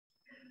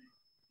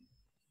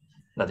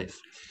that is.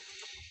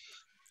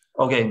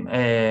 Okay,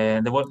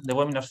 the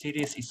webinar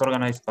series is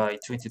organized by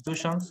two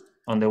institutions.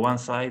 On the one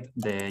side,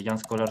 the Young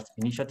Scholars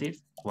Initiative,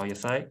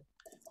 YSI.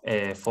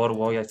 4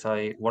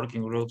 YSI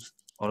working groups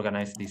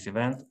organize this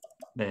event: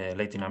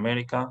 Latin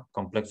America,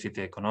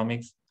 Complexity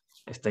Economics,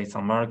 States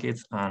and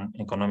Markets, and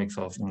Economics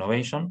of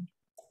Innovation.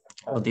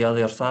 On the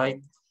other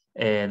side,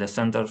 the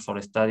Center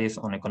for Studies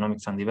on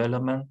Economics and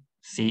Development,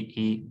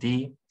 CED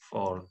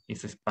for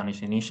its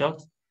Spanish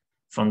initials,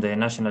 from the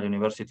National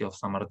University of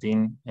San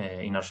Martin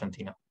in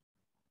Argentina.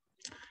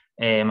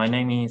 My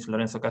name is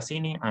Lorenzo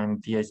Cassini.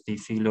 I'm PhD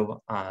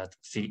fellow at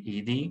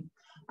CED,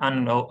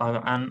 and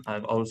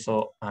I'm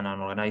also an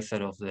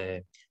organizer of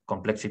the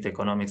Complexity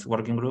Economics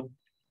Working Group,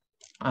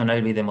 and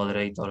I'll be the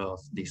moderator of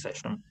this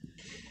session.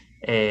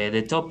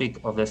 The topic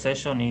of the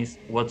session is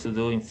what to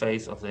do in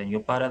face of the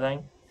new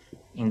paradigm,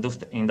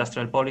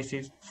 industrial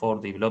policies for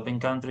developing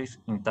countries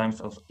in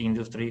times of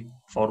Industry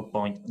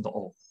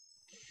 4.0.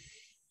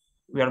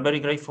 We are very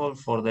grateful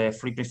for the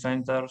three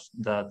presenters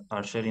that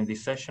are sharing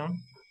this session.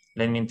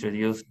 Let me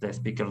introduce the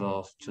speakers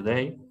of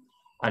today.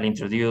 I'll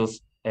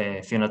introduce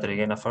Fiona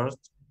Treguena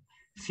first.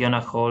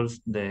 Fiona holds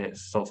the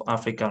South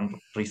African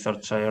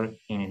Research Chair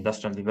in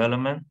Industrial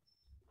Development,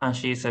 and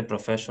she is a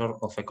professor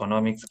of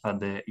economics at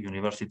the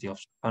University of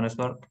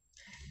Johannesburg.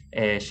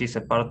 She's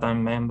a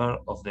part-time member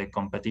of the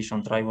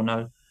Competition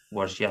Tribunal,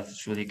 where she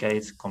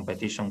adjudicates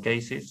competition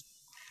cases,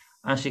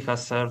 and she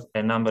has served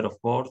a number of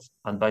boards,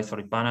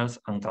 advisory panels,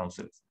 and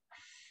councils.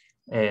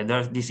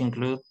 These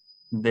include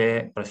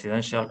the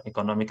Presidential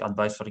Economic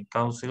Advisory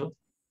Council,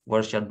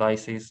 where she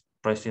advises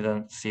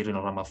President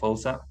Cyril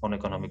Ramaphosa on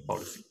economic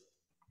policy.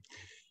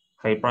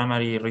 Her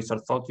primary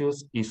research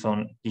focus is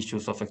on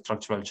issues of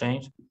structural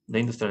change, the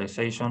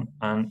industrialization,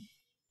 and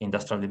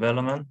industrial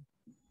development.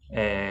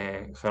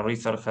 Her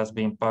research has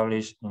been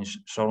published in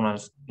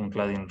journals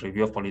including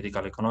Review of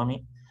Political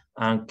Economy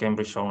and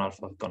Cambridge Journal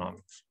of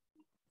Economics.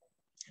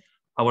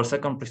 Our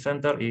second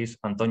presenter is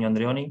Antonio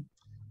Andreoni.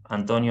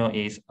 Antonio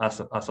is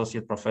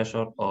Associate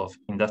Professor of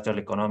Industrial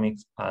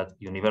Economics at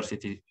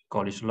University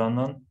College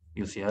London,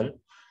 UCL,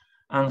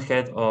 and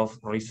Head of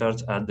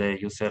Research at the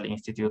UCL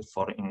Institute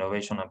for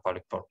Innovation and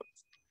Public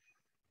Purpose.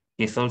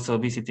 He is also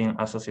visiting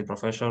Associate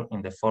Professor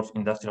in the Fourth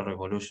Industrial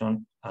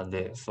Revolution at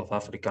the South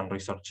African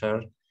Research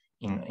Chair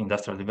in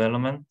Industrial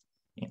Development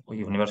at the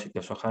University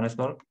of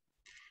Johannesburg,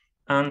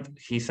 and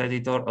he's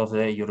editor of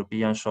the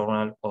European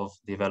Journal of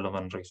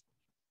Development Research.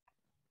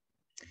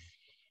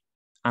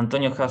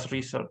 Antonio has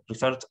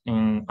researched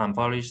and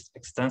published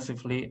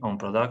extensively on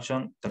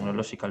production,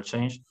 technological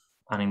change,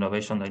 and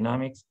innovation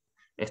dynamics,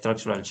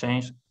 structural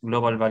change,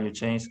 global value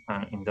chains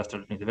and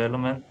industrial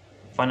development,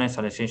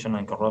 financialization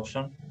and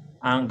corruption,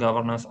 and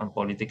governance and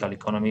political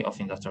economy of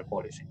industrial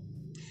policy.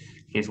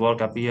 His work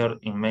appeared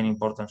in many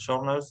important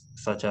journals,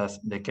 such as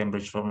the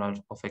Cambridge Journal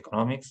of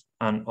Economics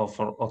and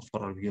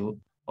Oxford Review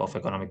of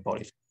Economic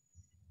Policy.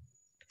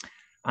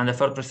 And the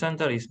third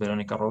presenter is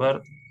Veronica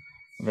Robert.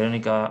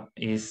 Veronica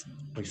is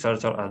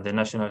researcher at the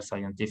National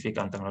Scientific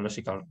and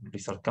Technological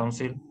Research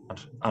Council,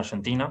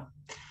 Argentina,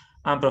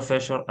 and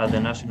professor at the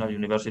National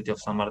University of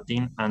San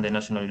Martin and the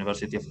National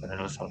University of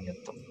General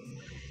Sarmiento.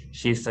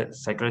 She is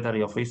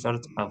Secretary of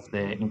Research of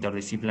the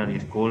Interdisciplinary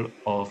School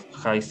of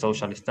High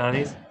Social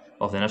Studies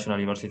of the National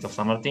University of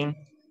San Martin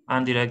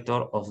and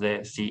Director of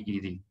the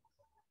CED.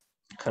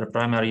 Her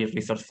primary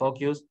research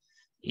focus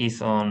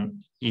is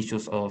on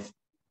issues of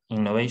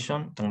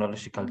innovation,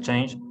 technological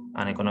change,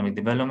 and economic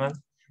development.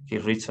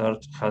 His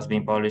research has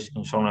been published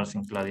in journals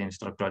including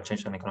Structural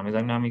Change and Economic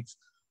Dynamics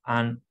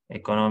and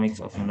Economics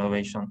of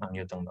Innovation and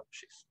New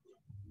Technologies.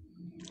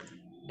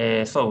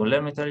 So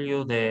let me tell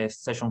you the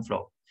session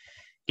flow.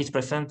 Each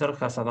presenter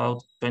has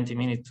about 20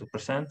 minutes to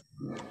present.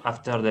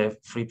 After the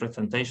three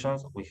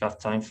presentations, we have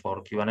time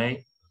for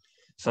Q&A.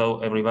 So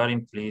everybody,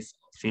 please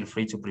feel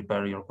free to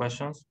prepare your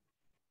questions.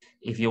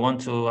 If you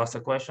want to ask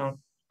a question,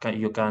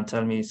 you can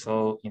tell me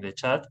so in the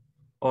chat,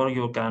 or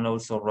you can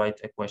also write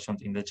a question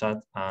in the chat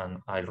and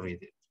I'll read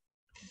it.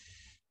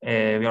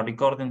 We are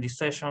recording this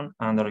session,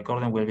 and the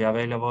recording will be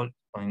available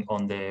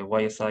on the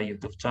YSI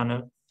YouTube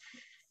channel.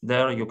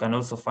 There you can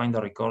also find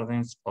the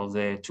recordings of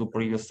the two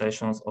previous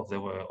sessions of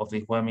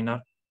this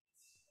webinar.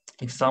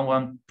 If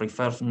someone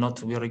prefers not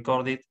to be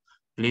recorded,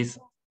 please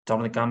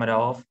turn the camera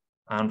off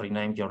and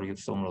rename your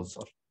Zoom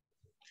user.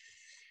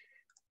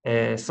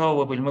 So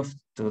we will move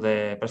to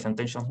the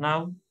presentations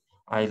now.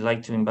 I'd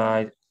like to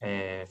invite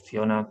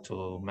Fiona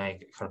to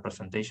make her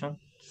presentation.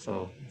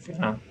 So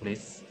Fiona,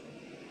 please.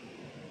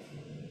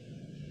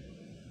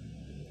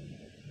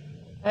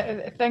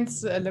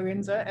 Thanks,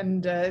 Lorenzo,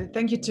 and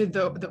thank you to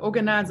the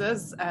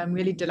organizers. I'm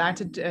really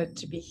delighted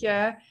to be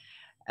here.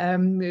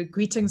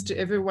 Greetings to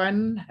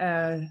everyone.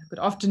 Good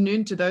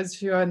afternoon to those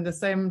who are in the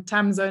same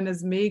time zone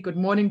as me. Good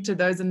morning to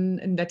those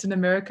in Latin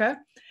America.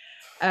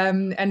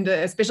 And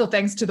a special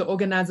thanks to the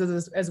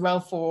organizers as well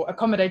for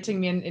accommodating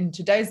me in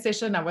today's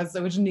session. I was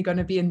originally going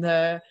to be in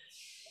the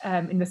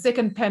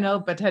second panel,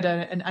 but had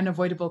an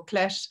unavoidable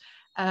clash.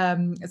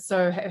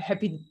 So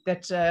happy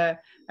that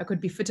I could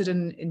be fitted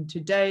in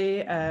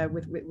today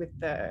with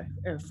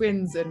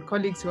friends and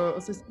colleagues who are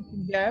also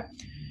speaking here.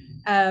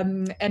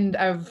 And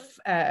I've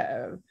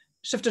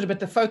shifted a bit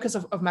the focus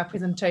of my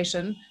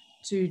presentation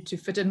to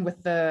fit in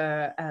with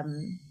the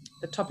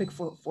topic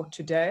for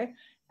today.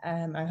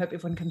 I hope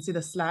everyone can see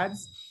the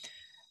slides.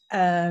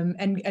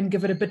 And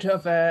give it a bit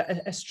of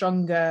a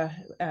stronger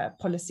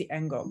policy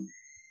angle.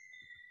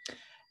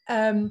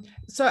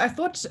 So I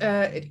thought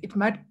it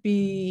might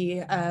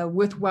be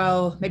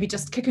worthwhile maybe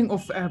just kicking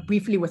off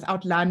briefly with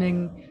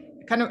outlining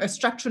kind of a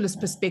structuralist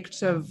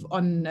perspective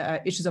on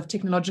issues of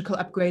technological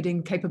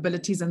upgrading,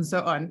 capabilities, and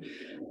so on.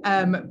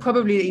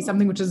 Probably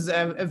something which is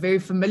very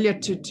familiar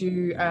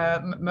to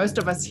most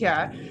of us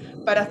here,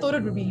 but I thought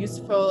it would be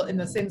useful in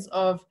the sense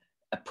of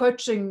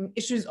approaching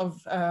issues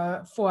of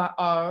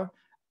 4R,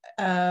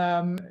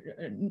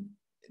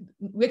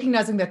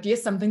 recognizing that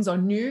yes, some things are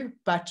new,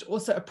 but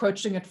also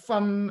approaching it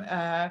from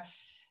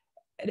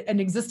an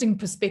existing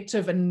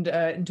perspective and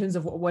in terms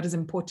of what is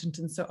important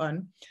and so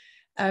on.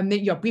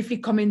 Then, briefly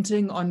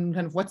commenting on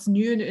kind of what's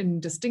new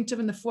and distinctive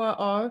in the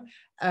 4R.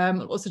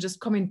 Also just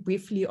comment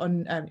briefly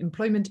on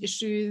employment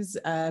issues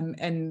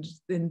and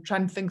then try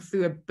and think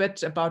through a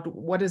bit about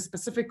what is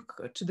specific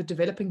to the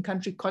developing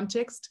country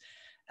context.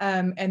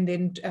 And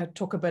then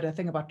talk a bit, I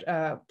think, about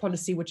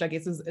policy, which I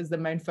guess is the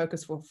main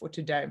focus for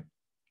today.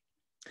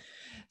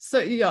 So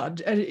yeah,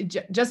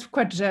 just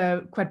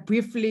quite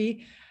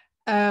briefly,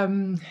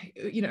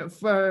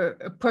 for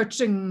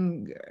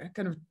approaching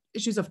kind of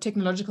issues of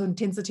technological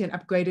intensity and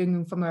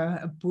upgrading from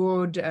a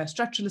broad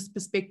structuralist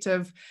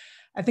perspective,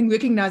 I think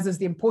recognizes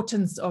the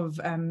importance of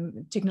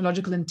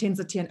technological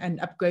intensity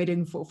and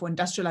upgrading for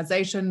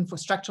industrialization, for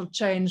structural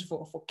change,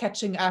 for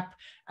catching up,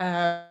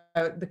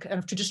 the kind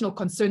of traditional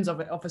concerns of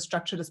a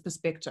structuralist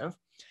perspective.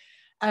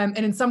 And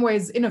in some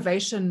ways,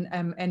 innovation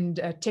and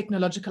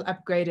technological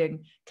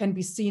upgrading can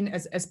be seen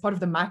as part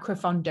of the micro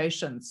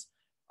foundations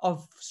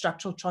of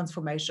structural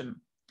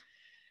transformation.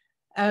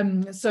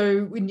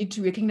 So we need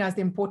to recognize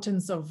the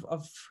importance of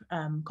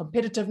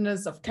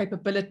competitiveness, of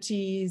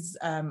capabilities,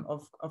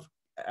 of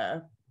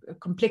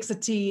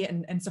complexity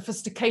and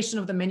sophistication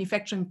of the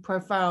manufacturing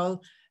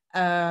profile,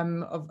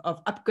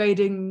 of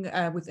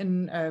upgrading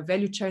within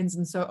value chains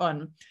and so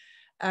on,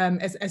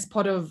 as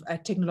part of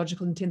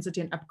technological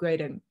intensity and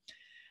upgrading.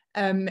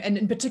 And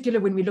in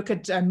particular, when we look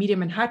at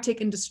medium and high-tech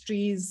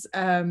industries,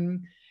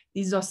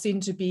 these are seen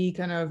to be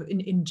kind of,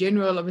 in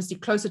general, obviously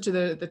closer to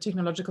the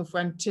technological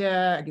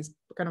frontier, I guess,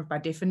 kind of by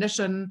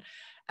definition,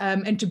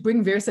 and to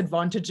bring various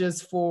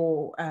advantages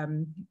for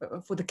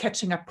the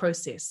catching up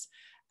process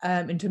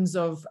in terms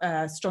of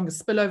stronger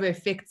spillover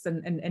effects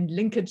and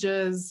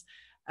linkages,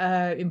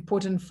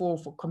 important for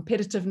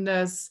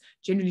competitiveness,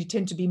 generally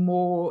tend to be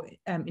more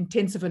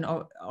intensive in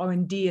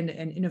R&D and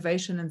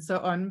innovation and so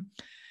on.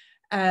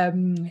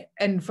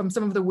 And from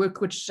some of the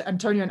work which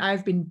Antonio and I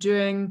have been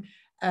doing,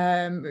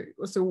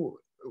 also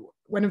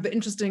one of the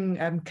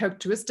interesting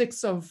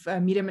characteristics of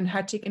medium and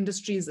high-tech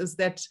industries is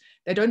that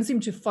they don't seem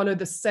to follow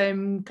the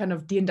same kind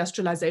of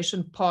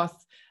deindustrialization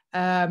path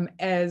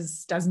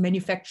as does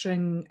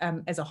manufacturing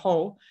as a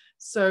whole.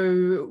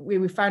 So where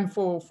we find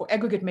for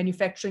aggregate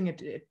manufacturing,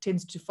 it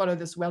tends to follow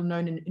this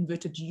well-known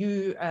inverted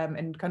U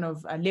and kind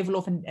of level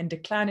off and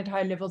decline at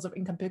high levels of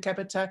income per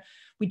capita.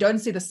 We don't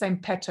see the same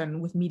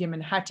pattern with medium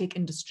and high-tech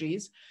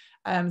industries.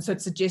 So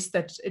it suggests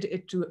that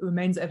it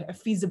remains a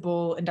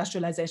feasible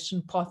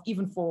industrialization path,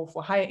 even for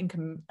higher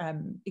income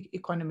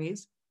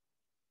economies.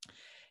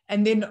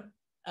 And then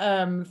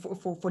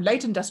for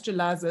late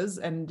industrializers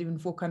and even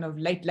for kind of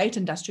late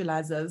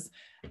industrializers,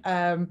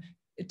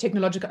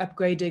 technological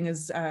upgrading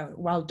is,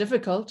 while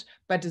difficult,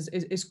 but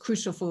is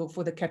crucial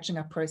for the catching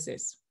up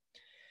process.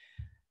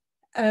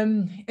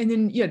 And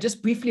then,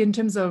 just briefly in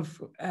terms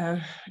of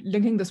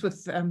linking this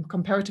with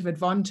comparative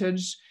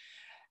advantage,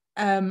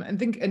 I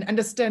think an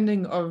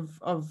understanding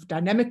of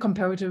dynamic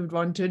comparative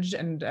advantage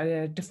and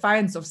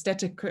defiance of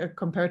static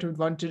comparative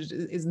advantage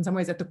is in some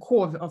ways at the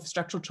core of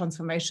structural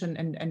transformation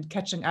and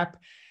catching up.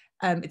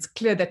 It's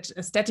clear that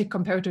a static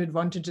comparative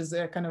advantage is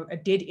a kind of a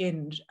dead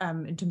end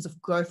in terms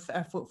of growth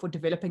for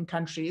developing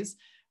countries,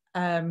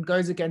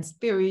 goes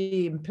against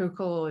theory,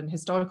 empirical and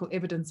historical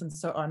evidence and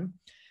so on.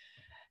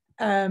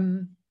 Let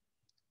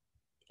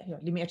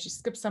me actually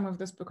skip some of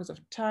this because of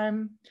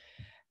time.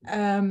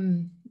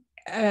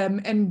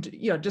 And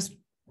just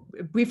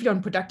briefly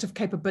on productive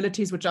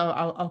capabilities, which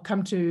I'll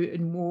come to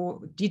in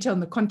more detail in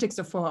the context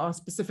of 4R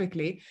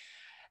specifically.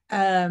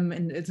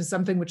 And it is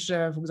something which,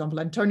 for example,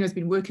 Antonio has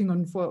been working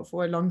on for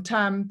a long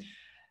time.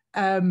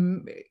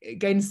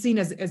 Again, seen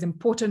as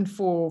important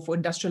for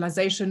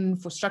industrialization,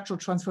 for structural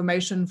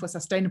transformation, for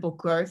sustainable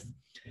growth.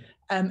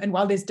 And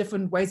while there's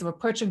different ways of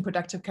approaching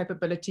productive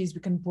capabilities,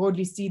 we can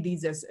broadly see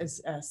these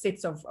as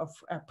sets of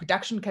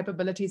production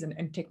capabilities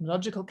and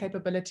technological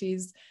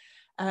capabilities,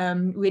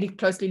 really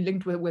closely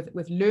linked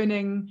with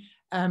learning,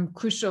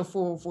 crucial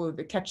for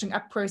the catching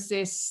up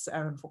process,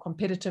 for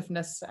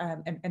competitiveness,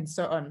 and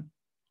so on.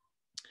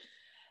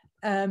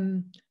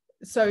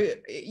 So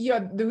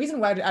the reason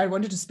why I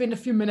wanted to spend a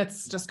few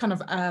minutes just kind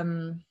of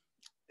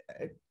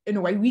in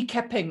a way,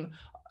 recapping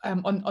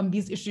on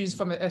these issues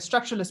from a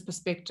structuralist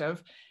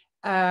perspective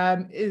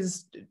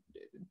is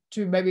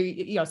to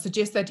maybe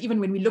suggest that even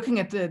when we're looking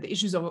at the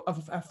issues of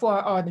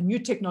 4R, the new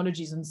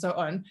technologies and so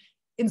on,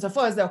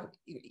 insofar as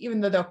even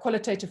though they're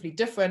qualitatively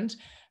different,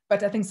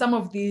 but I think some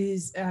of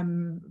these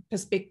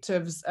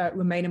perspectives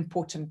remain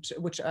important,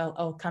 which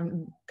I'll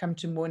come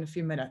to more in a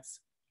few minutes.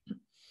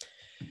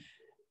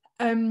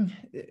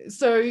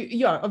 So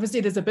yeah,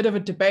 obviously there's a bit of a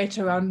debate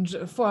around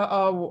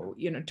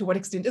 4R, to what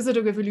extent is it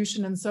a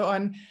revolution and so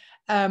on.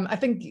 I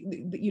think,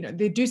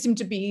 there do seem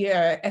to be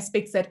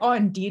aspects that are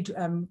indeed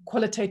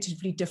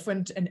qualitatively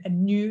different and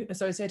new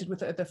associated with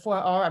the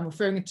 4R. I'm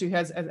referring to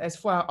as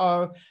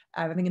 4R,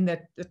 I think in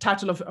the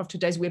title of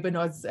today's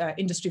webinar is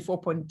Industry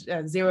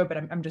 4.0, but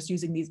I'm just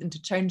using these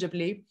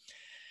interchangeably.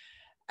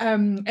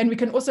 And we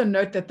can also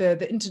note that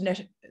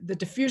the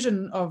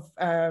diffusion of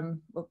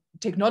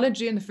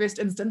technology in the first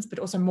instance, but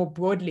also more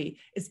broadly,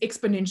 is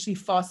exponentially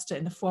faster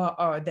in the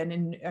 4R than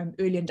in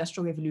early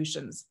industrial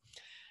revolutions.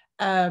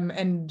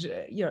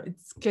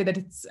 It's clear that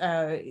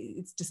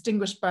it's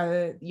distinguished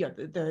by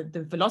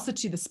the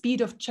velocity, the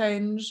speed of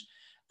change,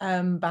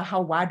 by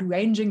how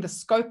wide-ranging the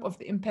scope of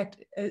the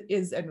impact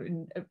is,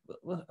 and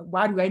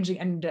wide-ranging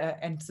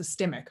and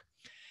systemic.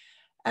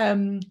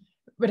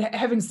 But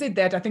having said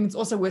that, I think it's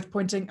also worth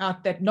pointing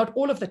out that not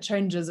all of the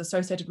changes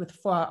associated with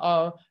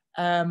 4R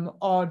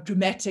are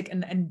dramatic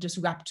and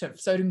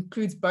disruptive. So it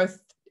includes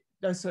both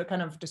those sort of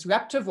kind of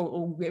disruptive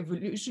or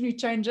revolutionary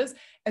changes,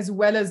 as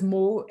well as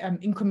more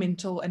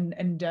incremental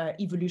and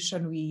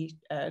evolutionary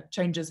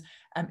changes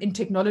in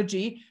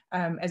technology,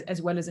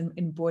 as well as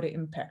in broader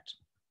impact.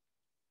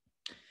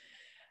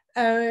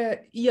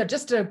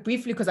 Just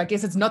briefly, because I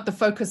guess it's not the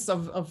focus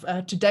of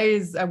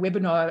today's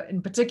webinar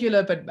in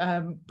particular, but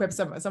perhaps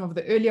some of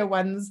the earlier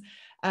ones.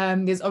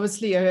 There's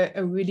obviously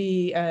a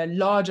really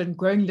large and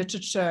growing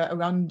literature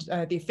around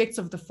the effects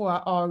of the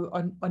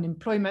 4R on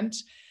employment.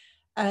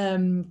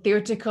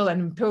 Theoretical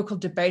and empirical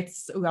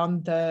debates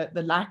around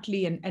the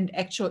likely and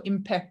actual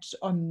impact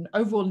on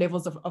overall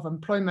levels of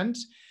employment.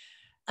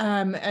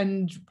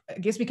 And I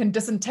guess we can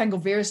disentangle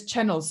various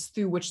channels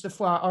through which the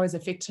 4R is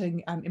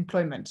affecting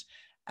employment.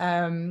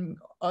 There's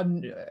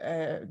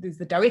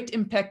the direct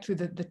impact through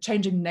the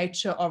changing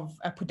nature of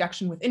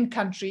production within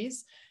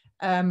countries.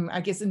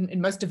 I guess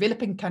in most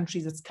developing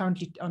countries, it's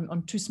currently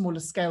on too small a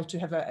scale to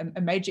have a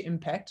major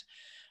impact.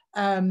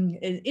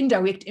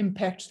 Indirect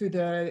impact through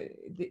the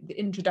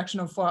introduction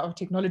of 4R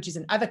technologies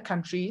in other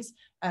countries,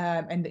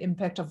 and the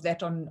impact of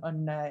that on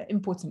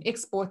imports and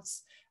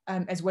exports,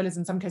 as well as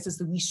in some cases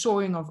the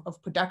reshoring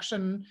of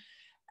production,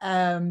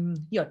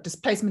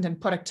 displacement and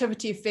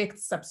productivity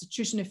effects,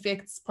 substitution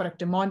effects, product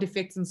demand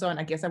effects, and so on.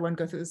 I guess I won't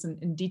go through this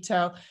in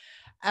detail,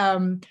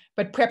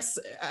 but perhaps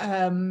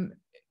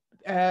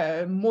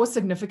more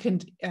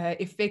significant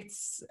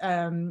effects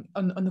on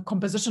the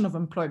composition of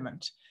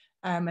employment.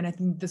 And I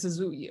think this is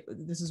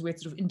where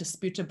it's sort of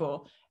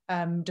indisputable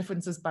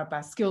differences by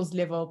skills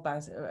level,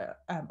 by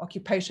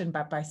occupation,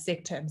 by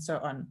sector, and so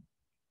on,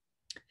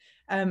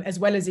 as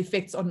well as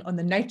effects on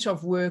the nature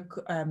of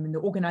work and the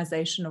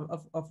organization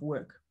of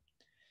work.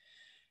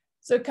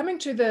 So coming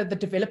to the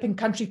developing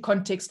country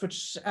context,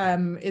 which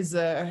is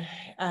in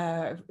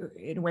a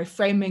way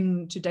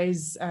framing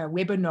today's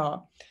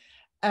webinar,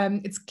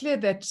 it's clear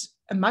that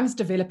amongst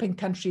developing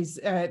countries,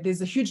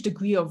 there's a huge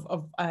degree of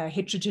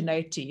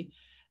heterogeneity.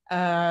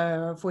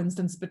 For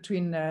instance,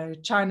 between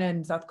China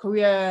and South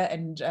Korea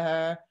and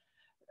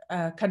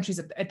countries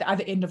at the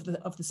other end of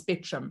the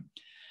spectrum.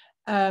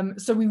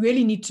 So we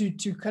really need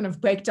to kind of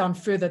break down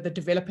further the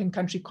developing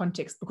country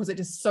context, because it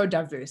is so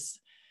diverse.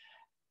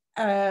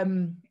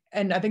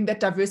 And I think that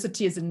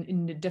diversity is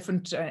in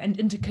different and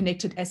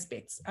interconnected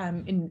aspects,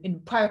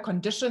 in prior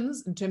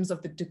conditions, in terms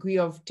of the degree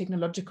of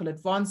technological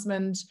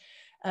advancement,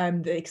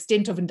 the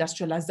extent of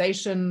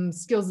industrialization,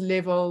 skills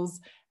levels,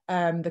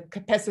 the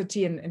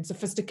capacity and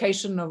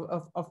sophistication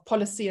of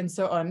policy, and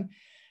so on.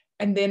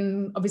 And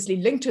then obviously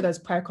linked to those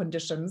prior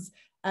conditions,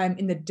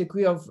 in the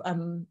degree of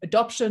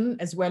adoption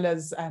as well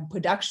as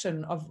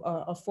production of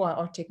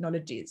 4R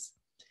technologies.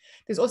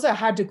 There's also a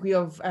high degree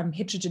of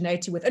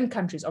heterogeneity within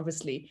countries,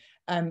 obviously.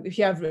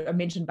 Here I've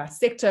mentioned by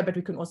sector, but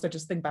we can also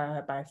just think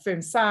by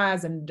firm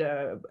size and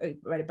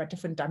by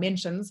different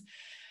dimensions.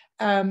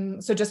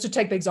 So just to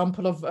take the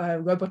example of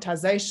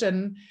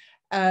robotization,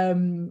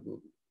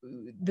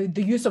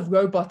 the use of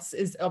robots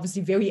is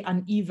obviously very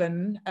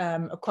uneven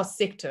across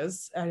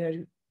sectors.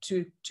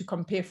 To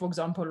compare, for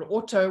example,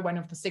 auto, one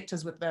of the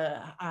sectors with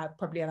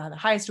probably the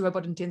highest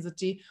robot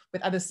intensity,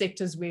 with other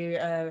sectors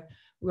where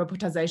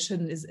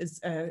robotization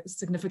is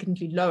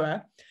significantly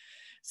lower.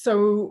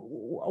 So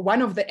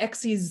one of the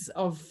axes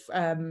of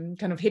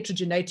kind of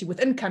heterogeneity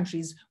within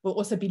countries will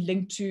also be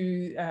linked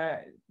to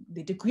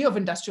the degree of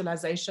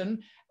industrialization,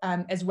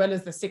 as well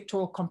as the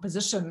sectoral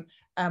composition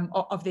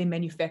of their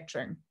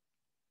manufacturing.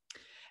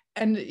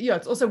 And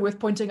it's also worth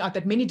pointing out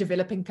that many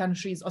developing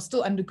countries are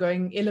still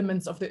undergoing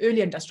elements of the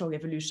early industrial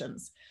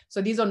revolutions.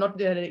 So these are not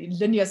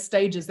linear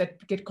stages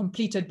that get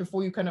completed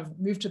before you kind of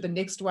move to the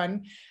next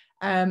one.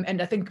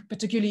 And I think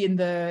particularly in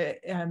the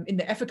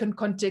African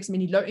context,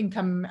 many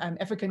low-income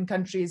African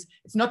countries,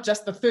 it's not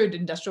just the third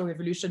industrial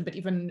revolution, but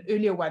even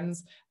earlier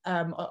ones,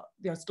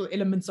 there are still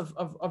elements of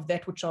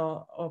that which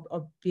are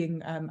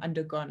being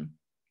undergone.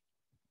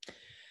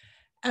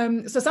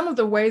 So some of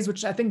the ways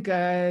which I think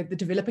the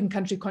developing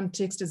country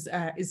context is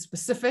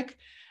specific,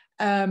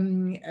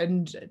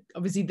 and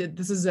obviously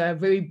this is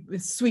very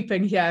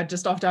sweeping here,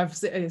 just after I've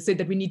said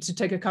that we need to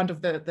take account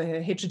of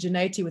the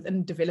heterogeneity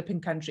within developing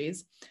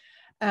countries.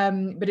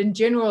 But in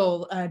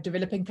general,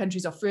 developing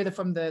countries are further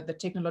from the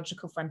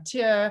technological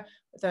frontier,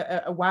 with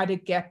a wider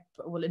gap,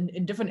 well,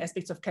 in different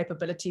aspects of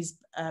capabilities,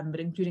 but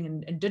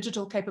including in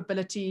digital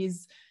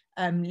capabilities,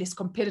 less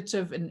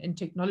competitive in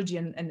technology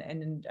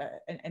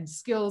and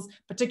skills,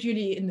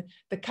 particularly in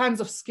the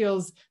kinds of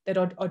skills that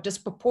are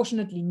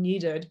disproportionately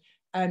needed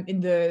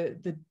in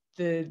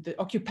the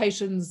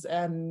occupations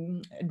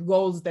and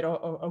roles that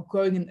are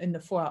growing in the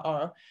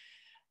 4R.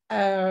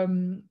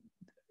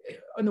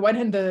 On the one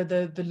hand,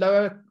 the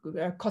lower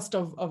cost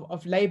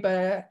of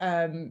labor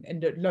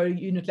and the low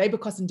unit labor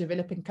costs in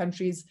developing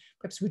countries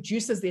perhaps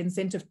reduces the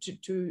incentive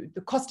to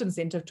the cost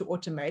incentive to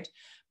automate.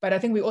 But I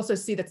think we also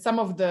see that some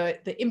of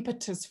the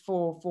impetus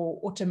for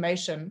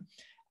automation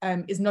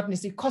is not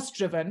necessarily cost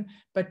driven,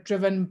 but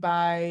driven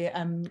by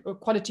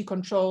quality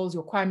controls,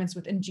 requirements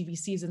within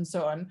GVCs and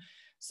so on.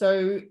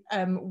 So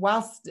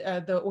whilst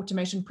the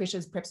automation pressure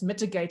is perhaps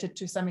mitigated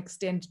to some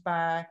extent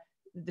by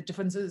the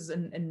differences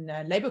in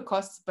labor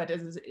costs, but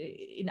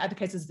in other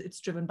cases,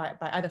 it's driven by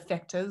other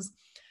factors.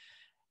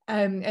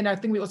 And I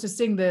think we're also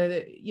seeing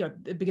the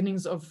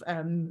beginnings of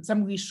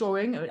some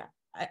reshoring.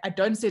 I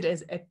don't see it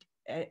as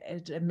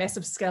at a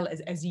massive scale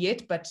as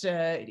yet, but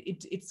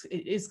it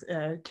is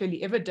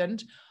clearly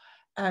evident.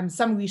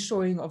 Some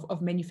reshoring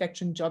of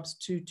manufacturing jobs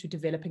to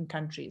developing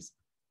countries.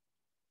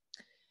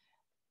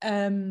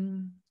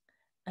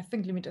 I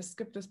think, let me just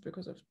skip this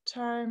because of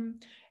time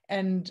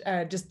and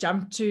just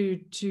jump to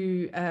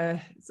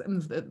some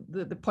of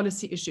the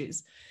policy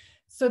issues.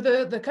 So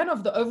the kind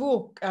of the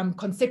overall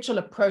conceptual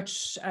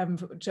approach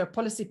to a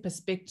policy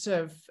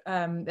perspective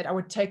that I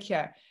would take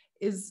here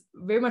is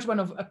very much one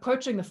of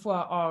approaching the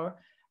 4R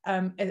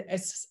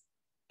as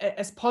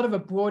part of a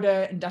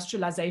broader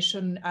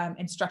industrialization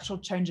and structural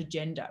change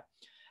agenda.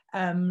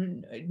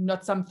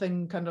 Not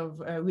something kind of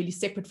really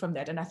separate from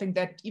that. And I think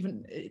that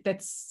even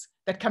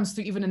that comes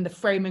through even in the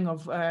framing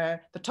of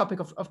the topic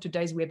of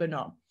today's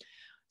webinar.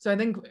 So I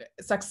think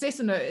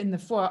success in the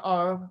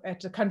 4R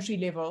at a country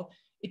level,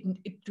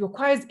 it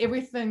requires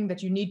everything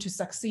that you need to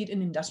succeed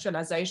in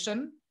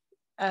industrialization.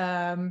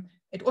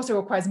 It also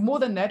requires more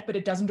than that, but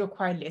it doesn't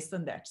require less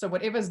than that. So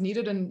whatever is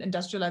needed in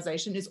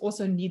industrialization is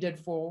also needed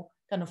for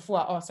kind of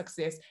 4R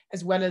success,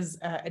 as well as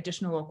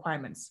additional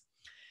requirements.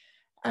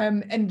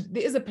 And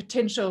there is a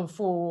potential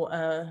for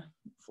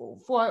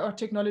 4R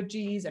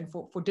technologies and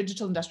for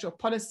digital industrial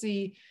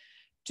policy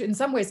to in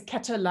some ways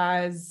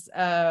catalyze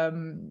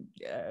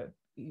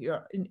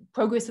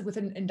progress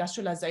within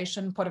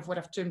industrialization, part of what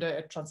I've termed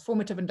a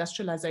transformative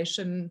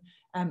industrialization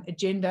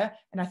agenda.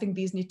 And I think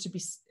these need to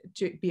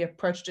be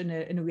approached in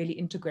a really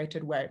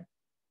integrated way.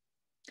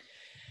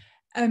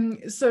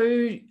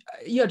 So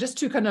yeah, just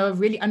to kind of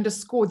really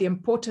underscore the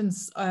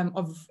importance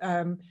of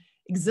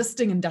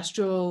existing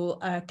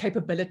industrial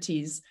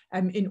capabilities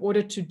in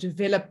order to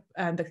develop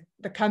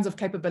the kinds of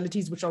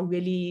capabilities which are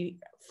really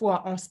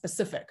 4R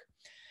specific.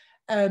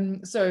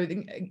 So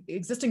the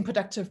existing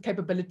productive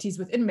capabilities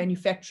within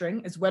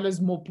manufacturing, as well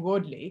as more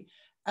broadly,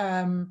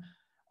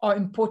 are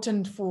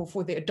important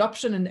for the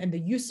adoption and the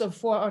use of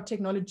 4R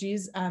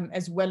technologies,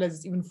 as well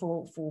as even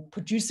for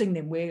producing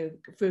them where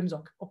firms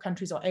or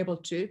countries are able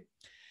to.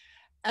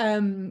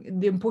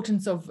 The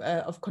importance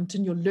of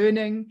continual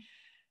learning.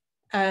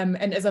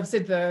 And as I've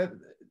said,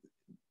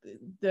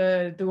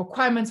 the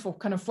requirements for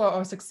kind of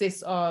 4R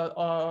success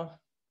are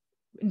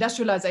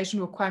industrialization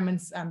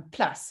requirements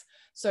plus.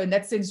 So in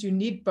that sense, you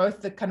need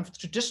both the kind of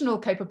traditional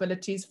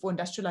capabilities for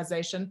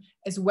industrialization,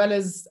 as well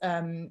as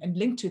and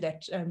linked to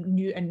that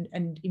new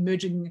and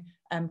emerging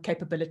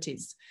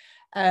capabilities.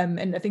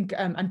 And I think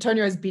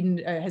Antonio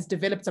has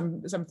developed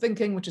some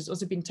thinking, which has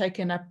also been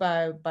taken up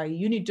by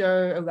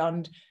UNIDO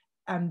around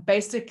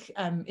basic,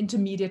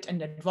 intermediate,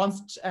 and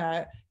advanced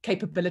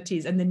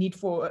capabilities, and the need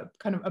for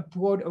kind of a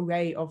broad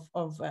array of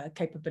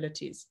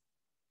capabilities.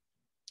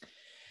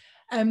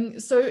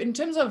 So in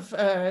terms of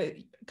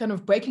kind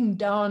of breaking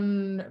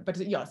down, but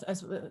yeah,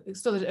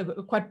 still at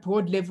a quite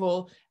broad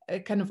level,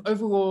 kind of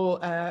overall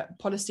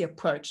policy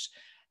approach,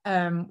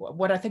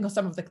 what I think are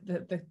some of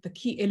the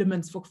key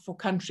elements for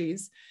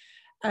countries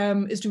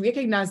is to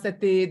recognize that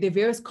there are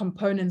various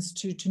components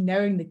to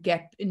narrowing the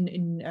gap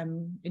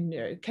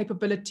in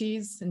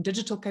capabilities and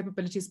digital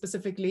capabilities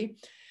specifically,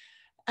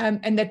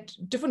 and that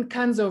different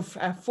kinds of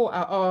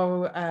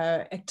 4R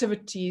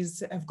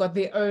activities have got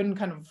their own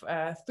kind of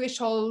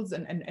thresholds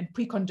and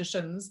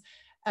preconditions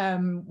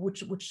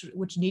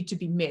which need to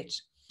be met.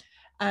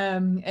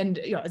 And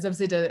as I've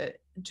said,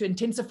 to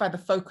intensify the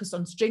focus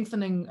on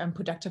strengthening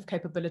productive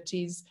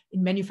capabilities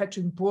in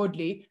manufacturing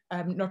broadly,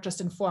 not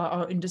just in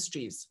 4R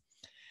industries.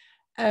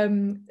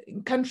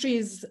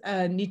 countries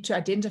need to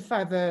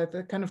identify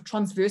the kind of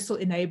transversal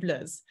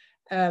enablers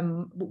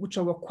which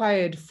are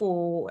required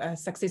for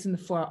success in the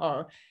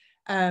 4R.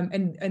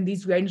 And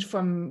these range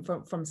from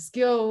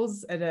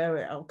skills, and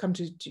I'll come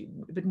to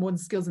a bit more on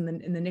skills in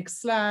the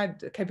next slide,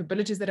 the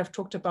capabilities that I've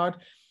talked about,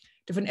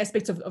 different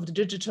aspects of the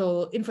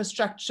digital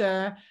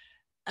infrastructure,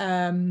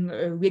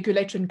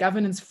 regulatory and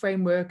governance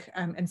framework,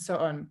 and so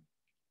on.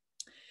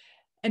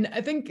 And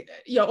I think,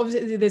 yeah,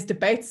 obviously there's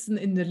debates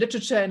in the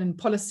literature and in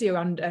policy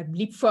around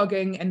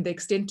leapfrogging and the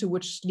extent to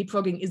which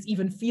leapfrogging is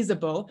even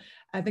feasible.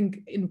 I think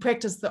in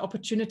practice, the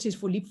opportunities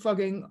for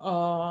leapfrogging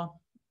are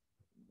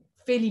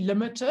fairly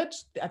limited.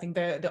 I think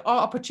there are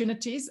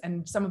opportunities,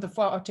 and some of the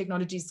 4R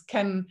technologies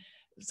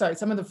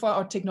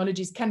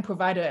can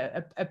provide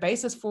a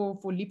basis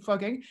for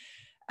leapfrogging.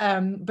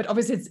 But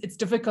obviously it's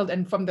difficult,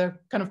 and from the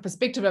kind of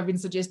perspective I've been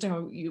suggesting,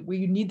 where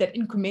you need that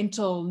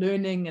incremental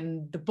learning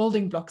and the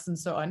building blocks and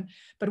so on,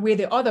 but where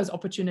there are those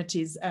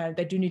opportunities,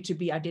 they do need to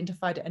be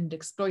identified and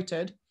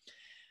exploited.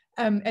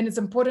 And it's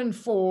important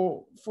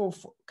for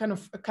kind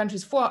of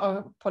countries'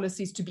 4R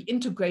policies to be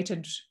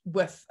integrated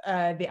with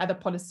the other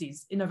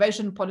policies,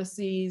 innovation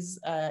policies,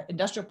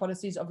 industrial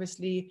policies,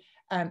 obviously,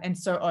 and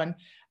so on.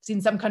 I've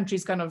seen some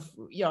countries kind of,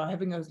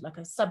 having a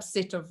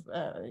subset of,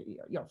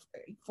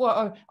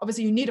 4R.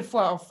 Obviously, you need a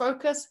 4R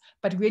focus,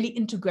 but really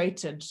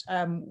integrated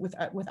with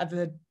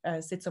other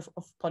sets of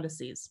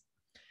policies.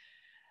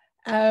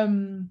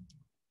 In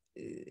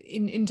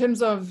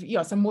terms of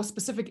some more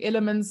specific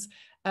elements,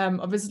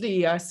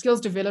 obviously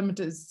skills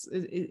development is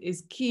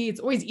key. It's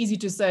always easy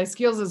to say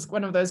skills is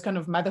one of those kind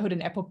of motherhood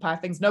and apple pie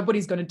things.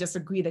 Nobody's going to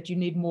disagree that you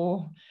need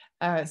more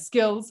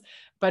skills,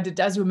 but it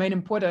does remain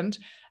important.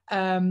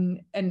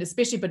 And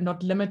especially, but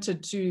not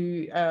limited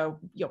to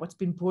what's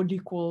been broadly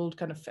called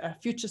kind of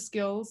future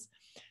skills.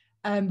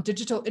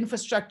 Digital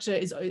infrastructure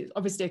is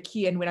obviously a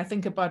key. And when I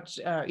think about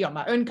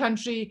my own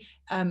country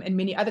and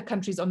many other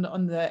countries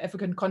on the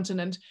African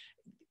continent,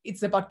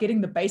 it's about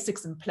getting the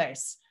basics in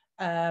place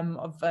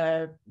of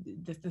the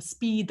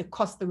speed, the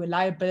cost, the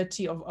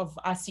reliability of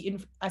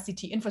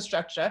ICT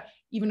infrastructure,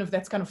 even if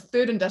that's kind of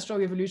third industrial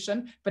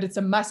revolution, but it's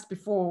a must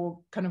before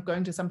kind of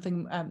going to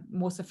something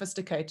more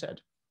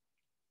sophisticated.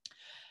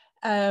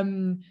 I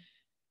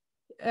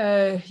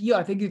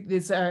think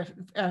there's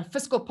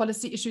fiscal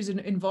policy issues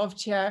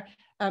involved here,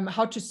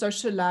 how to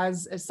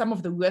socialize some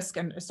of the risk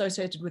and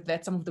associated with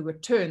that, some of the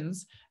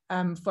returns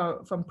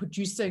from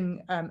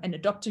producing and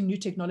adopting new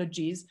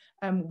technologies,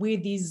 where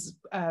these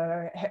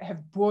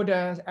have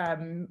broader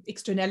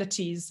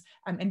externalities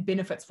and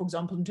benefits, for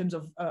example, in terms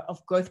of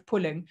growth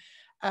pulling,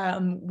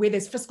 where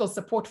there's fiscal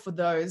support for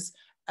those,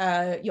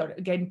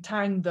 again,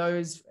 tying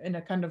those in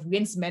a kind of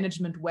rents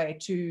management way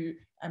to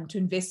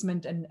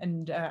investment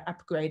and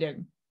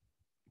upgrading.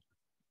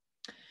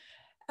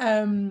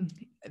 I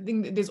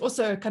think there's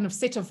also a kind of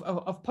set of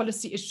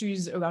policy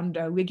issues around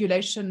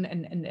regulation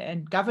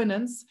and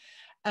governance.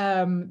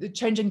 The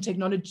changing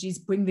technologies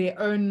bring their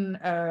own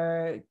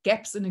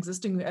gaps in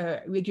existing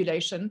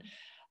regulation,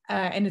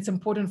 and it's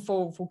important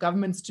for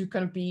governments to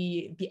kind of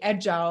be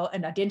agile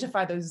and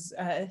identify those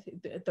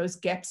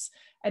gaps.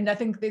 And I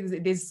think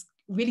there's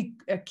really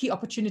key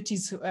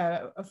opportunities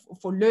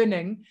for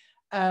learning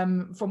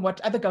from what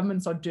other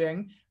governments are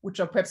doing, which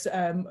are perhaps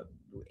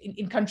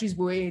in countries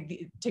where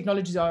the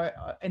technologies are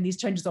and these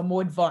changes are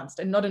more advanced,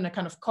 and not in a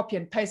kind of copy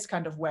and paste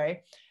kind of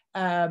way.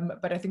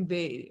 But I think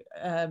there's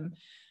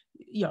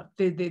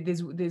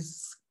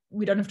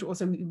we don't have to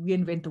also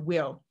reinvent the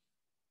wheel.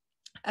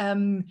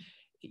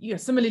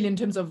 Similarly, in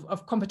terms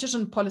of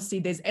competition policy,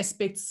 there's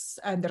aspects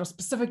that are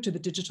specific to the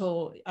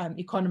digital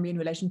economy in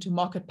relation to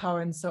market power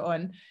and so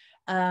on.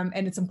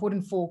 And it's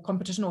important for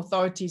competition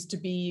authorities to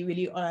be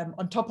really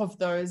on top of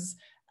those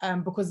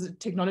because the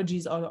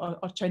technologies are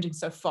changing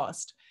so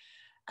fast.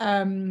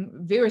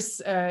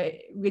 Various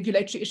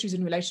regulatory issues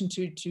in relation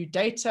to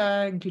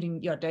data,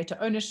 including data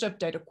ownership,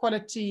 data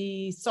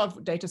quality,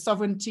 data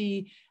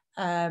sovereignty,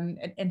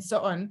 and so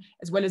on,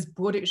 as well as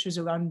broader issues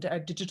around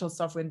digital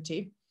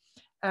sovereignty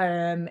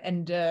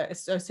and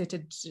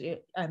associated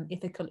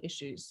ethical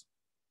issues.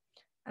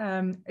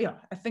 I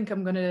think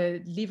I'm going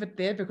to leave it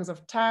there because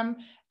of time.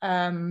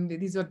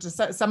 These are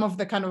just some of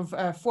the kind of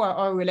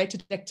 4R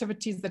related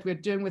activities that we're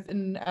doing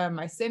within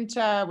my center.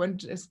 I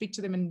won't speak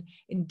to them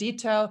in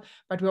detail,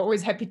 but we're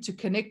always happy to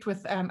connect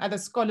with other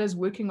scholars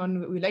working on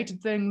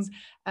related things.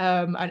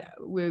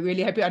 We're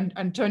really happy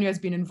Antonio has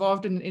been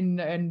involved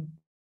in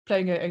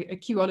playing a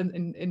key role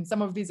in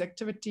some of these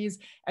activities,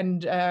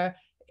 and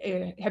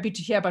happy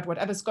to hear about what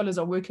other scholars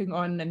are working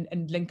on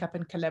and link up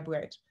and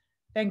collaborate.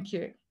 Thank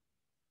you.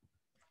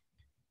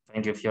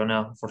 Thank you,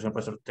 Fiona, for your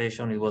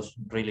presentation. It was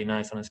really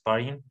nice and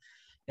inspiring.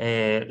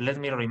 Let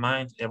me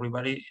remind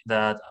everybody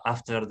that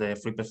after the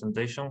free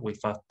presentation, we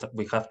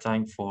have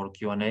time for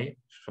Q&A,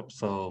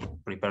 so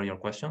prepare your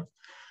questions.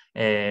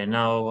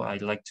 Now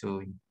I'd like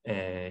to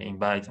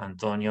invite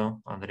Antonio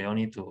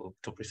Andreoni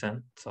to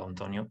present. So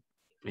Antonio,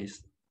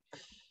 please.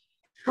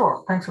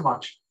 Sure, thanks so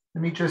much.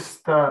 Let me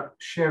just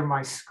share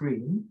my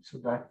screen so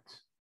that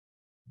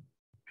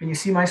Can you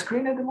see my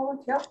screen at the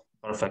moment? Yeah.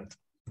 Perfect.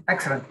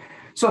 Excellent.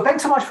 So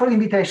thanks so much for the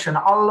invitation.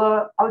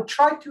 I'll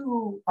try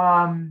to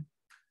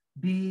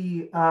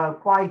be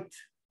quite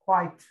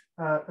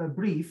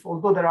brief,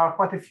 although there are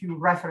quite a few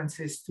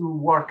references to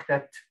work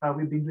that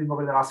we've been doing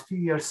over the last few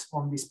years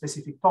on this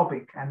specific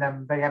topic, and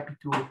I'm very happy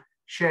to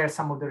share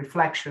some of the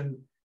reflection.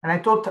 And I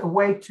thought a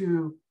way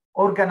to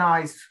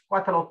organize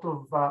quite a lot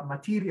of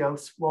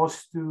materials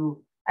was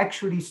to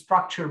actually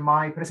structure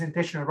my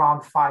presentation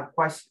around 5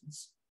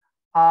 questions.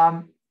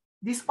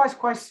 These 5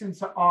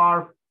 questions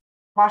are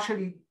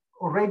partially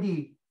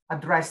already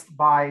addressed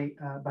by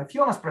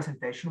Fiona's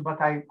presentation,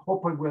 but I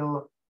hope I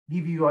will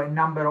give you a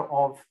number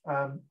of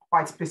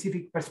quite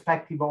specific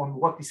perspective on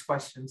what these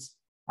questions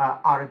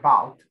are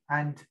about.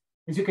 And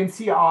as you can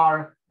see,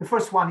 the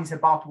first one is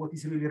about what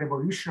is really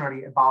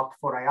revolutionary about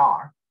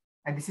 4IR.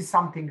 And this is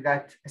something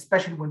that,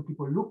 especially when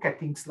people look at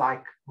things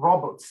like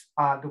robots,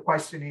 the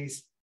question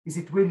is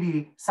it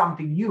really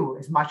something new,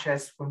 as much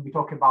as when we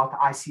talk about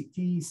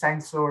ICT,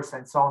 sensors,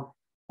 and so on,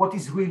 what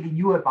is really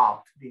new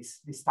about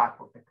this type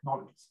of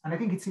technologies? And I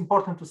think it's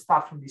important to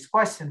start from this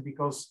question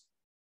because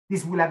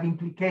this will have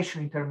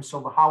implication in terms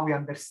of how we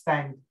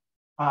understand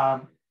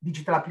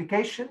digital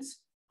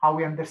applications, how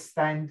we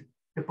understand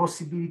the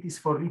possibilities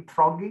for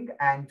leapfrogging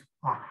and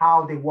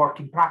how they work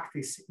in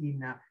practice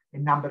in a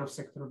number of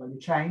sectoral value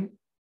chain.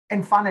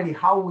 And finally,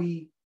 how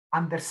we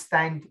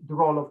understand the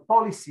role of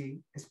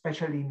policy,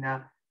 especially in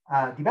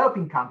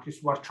developing countries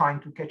who are trying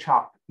to catch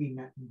up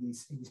in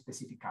these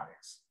specific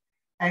areas.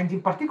 And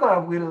in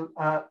particular, we'll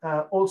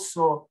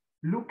also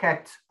look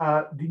at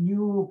the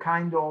new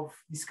kind of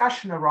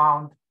discussion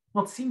around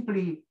not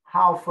simply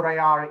how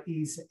 4IR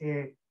is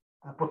a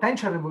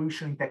potential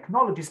revolution in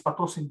technologies, but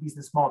also in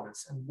business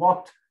models and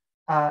what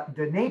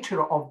the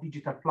nature of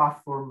digital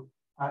platform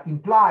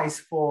implies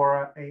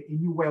for a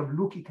new way of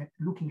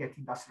looking at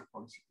industrial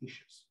policy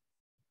issues.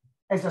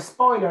 As a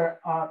spoiler,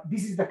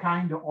 this is the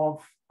kind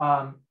of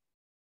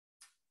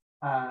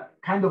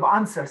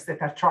answers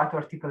that I try to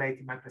articulate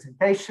in my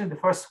presentation. The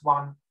first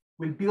one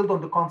will build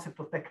on the concept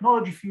of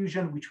technology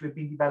fusion, which we've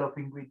been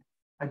developing with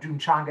Jun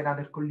Chang and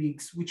other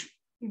colleagues, which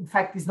in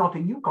fact is not a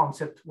new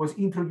concept, was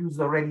introduced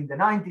already in the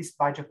 90s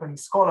by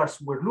Japanese scholars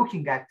who were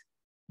looking at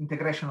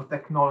integration of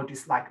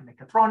technologies like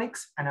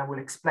mechatronics. And I will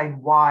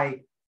explain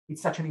why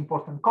it's such an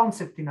important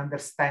concept in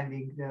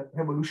understanding the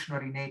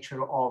revolutionary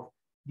nature of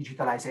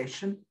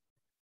digitalization.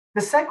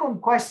 The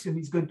second question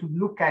is going to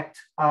look at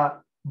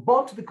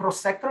both the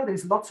cross-sector. There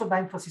is lots of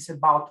emphasis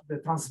about the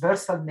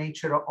transversal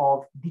nature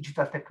of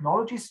digital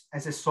technologies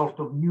as a sort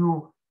of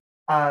new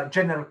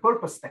general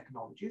purpose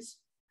technologies.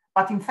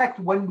 But in fact,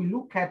 when we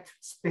look at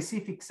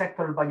specific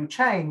sectoral value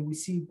chain, we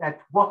see that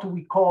what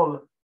we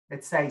call,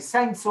 let's say,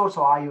 sensors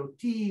or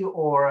IoT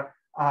or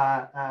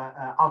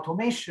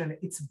automation,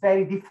 it's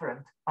very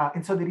different.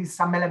 And so there is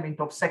some element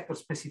of sector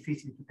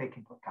specificity to take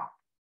into account.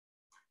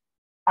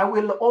 I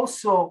will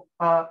also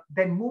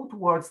then move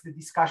towards the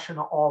discussion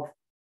of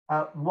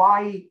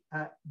why,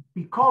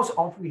 because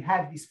we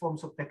have these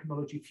forms of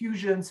technology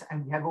fusions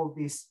and we have all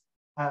these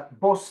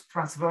both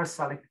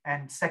transversal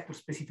and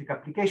sector-specific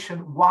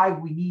application, why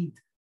we need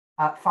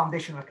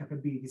foundational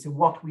capabilities and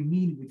what we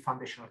mean with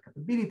foundational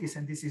capabilities.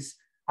 And this is,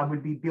 I will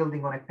be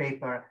building on a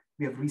paper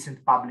we have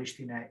recently published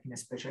in a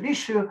special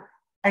issue.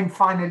 And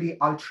finally,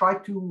 I'll try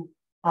to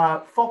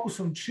focus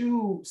on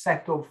 2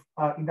 sets of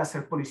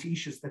industrial policy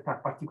issues that are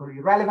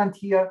particularly relevant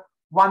here.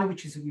 One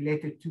which is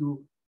related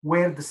to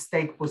where the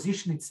state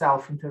positions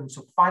itself in terms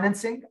of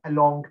financing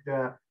along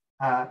the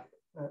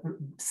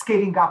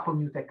scaling up of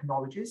new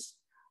technologies.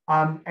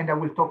 And I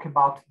will talk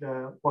about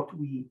what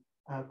we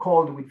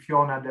called with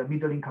Fiona the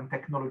middle income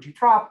technology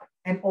trap.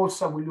 And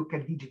also we'll look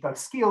at digital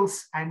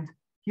skills. And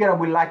here I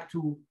would like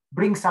to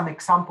bring some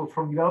example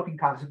from developing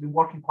countries. I've been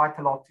working quite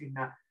a lot in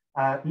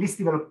least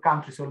developed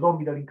countries or low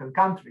middle income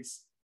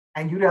countries.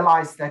 And you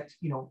realize that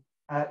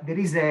there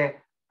is a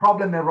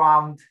problem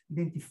around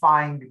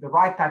identifying the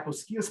right type of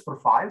skills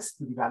profiles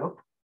to develop,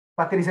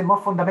 but there is a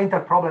more fundamental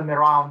problem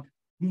around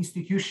the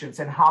institutions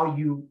and how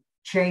you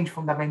change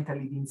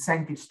fundamentally the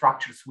incentive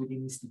structures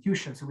within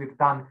institutions. So we've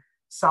done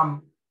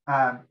some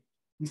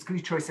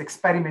discrete choice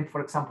experiment, for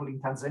example, in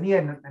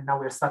Tanzania, and now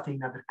we're studying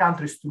in other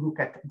countries to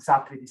look at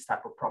exactly this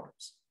type of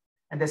problems.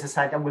 And as I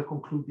said, I will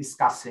conclude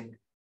discussing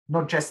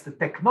not just the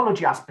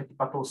technology aspect,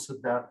 but also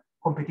the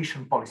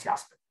competition policy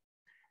aspect.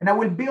 And I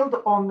will build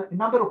on a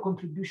number of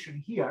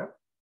contributions here.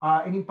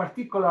 And in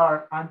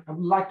particular, I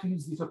would like to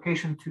use this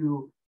occasion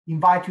to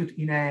invite you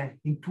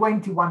in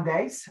 21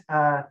 days,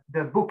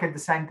 the book at the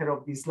center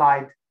of this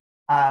slide,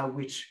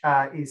 which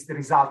is the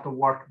result of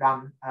work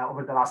done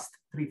over the last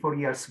 3-4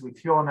 years with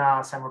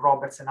Fiona, Simon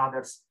Roberts, and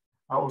others,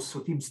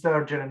 also Tim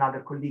Sturgeon and other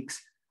colleagues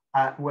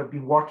who have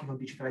been working on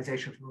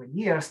digitalization for many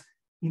years.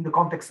 In the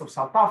context of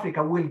South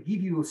Africa, we'll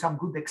give you some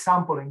good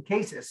example and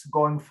cases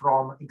going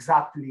from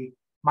exactly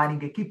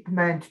mining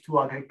equipment to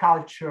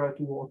agriculture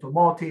to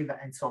automotive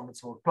and so on and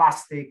so on,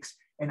 plastics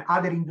and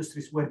other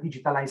industries where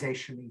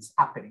digitalization is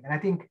happening. And I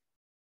think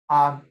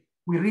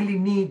we really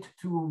need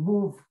to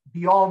move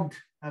beyond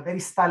very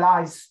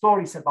stylized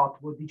stories about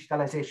what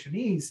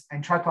digitalization is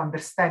and try to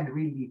understand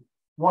really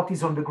what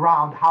is on the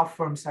ground, how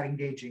firms are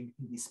engaging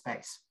in this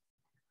space.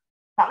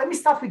 Now, let me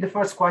start with the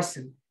first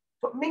question.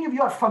 So many of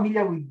you are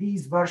familiar with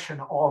this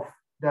version of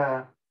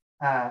the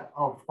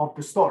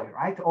story,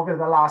 right? Over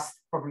the last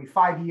probably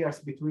 5 years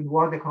between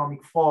World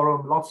Economic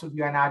Forum, lots of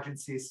UN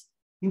agencies,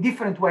 in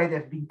different ways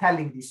they've been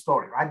telling this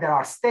story, right? There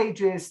are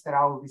stages, there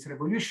are all this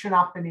revolution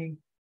happening,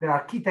 there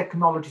are key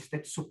technologies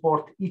that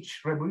support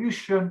each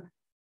revolution.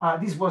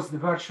 This was the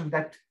version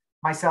that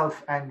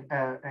myself and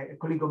a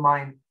colleague of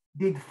mine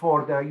did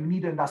for the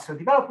UNIDO Industrial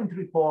Development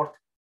Report.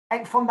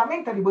 And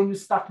fundamentally, when you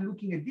start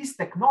looking at these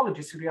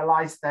technologies, you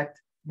realize that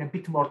in a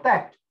bit more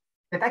depth,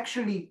 that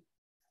actually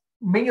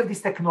many of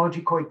these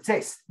technologies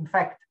coexist. In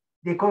fact,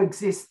 they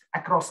coexist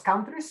across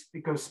countries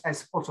because,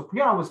 as also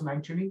Fiona was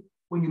mentioning,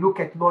 when you look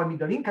at low and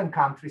middle income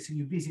countries and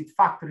you visit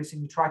factories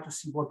and you try to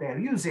see what they're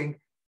using,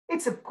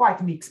 it's a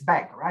quite mixed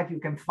bag, right? You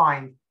can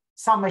find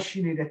some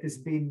machinery that has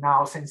been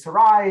now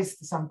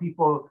sensorized. Some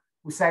people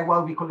who say,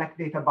 well, we collect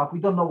data, but we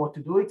don't know what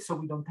to do it. So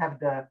we don't have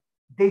the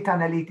data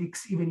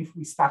analytics, even if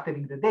we start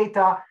having the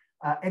data,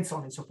 and so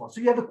on and so forth.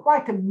 So you have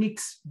quite a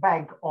mixed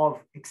bag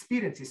of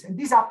experiences. And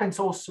this happens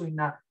also in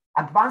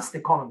advanced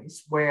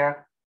economies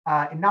where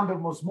a number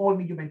of small,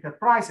 medium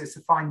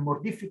enterprises find more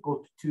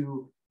difficult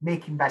to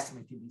make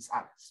investment in these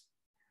areas.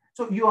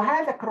 So you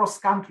have across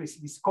countries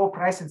this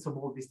co-presence of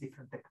all these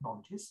different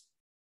technologies,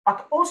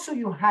 but also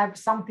you have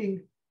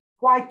something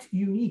quite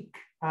unique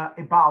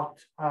about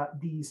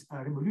these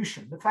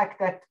revolution. The fact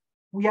that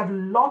we have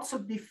lots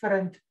of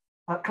different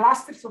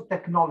clusters of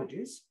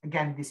technologies.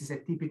 Again, this is a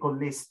typical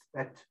list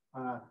that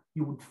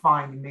you would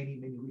find in many,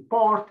 many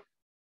reports.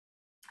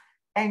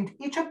 And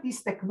each of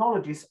these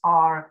technologies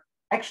are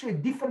actually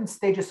different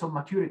stages of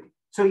maturity.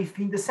 So if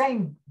in the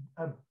same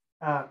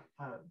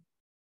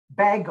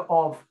bag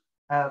of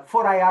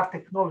 4IR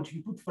technology,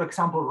 you put, for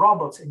example,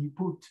 robots, and you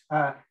put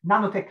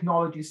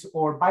nanotechnologies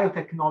or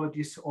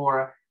biotechnologies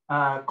or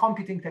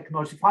computing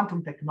technology,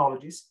 quantum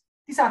technologies,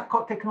 these are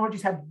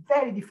technologies have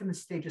very different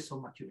stages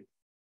of maturity,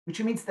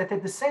 which means that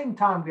at the same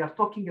time, we are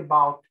talking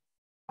about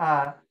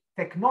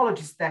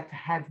technologies that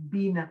have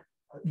been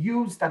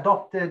used,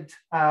 adopted,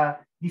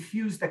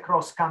 diffused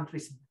across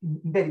countries in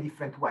very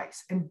different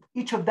ways. And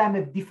each of them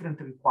have different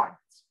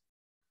requirements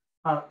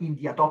in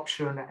the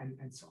adoption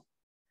and so on.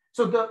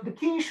 So the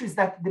key issue is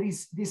that there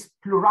is this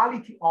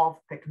plurality of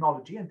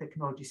technology and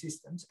technology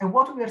systems. And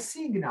what we are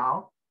seeing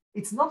now,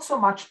 it's not so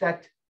much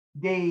that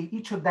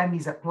each of them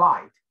is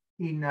applied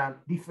in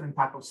different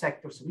type of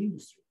sectors of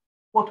industry.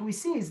 What we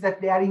see is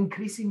that they are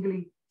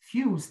increasingly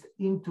fused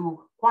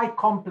into quite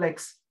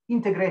complex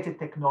integrated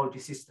technology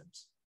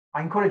systems.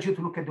 I encourage you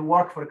to look at the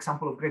work, for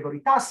example, of Gregory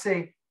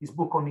Tasse. His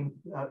book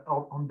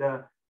on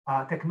the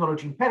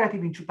technology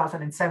imperative in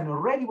 2007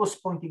 already was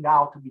pointing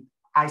out with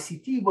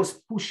ICT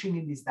was pushing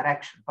in this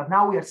direction. But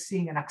now we are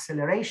seeing an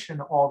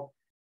acceleration of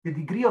the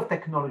degree of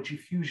technology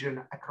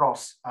fusion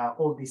across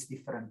all these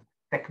different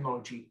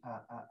technology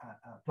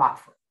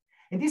platforms.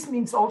 And this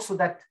means also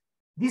that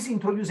this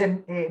introduces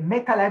a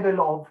meta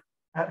level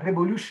of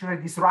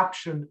revolutionary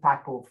disruption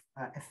type of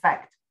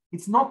effect.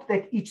 It's not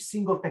that each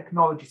single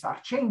technologies are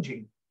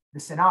changing the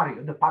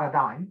scenario, the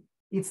paradigm,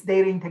 it's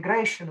their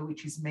integration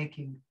which is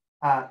making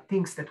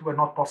things that were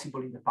not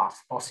possible in the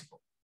past possible.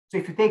 So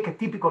if you take a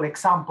typical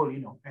example,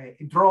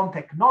 a drone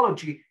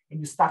technology, and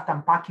you start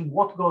unpacking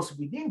what goes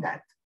within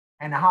that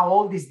and how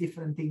all these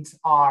different things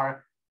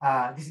are,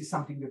 this is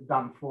something we've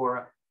done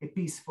for a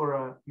piece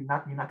for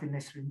United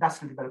Nations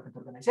Industrial Development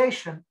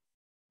Organization.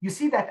 You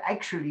see that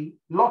actually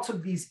lots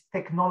of these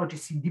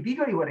technologies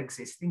individually were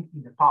existing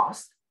in the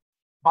past,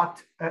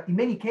 but in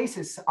many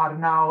cases are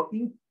now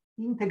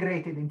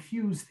integrated and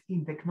fused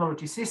in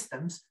technology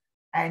systems,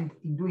 and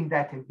in doing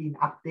that have been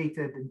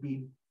updated and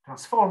been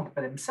transformed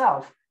by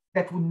themselves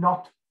that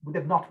would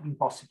have not been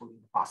possible in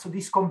the past. So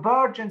this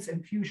convergence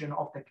and fusion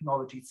of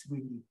technology is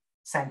really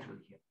central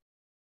here.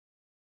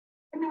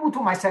 Let me move to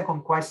my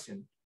second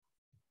question,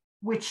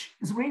 which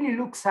really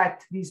looks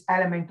at this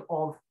element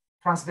of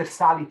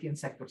transversality and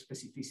sector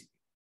specificity.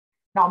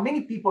 Now,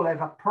 many people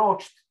have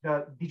approached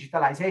the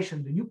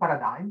digitalization, the new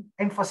paradigm,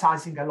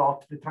 emphasizing a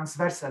lot the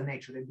transversal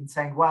nature. They've been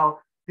saying,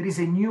 well, there is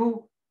a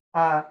new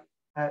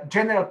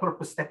general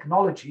purpose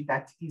technology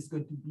that is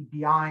going to be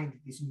behind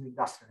this new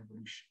industrial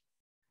revolution.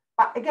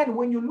 But again,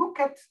 when you look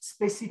at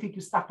specific,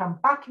 you start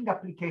unpacking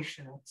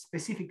application at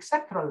specific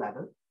sectoral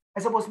level,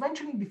 as I was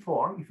mentioning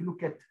before, if you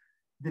look at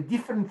the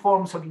different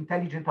forms of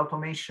intelligent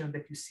automation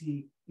that you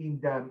see in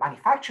the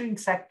manufacturing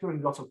sector,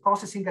 in lots of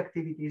processing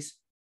activities,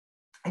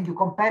 and you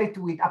compare it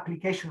with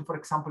application, for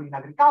example, in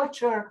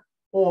agriculture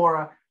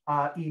or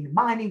in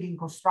mining, in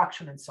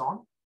construction, and so on,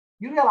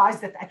 you realize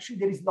that actually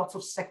there is lots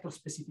of sector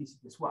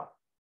specificity as well.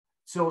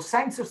 So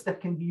sensors that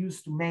can be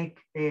used to make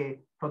a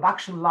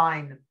production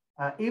line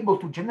able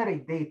to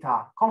generate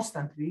data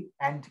constantly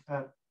and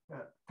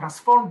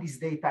transform this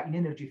data in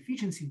energy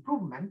efficiency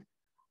improvement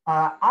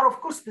are, of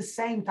course, the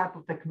same type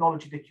of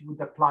technology that you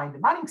would apply in the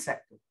mining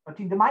sector. But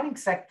in the mining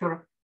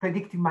sector,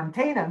 predictive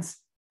maintenance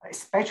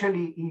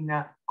especially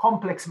in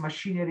complex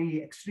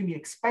machinery, extremely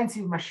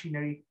expensive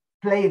machinery,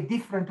 play a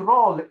different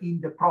role in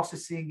the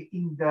processing,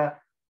 in the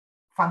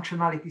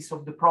functionalities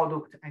of the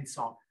product, and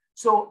so on.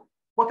 So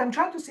what I'm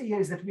trying to say here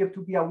is that we have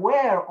to be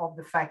aware of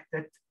the fact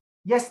that,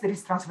 yes, there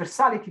is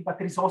transversality, but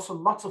there is also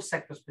lots of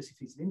sector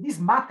specificity. And this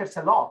matters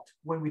a lot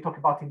when we talk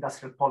about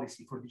industrial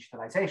policy for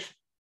digitalization.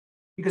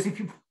 Because if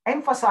you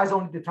emphasize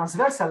only the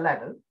transversal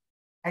level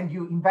and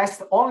you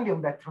invest only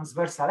on that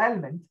transversal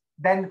element,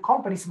 then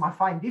companies might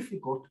find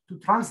difficult to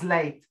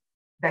translate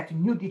that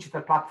new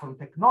digital platform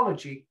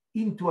technology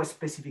into a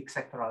specific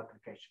sectoral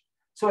application.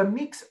 So a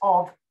mix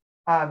of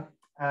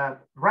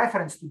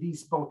reference to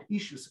these both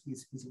issues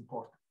is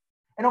important.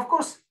 And of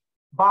course,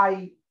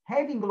 by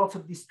having lots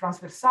of this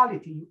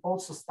transversality, you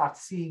also start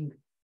seeing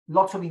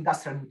lots of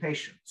industrial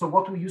mutation. So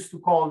what we used to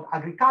call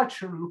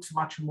agriculture looks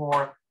much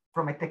more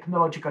from a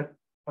technological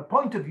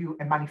point of view,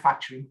 a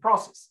manufacturing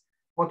process.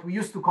 What we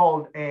used to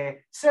call a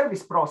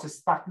service process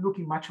start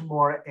looking much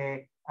more,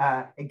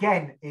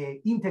 again,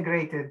 a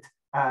integrated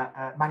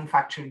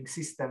manufacturing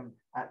system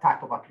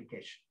type of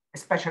application,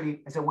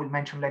 especially, as I will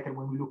mention later,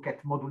 when we look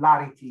at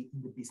modularity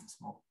in the business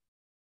model.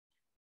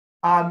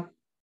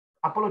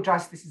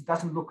 Apologize, this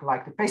doesn't look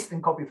like the paste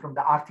and copy from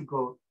the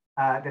article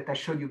that I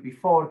showed you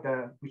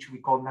before, which we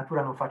call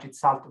Natura non facit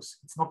saltus.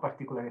 It's not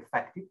particularly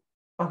effective.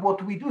 But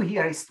what we do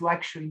here is to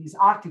actually, in this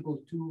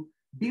article, to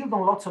build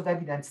on lots of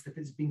evidence that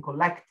has been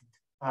collected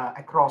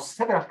across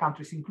several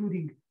countries,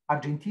 including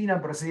Argentina,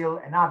 Brazil,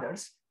 and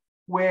others,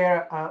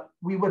 where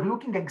we were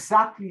looking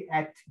exactly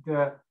at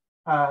the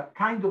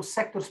kind of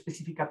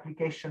sector-specific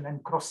application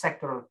and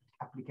cross-sectoral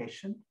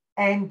application,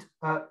 and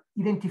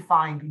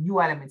identifying new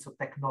elements of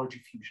technology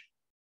fusion.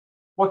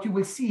 What you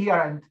will see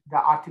here, and the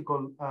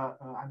article,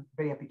 I'm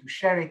very happy to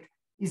share it,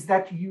 is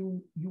that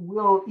you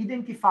will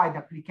identify the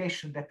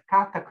application that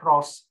cut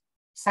across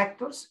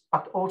sectors,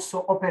 but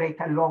also operate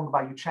along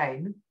value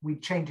chain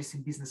with changes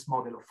in business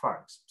model of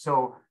firms.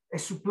 So a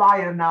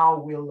supplier now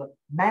will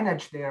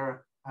manage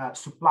their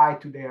supply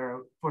to their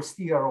first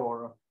tier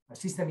or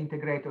system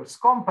integrators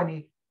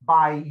company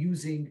by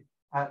using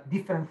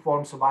different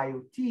forms of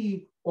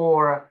IoT,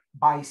 or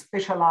by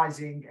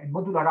specializing and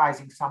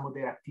modularizing some of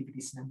their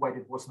activities in a way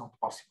that was not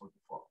possible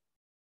before.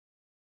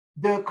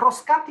 The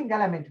cross-cutting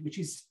element, which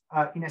is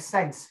in a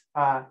sense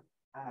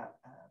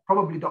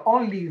probably the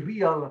only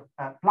real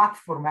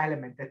platform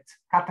element that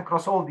cut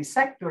across all this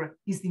sector,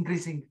 is the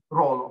increasing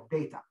role of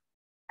data,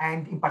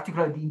 and in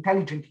particular the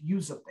intelligent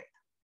use of data.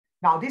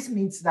 Now this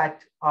means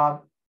that,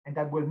 and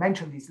I will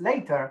mention this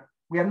later,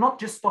 we are not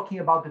just talking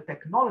about the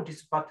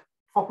technologies, but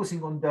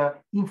focusing on the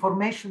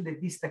information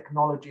that these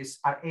technologies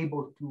are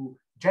able to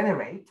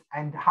generate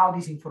and how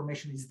this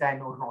information is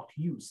then or not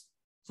used.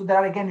 So there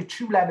are again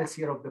two levels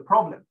here of the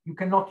problem. You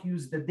cannot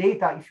use the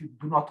data if you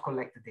do not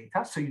collect the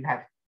data. So you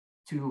have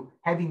to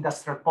have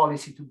industrial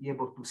policy to be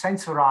able to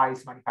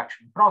sensorize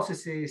manufacturing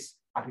processes,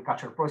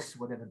 agricultural processes,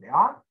 whatever they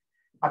are.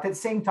 But at the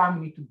same time,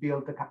 we need to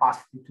build the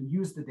capacity to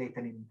use the data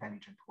in an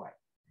intelligent way.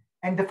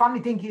 And the funny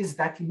thing is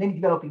that in many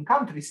developing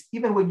countries,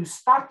 even when you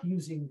start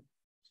using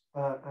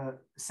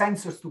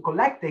sensors to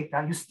collect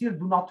data, you still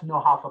do not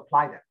know how to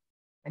apply them.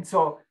 And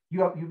so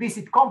you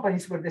visit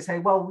companies where they say,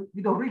 well,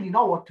 we don't really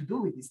know what to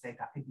do with this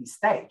data at this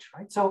stage,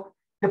 right? So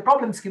the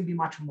problems can be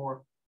much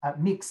more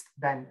mixed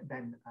than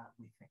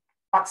we think.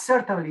 But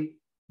certainly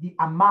the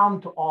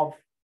amount of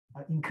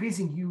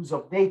increasing use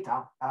of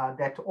data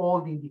that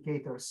all the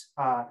indicators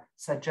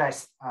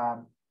suggest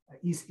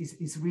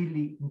is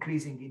really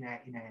increasing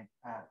in a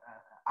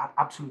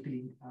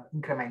absolutely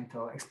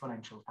incremental,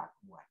 exponential type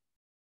of way.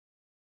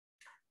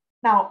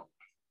 Now,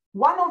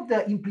 one of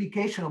the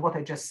implications of what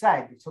I just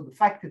said, so the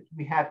fact that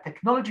we have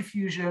technology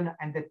fusion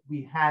and that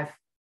we have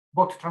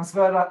both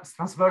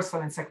transversal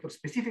and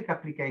sector-specific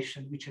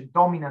application, which a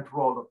dominant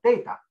role of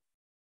data,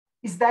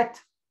 is that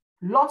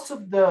lots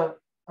of the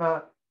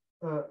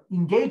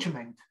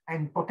engagement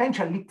and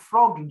potential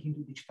leapfrogging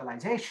into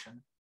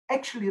digitalization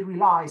actually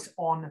relies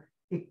on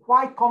a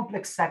quite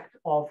complex set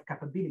of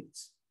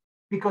capabilities,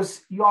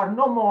 because you are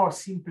no more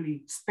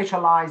simply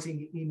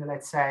specializing in,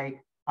 let's say,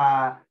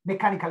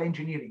 mechanical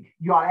engineering.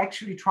 You are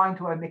actually trying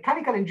to have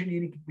mechanical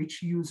engineering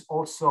which use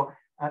also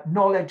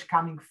knowledge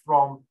coming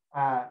from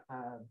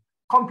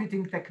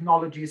computing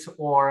technologies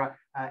or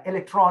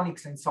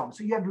electronics and so on.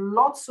 So you have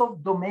lots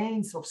of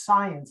domains of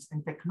science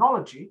and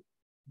technology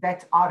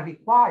that are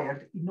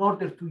required in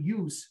order to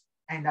use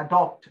and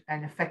adopt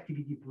and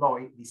effectively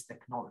deploy these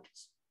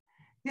technologies.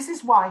 This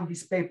is why in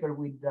this paper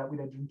with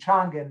Adrian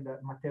Chang and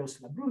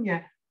Mateusz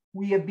Labrunier,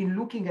 we have been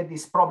looking at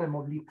this problem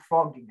of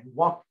leapfrogging and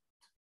what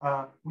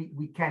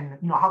we can,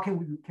 how can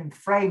we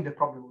frame the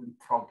problem of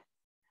leapfrogging.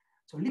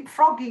 So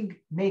leapfrogging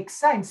makes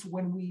sense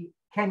when we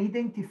can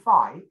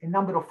identify a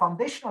number of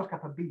foundational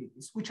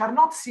capabilities, which are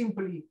not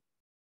simply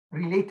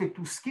related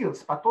to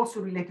skills, but also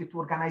related to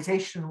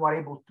organizations who are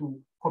able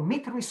to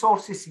commit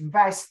resources,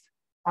 invest,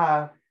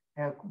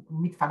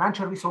 commit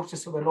financial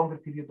resources over a longer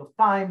period of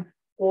time,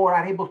 or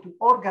are able to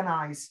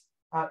organize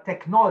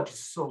technologies,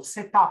 so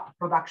set up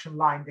production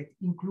line that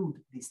include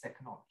these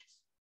technologies.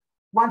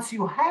 once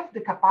you have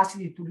the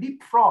capacity to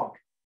leapfrog,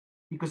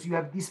 because you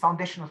have these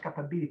foundational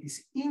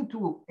capabilities,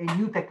 into a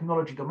new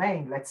technology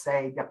domain, let's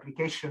say the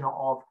application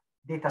of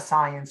data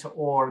science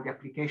or the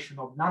application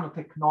of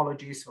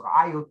nanotechnologies or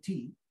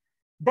IoT,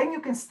 then you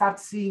can start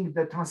seeing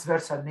the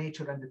transversal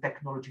nature and the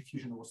technology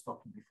fusion I was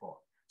talking before.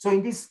 So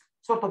in this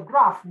sort of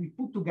graph, we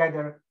put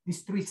together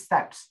these three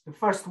steps. The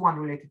first one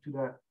related to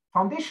the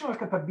foundational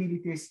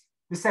capabilities,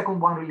 the second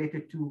one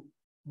related to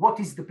what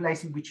is the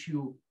place in which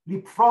you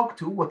leapfrog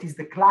to, what is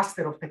the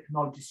cluster of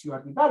technologies you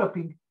are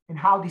developing, and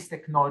how these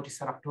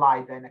technologies are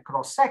applied then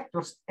across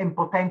sectors and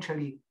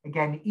potentially,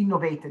 again,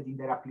 innovated in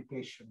their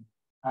application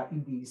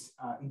in these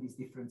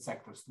different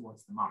sectors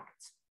towards the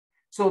markets.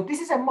 So this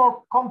is a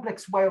more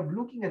complex way of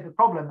looking at the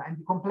problem, and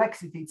the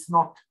complexity, it's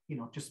not,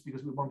 just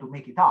because we want to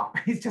make it up.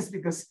 It's just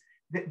because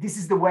this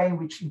is the way in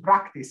which, in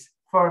practice,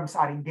 firms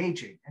are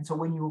engaging. And so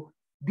when you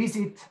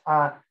visit,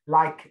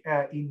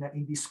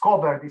 in this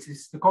cover, this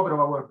is the cover of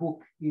our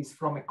book, is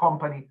from a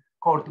company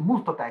called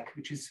Multotech,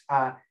 which is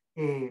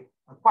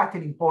quite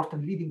an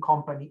important leading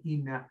company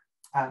in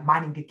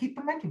mining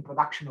equipment, in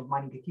production of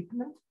mining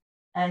equipment.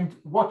 And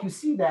what you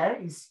see there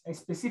is a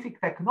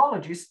specific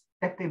technologies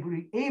that they were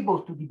able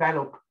to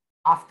develop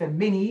after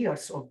many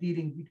years of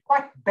dealing with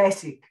quite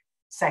basic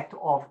set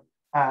of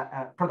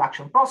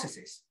production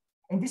processes.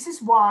 And this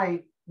is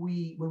why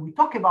when we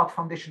talk about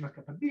foundational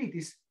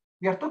capabilities,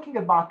 we are talking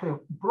about a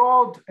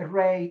broad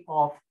array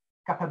of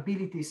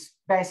capabilities,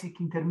 basic,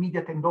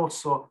 intermediate, and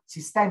also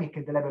systemic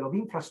at the level of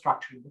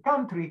infrastructure in the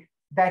country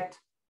that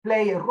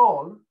play a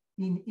role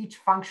in each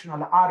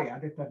functional area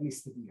that are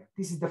listed here.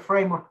 This is the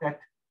framework that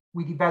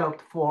we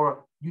developed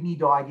for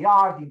UNIDO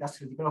IDR, the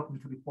Industrial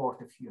Development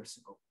Report, a few years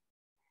ago.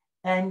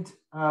 And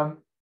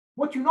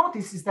what you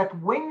notice is that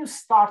when you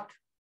start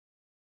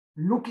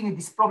looking at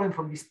this problem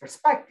from this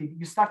perspective,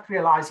 you start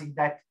realizing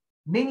that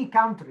many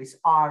countries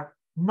are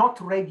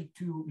not ready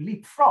to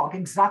leapfrog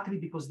exactly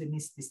because they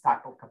miss this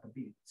type of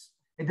capabilities.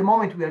 At the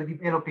moment, we are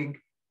developing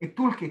a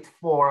toolkit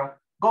for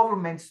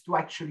governments to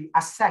actually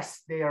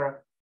assess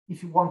their,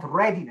 if you want,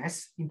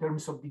 readiness in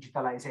terms of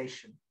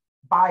digitalization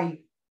by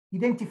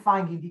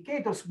identifying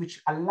indicators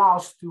which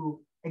allows to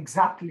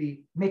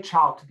exactly match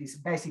out these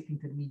basic,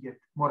 intermediate,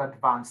 more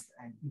advanced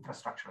and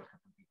infrastructural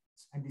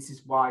capabilities. And this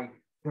is why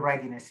the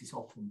readiness is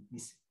often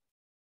missing.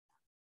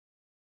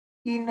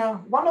 In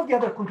one of the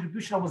other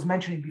contributions I was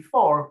mentioning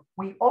before,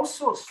 we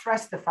also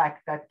stress the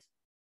fact that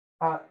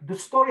the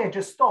story I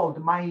just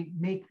told might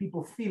make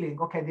people feeling,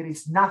 okay, there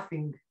is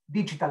nothing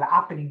digital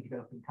happening in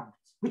developing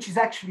countries, which is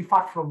actually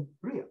far from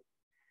real.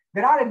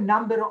 There are a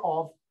number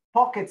of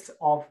pockets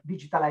of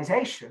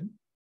digitalization,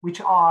 which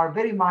are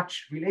very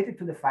much related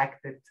to the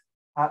fact that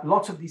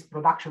lots of these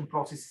production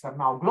processes are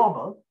now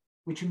global,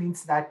 which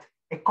means that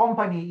a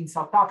company in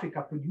South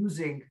Africa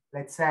producing,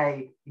 let's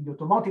say, in the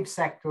automotive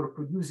sector,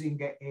 producing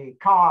a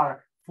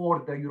car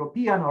for the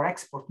European or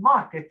export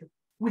market,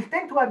 will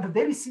tend to have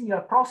very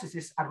similar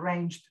processes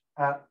arranged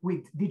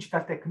with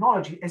digital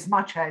technology as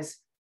much as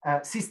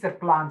sister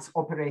plants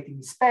operating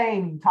in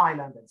Spain, in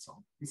Thailand, and so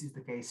on. This is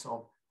the case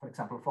of, for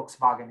example,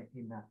 Volkswagen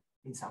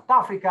in South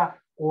Africa,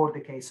 or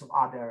the case of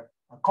other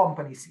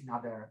companies in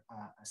other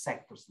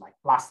sectors like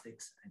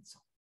plastics and so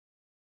on.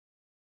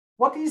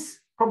 What is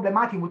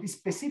problematic, what is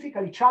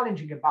specifically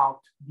challenging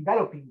about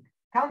developing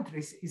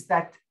countries is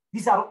that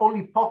these are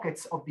only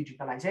pockets of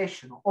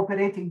digitalization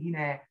operating in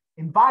an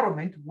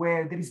environment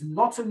where there is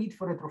lots of need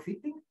for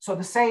retrofitting. So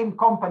the same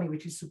company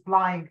which is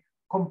supplying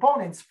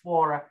components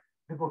for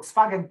the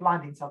Volkswagen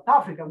plant in South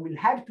Africa will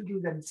have to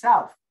do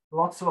themselves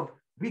lots of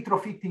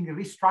retrofitting and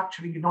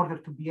restructuring in order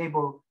to be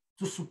able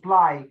to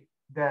supply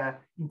the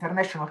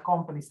international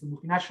companies, the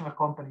multinational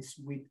companies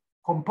with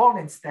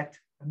components that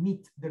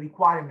meet the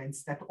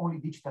requirements that only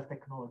digital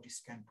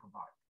technologies can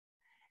provide.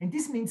 And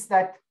this means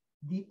that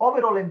the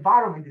overall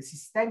environment, the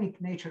systemic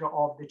nature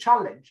of the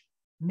challenge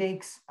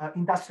makes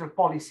industrial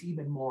policy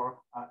even more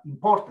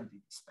important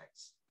in this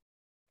space.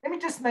 Let me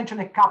just mention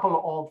a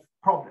couple of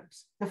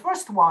problems. The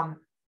first one,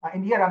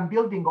 and here I'm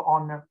building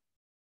on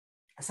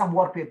some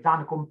work we've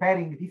done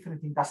comparing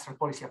different industrial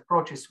policy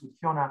approaches with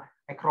Fiona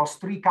across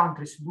 3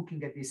 countries,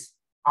 looking at this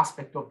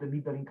aspect of the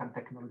middle income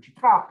technology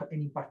trap,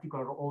 and in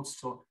particular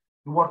also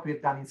the work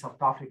we've done in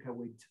South Africa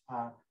with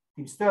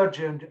Tim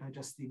Sturgeon,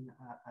 Justin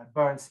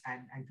Burns,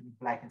 and Anthony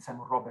Black and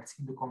Simon Roberts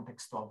in the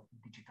context of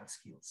digital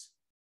skills.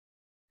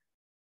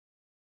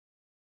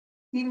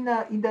 In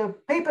the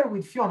paper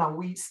with Fiona,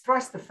 we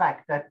stress the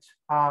fact that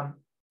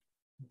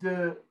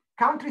the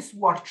countries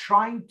who are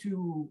trying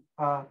to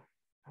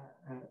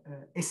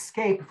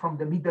escape from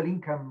the middle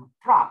income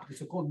trap, the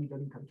so-called middle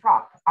income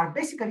trap, are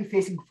basically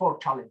facing 4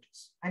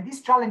 challenges. And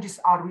these challenges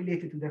are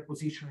related to their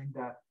position in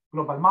the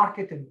global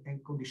market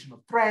and condition of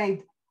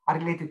trade, are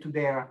related to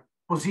their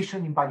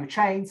position in value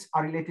chains,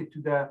 are related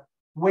to the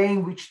way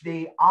in which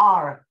they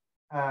are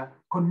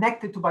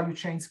connected to value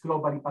chains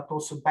globally, but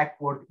also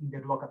backward in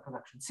their local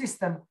production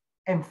system.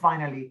 And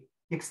finally,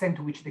 the extent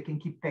to which they can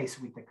keep pace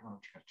with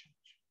technological change.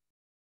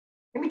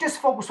 Let me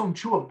just focus on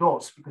 2 of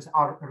those because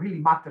are really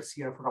matters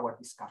here for our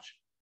discussion.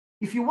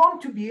 if you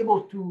want to be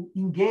able to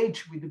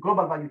engage with the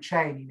global value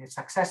chain in a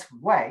successful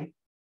way,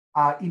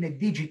 in a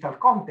digital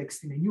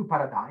context, in a new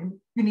paradigm,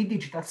 you need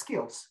digital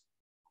skills.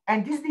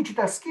 And these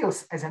digital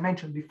skills, as I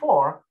mentioned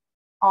before,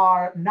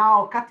 are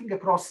now cutting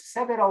across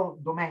several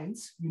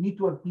domains. You need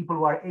to have people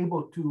who are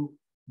able to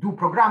do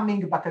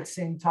programming, but at the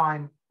same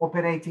time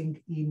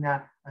operating in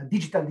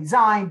digital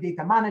design,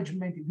 data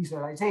management,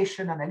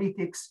 visualization,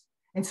 analytics.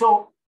 And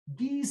so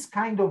these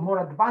kind of more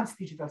advanced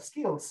digital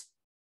skills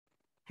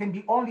can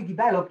be only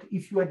developed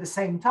if you at the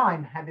same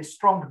time have a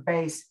strong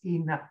base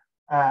in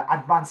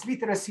advanced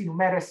literacy,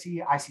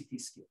 numeracy, ICT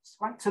skills,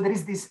 right? So there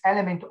is this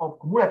element of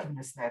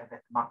cumulativeness there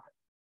that matters.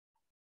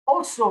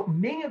 Also,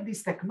 many of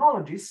these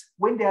technologies,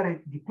 when they are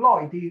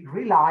deployed, they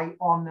rely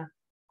on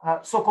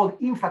so-called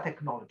infra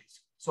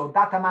technologies. So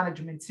data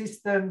management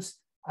systems,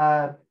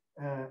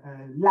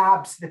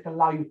 labs that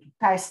allow you to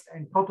test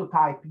and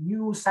prototype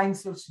new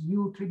sensors,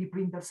 new 3D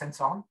printers, and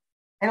so on.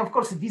 And of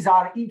course, these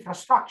are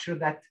infrastructure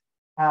that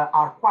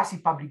are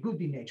quasi-public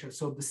good in nature.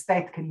 So the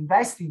state can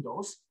invest in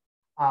those,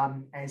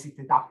 as it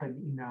had happened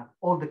in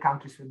all the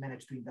countries we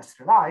managed to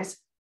industrialize.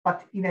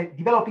 But in a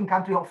developing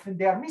country, often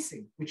they are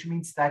missing, which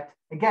means that,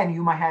 again,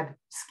 you might have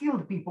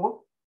skilled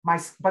people,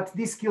 but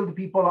these skilled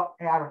people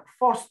are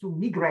forced to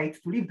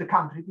migrate, to leave the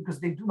country because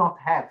they do not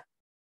have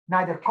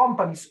neither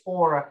companies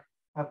or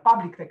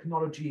public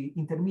technology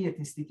intermediate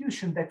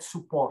institutions that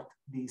support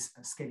this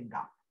scaling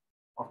up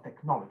of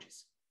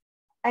technologies.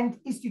 And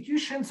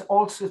institutions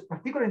also,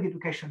 particularly in the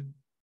education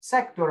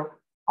sector,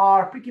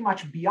 are pretty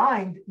much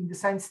behind in the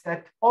sense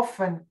that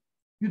often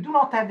you do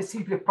not have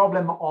simply a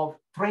problem of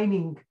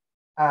training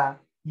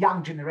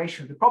young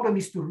generation. The problem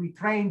is to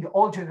retrain the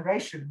old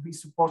generation who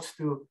is supposed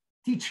to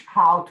teach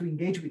how to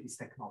engage with these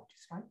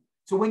technologies, right?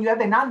 So when you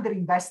have an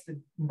underinvested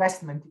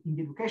investment in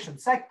the education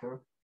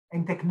sector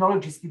and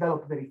technologies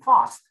develop very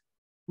fast,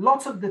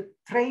 lots of the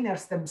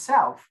trainers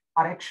themselves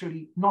are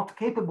actually not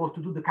capable to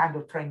do the kind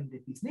of training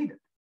that is needed.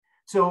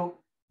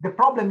 So the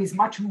problem is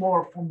much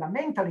more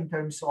fundamental in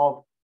terms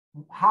of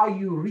how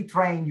you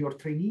retrain your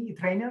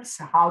trainers,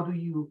 how do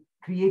you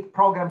create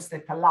programs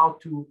that allow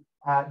to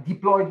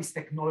deploy these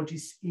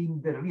technologies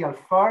in the real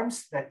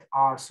firms that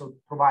are so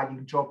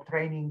providing job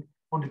training,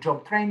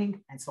 on-the-job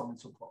training, and so on and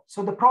so forth.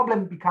 So the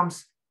problem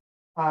becomes,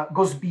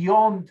 goes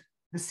beyond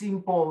the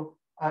simple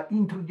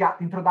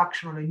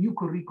introduction on a new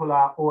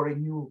curricula or a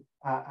new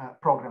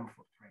program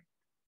for training.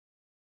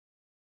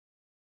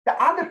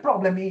 The other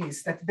problem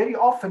is that very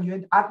often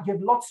you have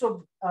lots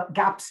of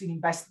gaps in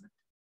investment.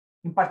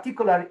 In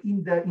particular,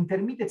 in the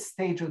intermediate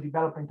stage of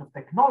development of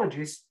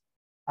technologies,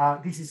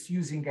 this is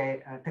using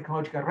a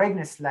technological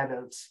readiness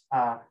levels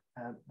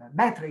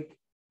metric,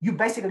 you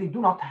basically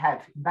do not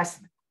have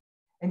investment.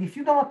 And if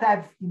you do not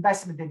have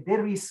investment that they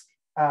risk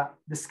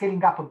the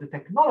scaling up of the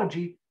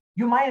technology,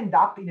 you might end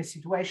up in a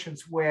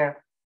situations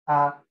where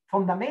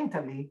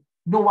fundamentally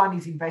no one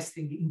is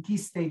investing in key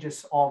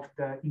stages of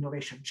the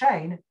innovation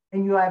chain,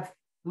 and you have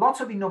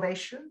lots of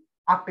innovation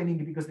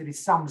happening because there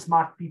is some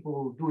smart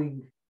people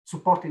doing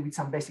supported with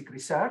some basic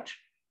research,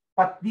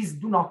 but these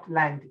do not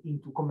land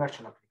into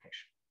commercial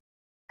application.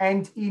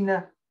 And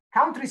in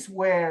countries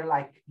where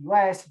like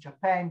US,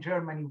 Japan,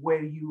 Germany,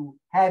 where you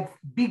have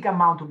big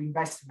amount of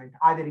investment,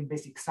 either in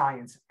basic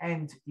science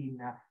and in,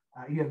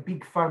 you have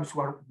big firms who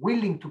are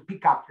willing to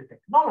pick up the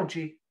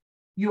technology,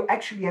 you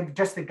actually have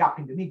just a gap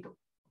in the middle.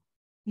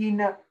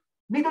 In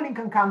middle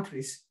income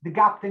countries, the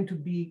gap tend to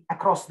be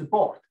across the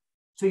board.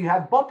 So you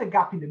have both a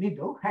gap in the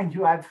middle and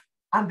you have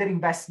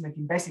underinvestment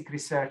in basic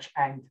research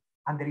and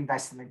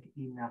underinvestment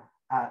in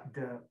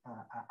the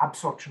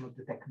absorption of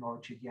the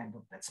technology at the end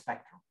of that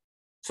spectrum.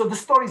 So the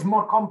story is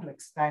more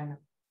complex than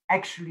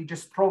actually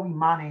just throwing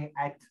money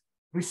at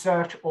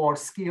research or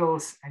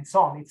skills and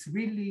so on. It's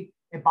really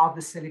about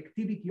the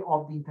selectivity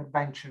of the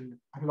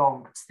intervention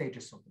along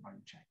stages of the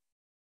value chain.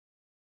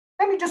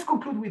 Let me just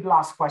conclude with the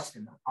last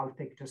question. I'll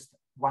take just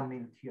 1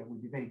 minute here,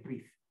 we'll be very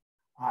brief,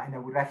 and I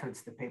will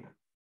reference the paper.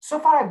 So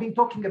far, I've been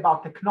talking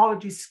about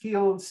technology,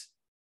 skills,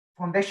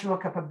 foundational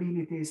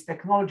capabilities,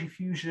 technology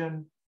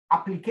fusion,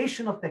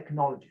 application of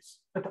technologies.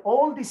 But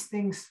all these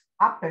things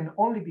happen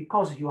only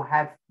because you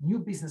have new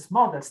business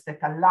models that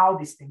allow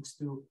these things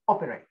to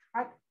operate,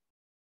 right?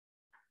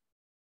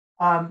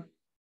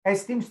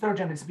 As Tim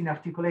Sturgeon has been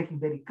articulating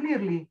very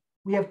clearly,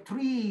 we have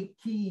 3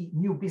 key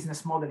new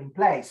business models in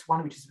place,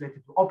 one which is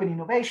related to open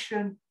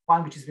innovation,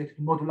 one which is related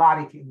to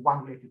modularity, and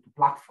one related to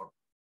platform.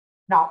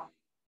 Now,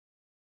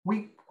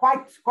 a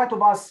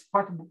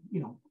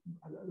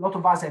lot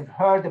of us have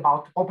heard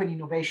about open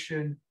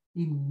innovation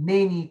in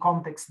many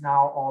contexts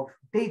now of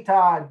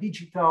data,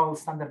 digital,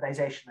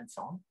 standardization, and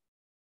so on.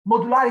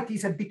 Modularity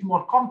is a bit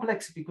more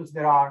complex because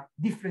there are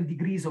different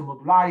degrees of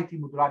modularity.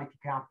 Modularity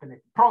can happen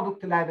at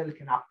product level,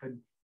 can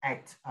happen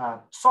at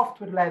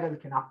software level,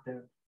 can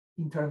happen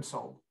in terms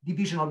of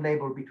division of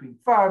labor between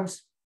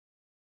firms.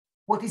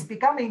 What is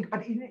becoming,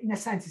 but in a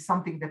sense, is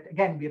something that,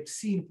 again, we have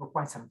seen for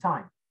quite some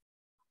time.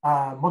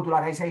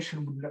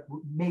 Modularization would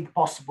make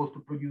possible to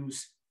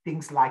produce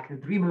things like the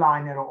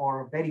Dreamliner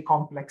or very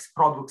complex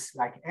products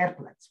like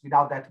airplanes.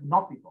 Without that, it would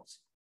not be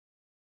possible.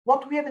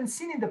 What we haven't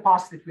seen in the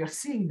past that we are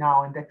seeing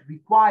now, and that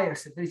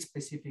requires a very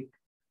specific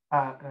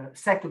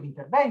set of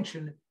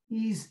intervention,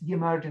 is the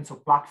emergence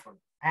of platform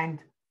and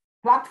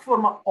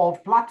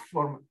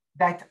platform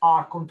that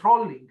are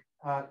controlling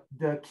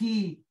the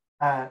key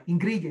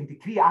ingredient, the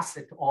key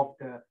asset of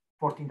the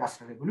fourth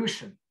industrial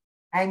revolution.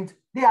 And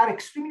they are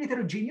extremely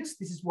heterogeneous.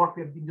 This is what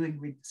we have been doing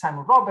with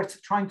Simon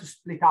Roberts, trying to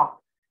split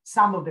up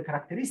some of the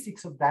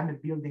characteristics of them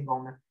and building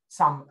on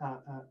some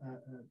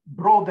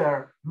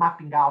broader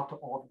mapping out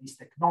of these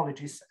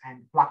technologies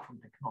and platform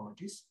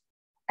technologies.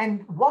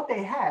 And what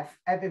they have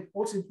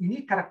also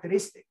unique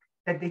characteristic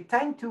that they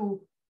tend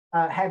to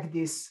have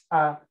this,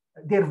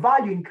 their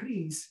value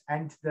increase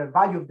and the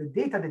value of the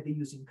data that they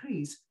use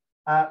increase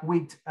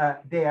with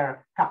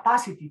their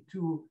capacity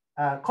to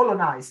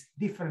colonize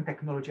different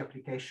technology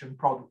application,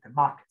 product and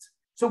markets.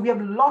 So we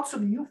have lots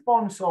of new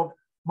forms of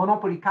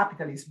monopoly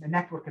capitalism and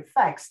network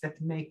effects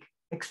that make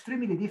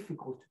extremely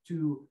difficult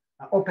to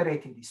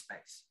operate in this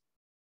space.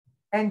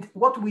 And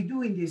what we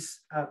do in this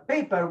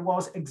paper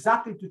was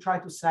exactly to try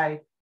to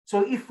say,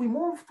 so if we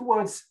move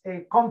towards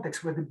a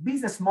context where the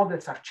business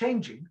models are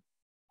changing,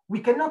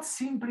 we cannot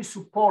simply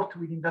support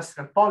with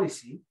industrial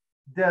policy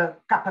the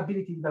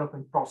capability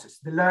development process,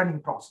 the learning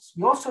process.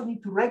 We also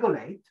need to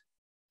regulate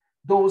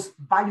those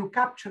value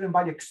capture and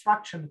value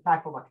extraction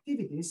type of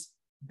activities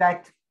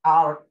that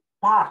are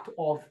part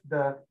of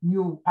the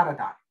new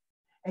paradigm.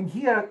 And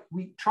here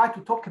we try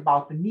to talk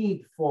about the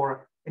need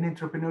for an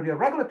entrepreneurial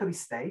regulatory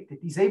state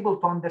that is able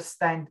to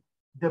understand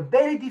the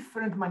very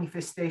different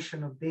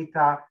manifestation of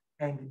data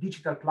and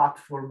digital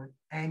platform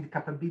and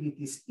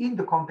capabilities in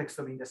the context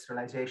of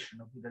industrialization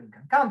of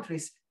middle-income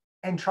countries,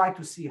 and try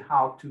to see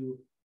how to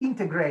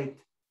integrate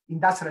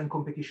industrial and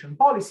competition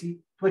policy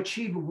to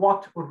achieve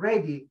what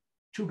already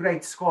two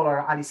great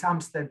scholars, Alice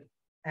Amstead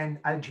and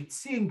Aljit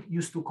Singh,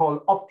 used to call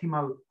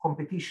optimal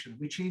competition,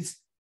 which is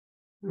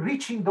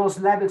reaching those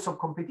levels of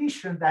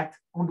competition that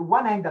on the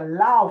one hand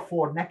allow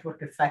for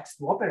network effects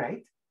to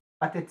operate,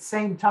 but at the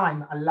same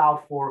time allow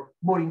for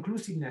more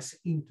inclusiveness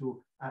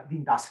into the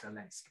industrial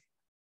landscape.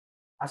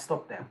 I'll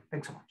stop there.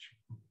 Thanks so much.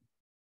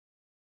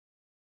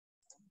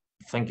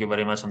 Thank you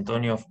very much,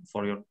 Antonio,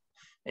 for your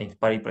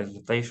inspiring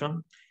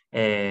presentation.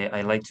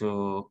 I'd like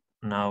to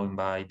now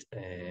invite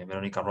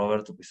Veronica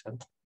Robert to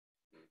present.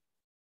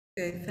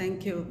 Okay,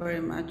 thank you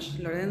very much,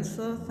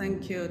 Lorenzo.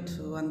 Thank you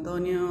to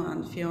Antonio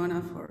and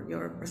Fiona for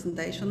your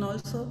presentation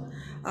also.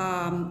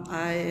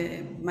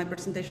 My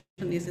presentation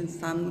is in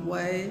some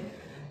way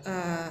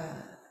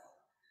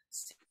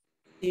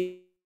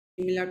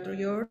similar to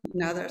yours,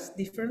 in others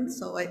different.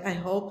 So I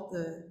hope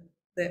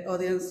the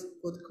audience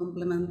would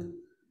complement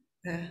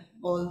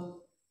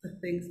all the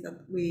things that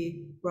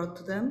we brought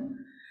to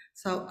them.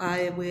 So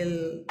I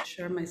will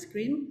share my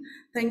screen.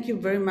 Thank you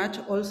very much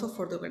also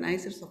for the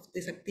organizers of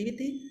this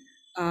activity.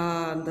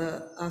 And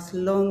as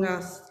long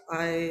as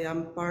I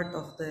am part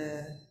of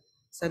the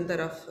Center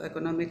of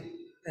Economic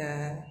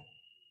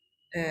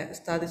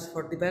Studies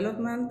for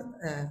Development,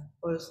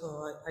 also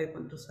I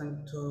want to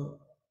thank to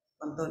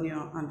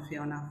Antonio and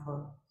Fiona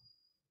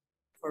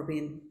for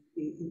being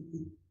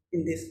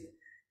in this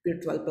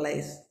virtual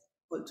place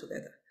all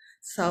together.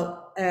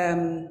 So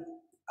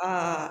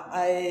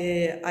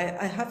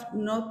I have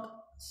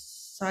not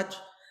such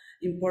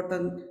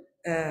important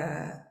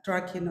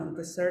tracking on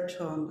research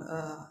on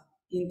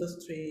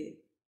Industry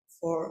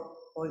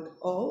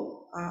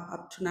 4.0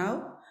 up to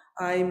now.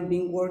 I've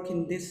been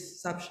working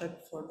this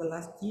subject for the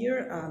last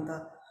year, and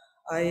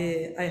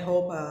I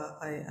hope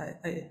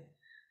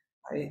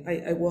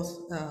I was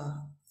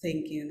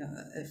thinking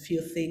a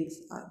few things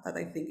that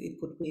I think it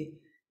could be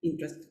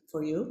interesting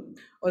for you.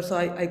 Also,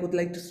 I would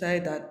like to say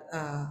that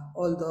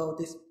although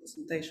this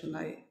presentation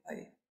I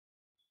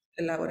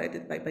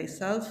elaborated by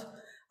myself,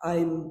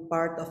 I'm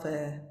part of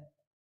a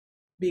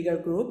bigger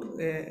group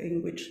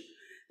in which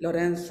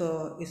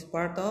Lorenzo is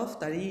part of,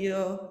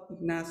 Darío,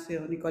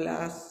 Ignacio,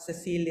 Nicolás,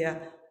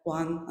 Cecilia,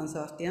 Juan, and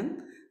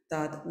Sebastián,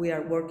 that we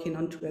are working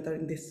on together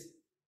in this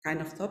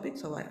kind of topic.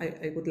 So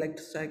I would like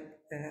to say,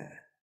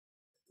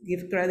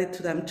 give credit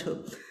to them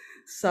too.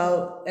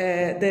 So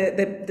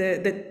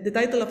the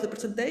title of the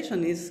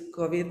presentation is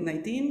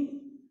COVID-19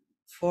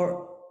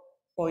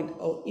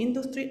 4.0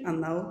 Industry,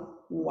 and now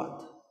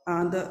what?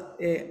 And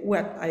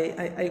what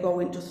I go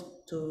into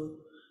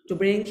to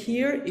bring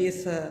here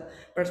is a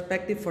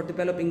perspective for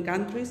developing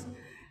countries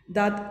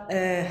that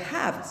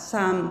have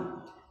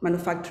some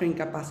manufacturing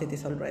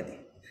capacities already.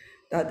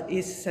 That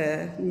is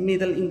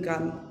middle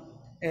income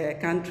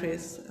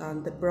countries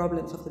and the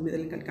problems of the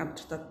middle income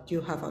countries that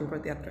you have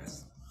already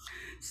addressed.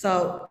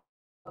 So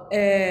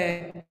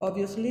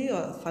obviously,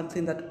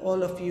 something that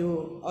all of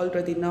you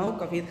already know,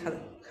 COVID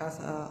has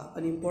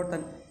an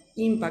important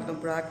impact on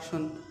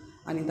production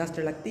and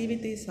industrial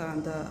activities,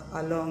 and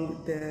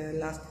along the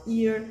last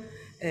year,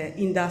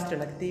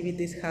 industrial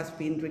activities has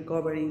been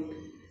recovering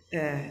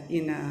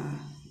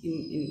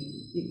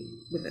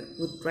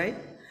with trade.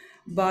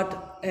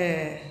 But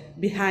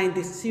behind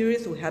this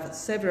series, we have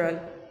several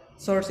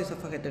sources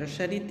of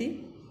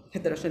heterogeneity.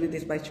 Heterogeneity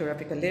is by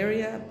geographical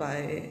area,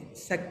 by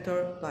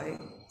sector, by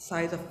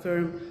size of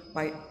firm,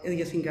 by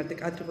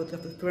idiosyncratic attributes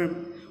of the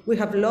firm. We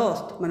have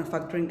lost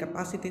manufacturing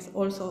capacities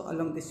also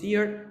along this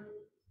year.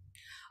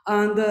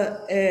 And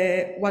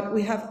what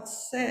we have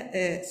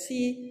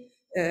see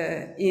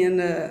in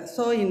a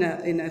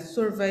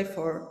survey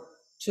for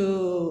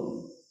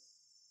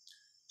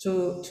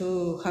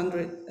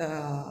 200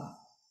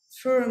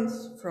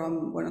 firms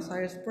from Buenos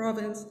Aires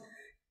province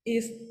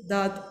is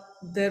that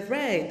the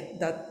rate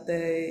that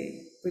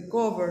they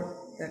recover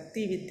the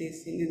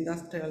activities in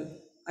industrial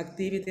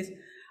activities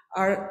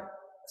are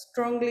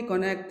strongly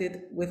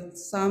connected with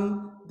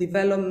some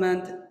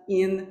development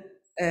in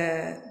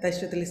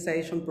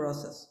digitalization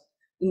process.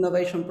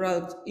 Innovation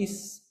products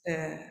is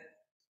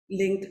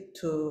linked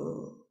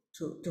to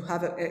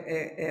have a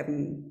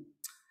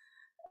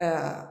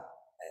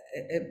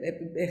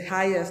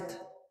highest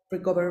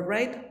recovery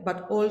rate,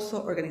 but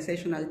also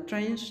organizational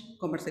change,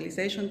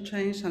 commercialization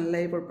change, and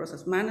labor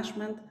process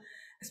management,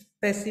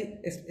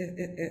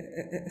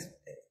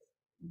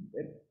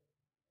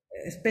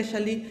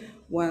 especially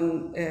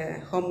when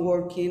home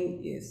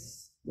working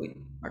is we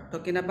are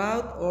talking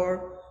about,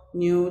 or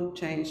new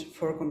change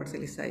for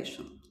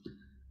commercialization.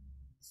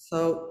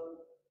 So,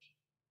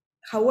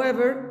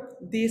 however,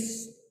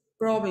 these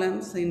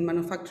problems in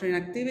manufacturing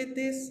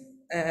activities,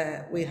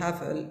 we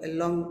have a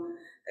long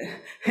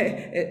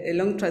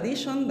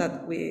tradition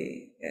that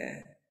we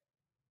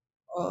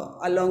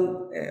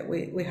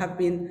we have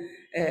been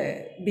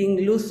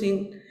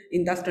losing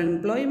industrial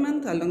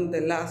employment along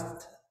the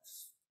last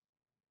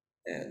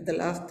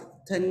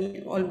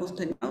 10, almost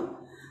 10 now,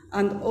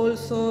 and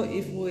also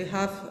if we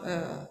have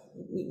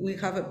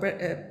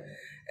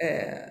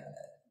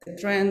the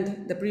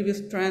trend, the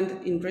previous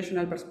trend in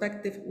regional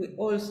perspective, we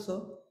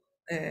also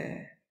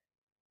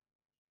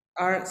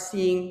are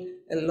seeing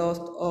a loss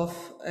of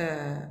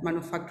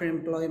manufacturing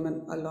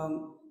employment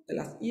along the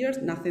last years,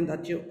 nothing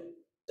that you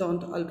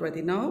don't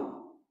already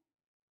know.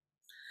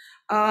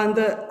 And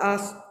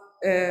as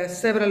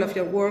several of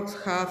your works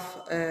have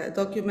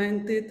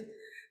documented,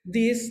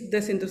 this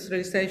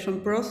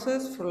desindustrialization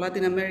process for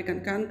Latin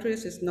American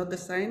countries is not the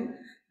same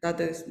that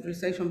the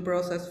desindustrialization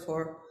process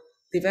for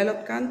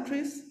developed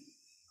countries.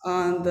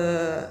 And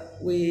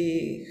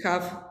we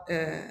have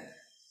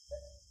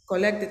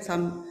collected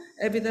some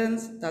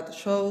evidence that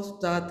shows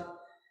that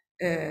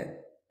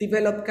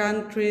developed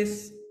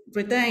countries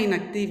retain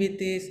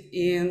activities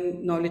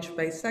in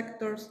knowledge-based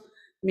sectors.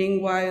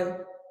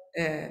 Meanwhile,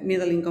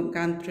 middle-income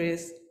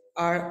countries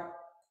are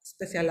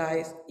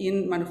specialized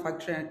in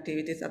manufacturing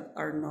activities that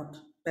are not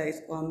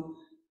based on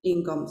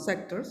income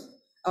sectors,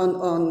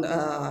 on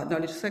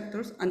knowledge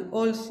sectors. And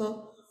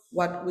also,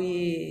 what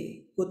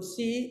we could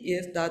see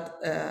is that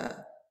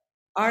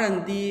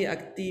R&D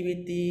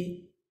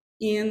activity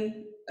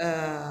in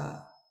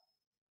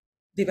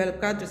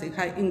developed countries, in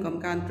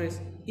high-income countries,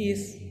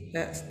 is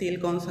still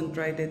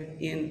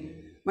concentrated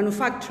in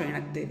manufacturing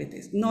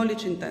activities,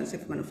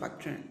 knowledge-intensive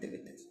manufacturing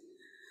activities.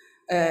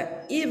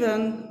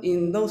 Even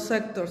in those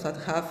sectors that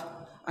have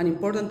an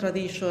important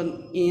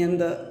tradition in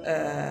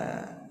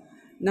the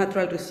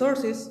natural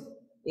resources,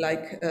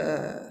 like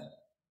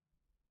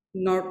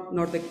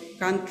Nordic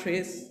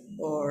countries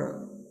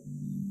or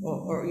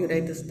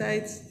United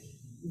States,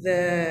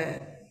 the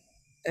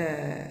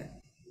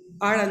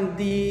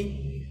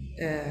R&D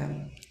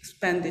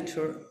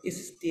expenditure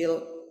is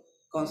still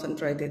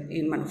concentrated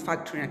in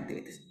manufacturing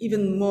activities,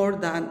 even more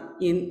than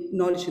in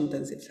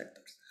knowledge-intensive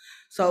sectors.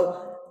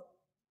 So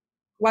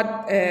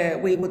what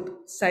we would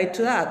say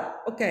to that,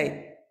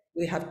 okay,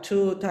 we have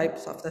two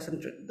types of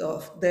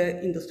the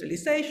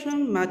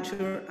industrialization,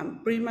 mature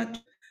and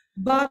premature,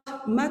 but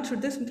mature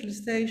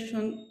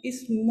decentralization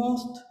is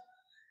most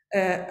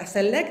a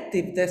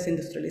selective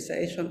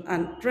desindustrialization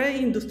and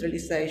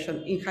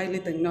reindustrialization in highly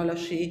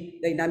technology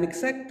dynamic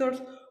sectors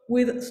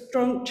with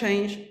strong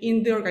change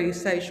in the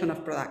organization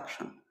of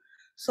production.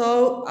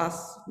 So,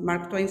 as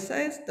Mark Twain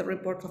says, the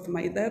reports of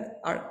my death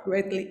are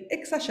greatly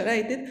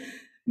exaggerated.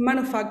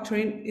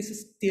 Manufacturing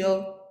is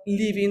still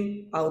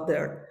living out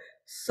there.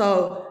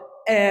 So,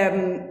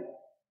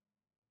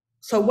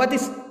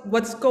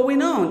 what's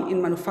going on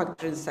in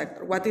manufacturing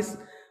sector? What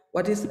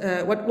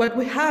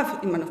we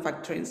have in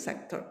manufacturing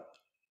sector?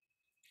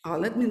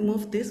 Let me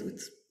move this.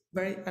 It's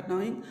very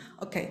annoying.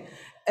 Okay.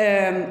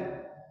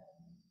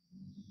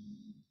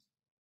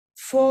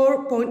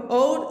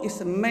 4.0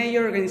 is a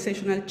major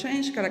organizational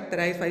change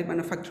characterized by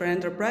manufacturing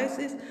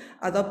enterprises,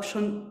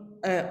 adoption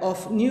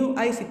of new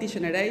ICT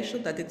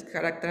generation that is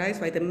characterized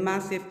by the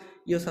massive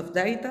use of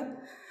data,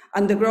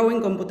 and the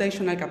growing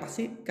computational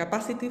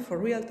capacity for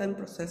real-time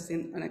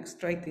processing and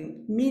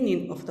extracting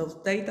meaning of those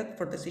data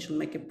for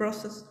decision-making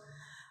process,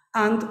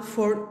 and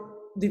for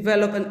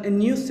developing a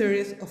new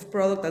series of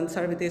products and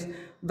services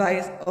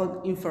based on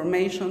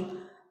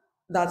information.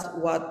 That's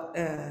what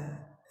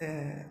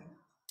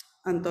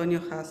Antonio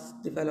has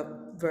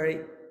developed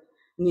very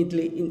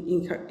neatly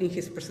in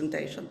his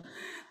presentation.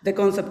 The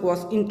concept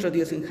was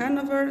introduced in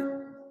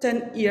Hanover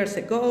 10 years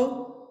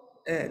ago.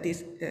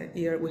 This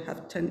year we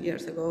have 10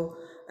 years ago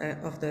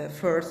of the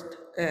first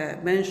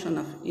mention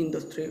of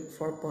Industry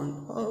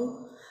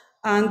 4.0.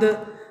 And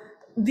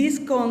this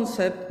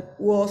concept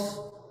was,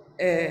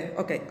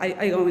 okay,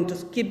 I'm going to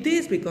skip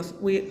this because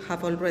we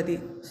have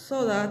already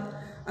saw that,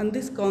 and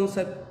this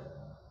concept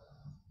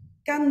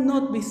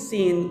cannot be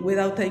seen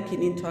without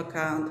taking into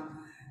account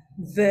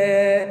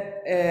the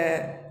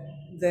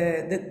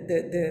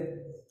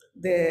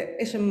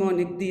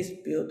hegemonic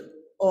dispute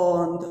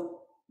on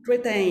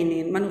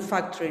retaining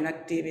manufacturing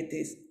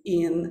activities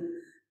in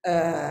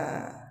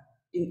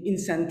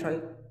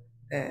central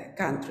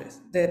countries.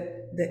 The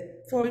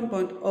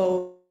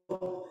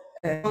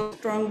 4.0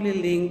 strongly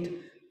linked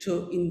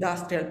to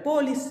industrial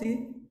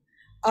policy,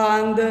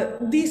 and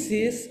this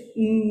is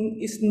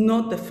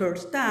not the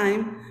first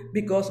time,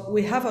 because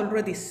we have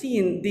already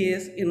seen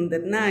this in the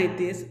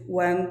 90s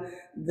when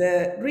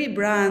the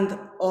rebrand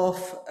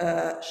of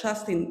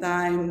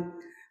just-in-time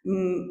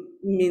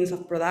means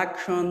of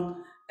production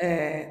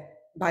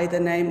by the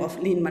name of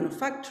lean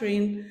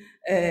manufacturing,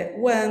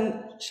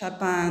 when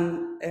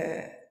Japan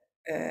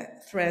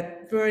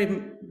threat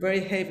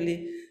very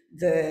heavily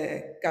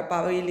the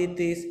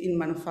capabilities in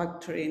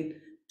manufacturing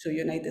to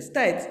United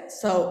States.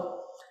 So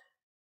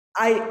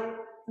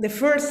the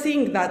first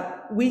thing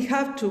that we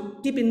have to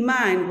keep in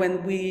mind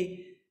when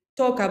we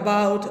talk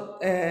about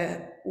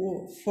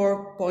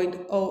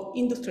 4.0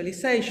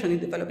 industrialization in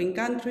developing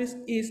countries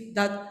is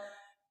that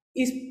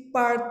is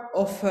part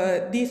of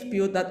a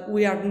dispute that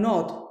we are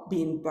not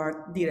being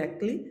part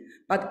directly,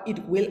 but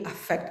it will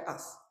affect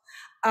us.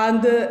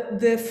 And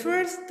the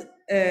first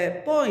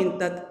point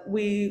that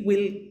we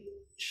will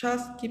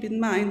just keep in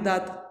mind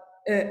that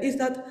is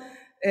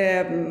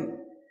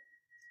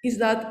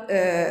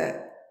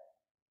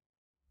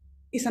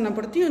an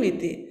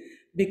opportunity,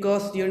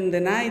 because during the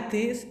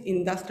 90s,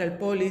 industrial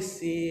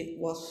policy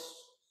was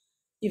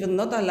even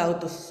not allowed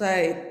to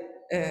say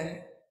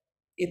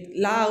it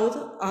loud,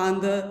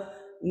 and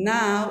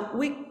now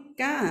we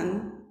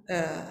can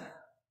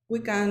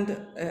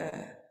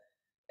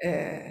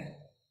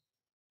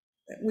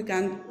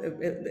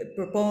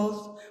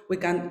propose, we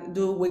can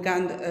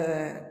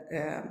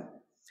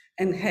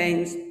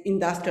enhance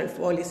industrial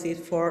policies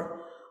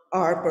for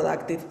our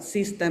productive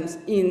systems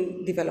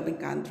in developing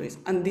countries.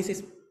 And this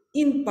is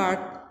in part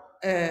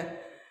a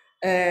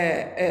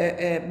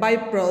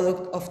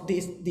byproduct of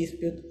this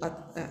dispute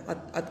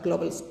at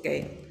global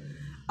scale.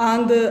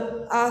 And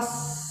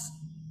as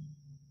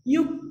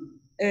you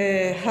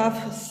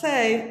have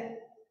said,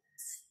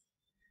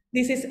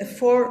 this is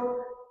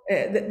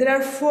there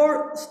are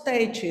 4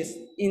 stages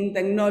in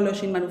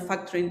technology, in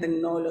manufacturing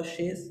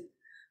technologies,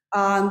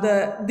 and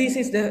this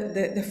is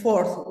the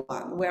 4th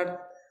one.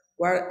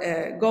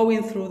 We're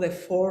going through the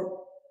four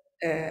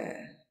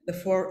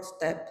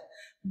steps.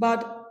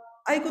 But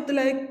I would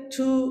like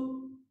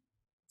to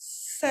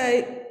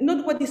say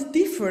not what is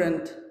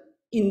different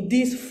in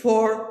these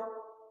 4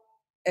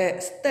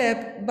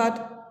 steps,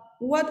 but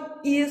what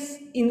is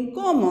in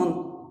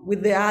common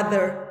with the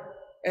other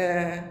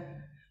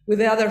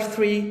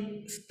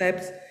 3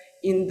 steps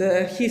in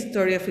the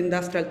history of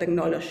industrial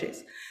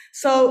technologies.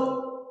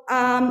 So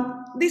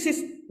this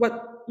is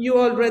what you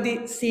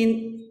already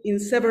seen in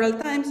several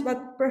times,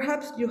 but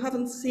perhaps you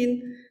haven't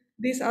seen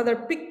these other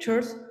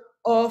pictures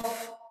of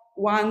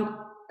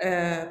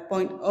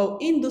 1.0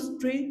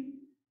 industry,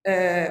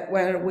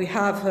 where we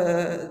have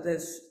the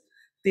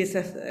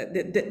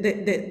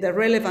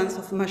relevance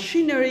of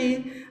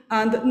machinery,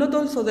 and not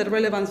also the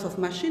relevance of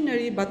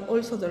machinery, but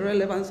also the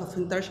relevance of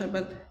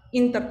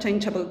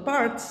interchangeable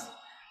parts,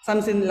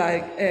 something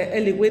like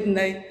Ellie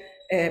Whitney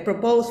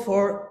proposed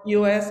for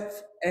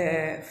US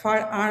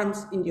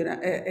firearms in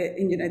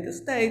United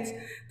States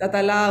that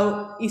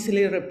allow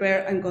easily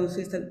repair and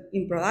consistent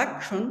in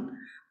production,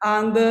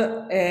 and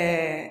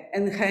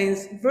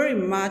enhance very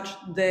much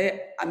the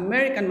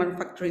American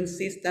manufacturing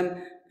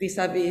system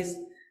vis-a-vis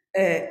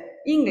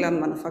England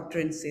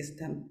manufacturing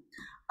system.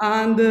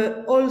 And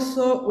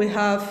also we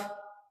have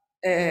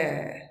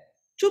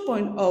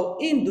 2.0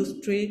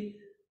 industry,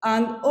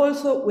 and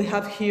also we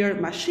have here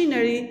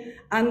machinery,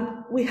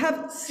 and we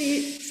have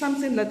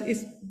something that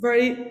is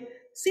very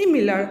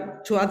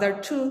similar to other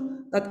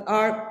 2, that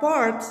are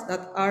parts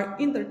that are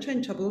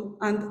interchangeable,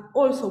 and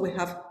also we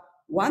have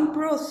one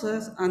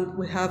process, and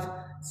we have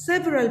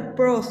several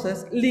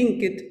processes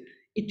linked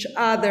each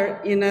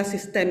other in a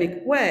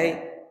systemic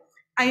way,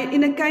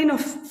 in a kind of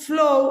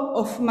flow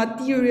of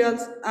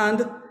materials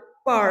and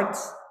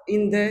parts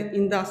in the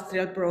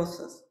industrial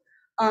process.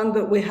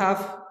 And we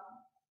have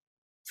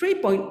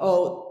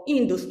 3.0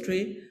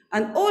 industry,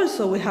 and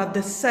also we have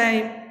the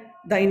same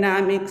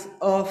dynamics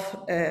of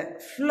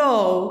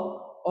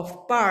flow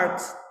of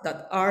parts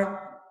that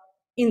are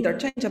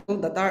interchangeable,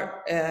 that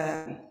are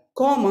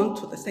common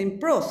to the same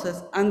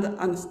process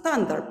and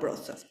standard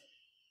process.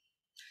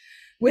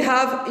 We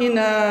have in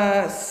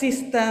a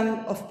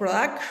system of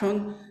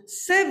production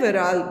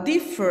several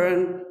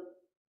different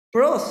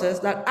processes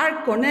that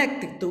are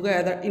connected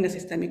together in a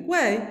systemic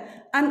way,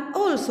 and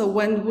also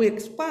when we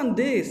expand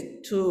this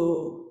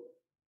to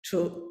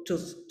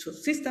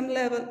system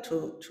level,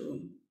 to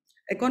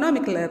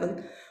economic level,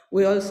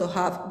 we also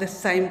have the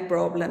same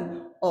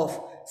problem of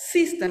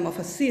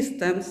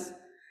systems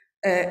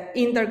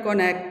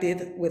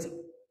interconnected with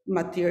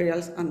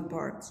materials and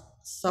parts.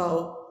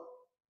 So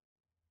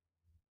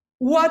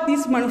what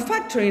is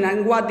manufacturing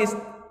and what is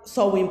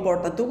so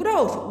important to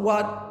growth?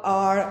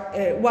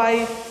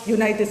 Why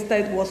United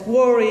States was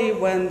worried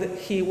when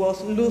he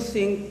was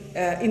losing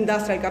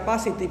industrial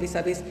capacity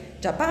vis-a-vis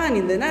Japan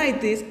in the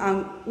 90s,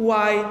 and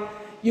why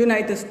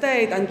United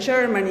States and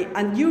Germany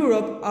and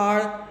Europe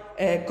are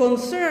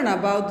concerned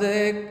about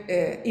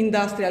the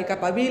industrial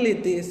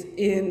capabilities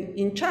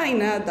in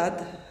China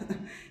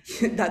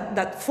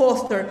that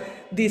foster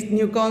this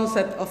new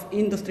concept of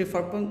Industry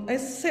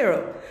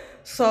 4.0.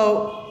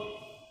 So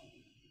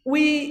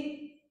we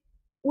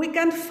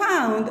can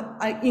find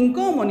in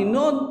common in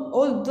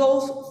all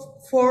those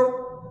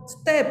 4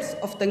 steps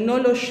of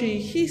technology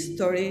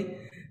history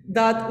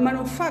that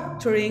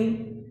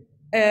manufacturing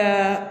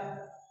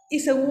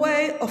is a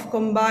way of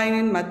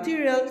combining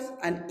materials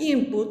and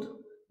input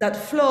that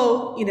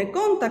flow in a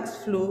contact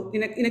flow,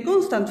 in a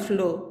constant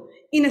flow,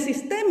 in a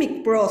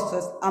systemic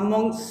process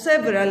among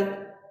several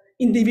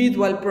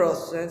individual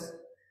processes,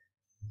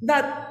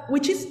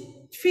 which is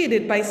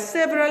fed by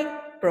several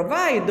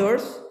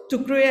providers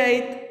to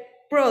create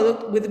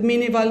product with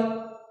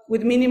minimal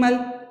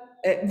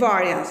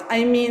variance.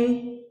 I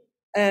mean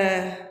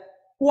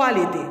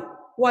quality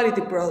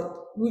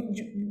product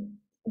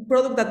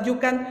that you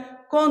can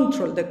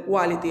control the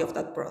quality of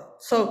that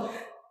product. So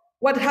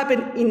what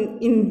happened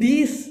in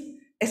this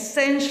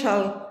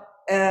essential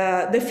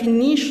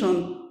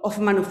definition of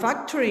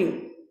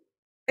manufacturing?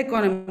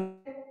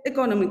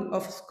 Economy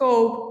of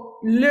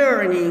scope,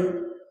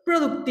 learning,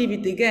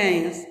 productivity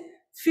gains,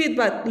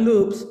 feedback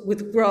loops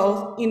with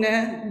growth in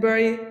a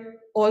very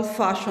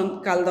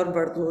old-fashioned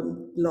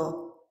Kaldor-Verdun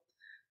law.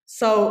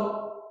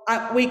 So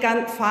we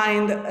can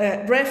find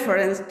a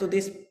reference to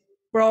this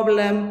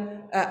problem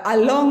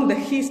along the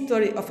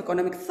history of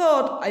economic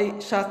thought. I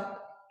just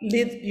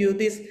lead you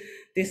this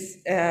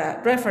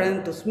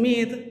reference to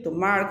Smith, to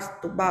Marx,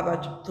 to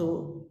Babbage,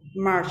 to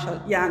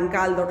Marshall, Young,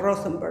 Kaldor,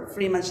 Rosenberg,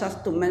 Freeman,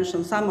 just to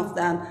mention some of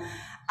them.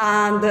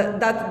 And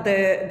that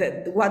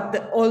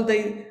all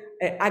they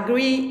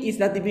agree is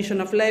that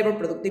division of labor,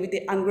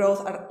 productivity, and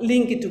growth are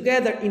linked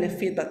together in a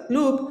feedback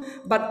loop,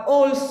 but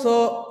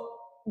also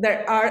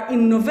there are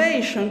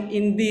innovation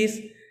in this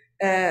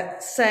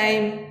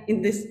same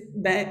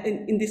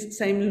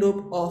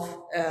loop of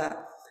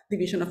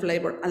division of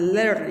labor and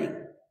learning.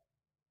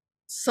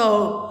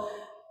 So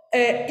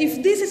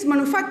if this is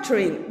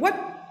manufacturing, what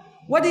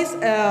is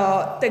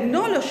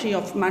technology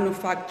of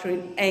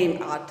manufacturing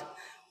aimed at?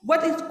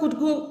 What could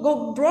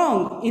go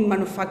wrong in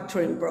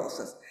manufacturing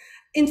process?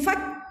 In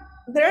fact,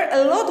 there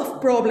are a lot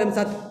of problems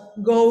that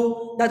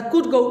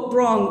could go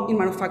wrong in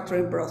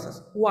manufacturing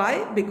process.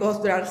 Why? Because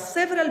there are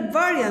several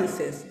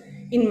variances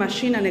in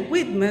machine and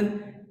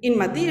equipment, in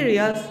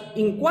materials,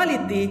 in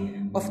quality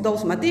of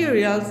those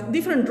materials,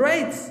 different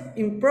rates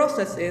in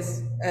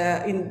processes,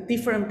 in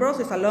different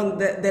processes along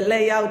the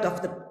layout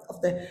of the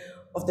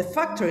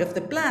factory, of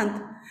the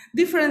plant,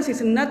 differences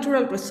in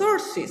natural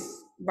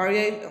resources,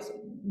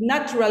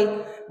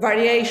 natural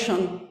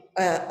variation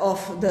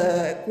of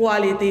the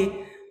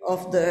quality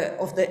of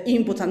the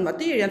input and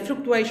material,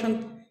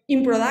 fluctuation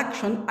in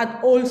production and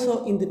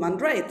also in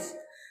demand rates.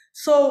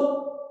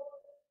 So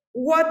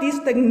what is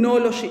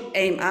technology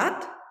aimed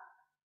at?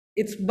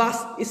 It's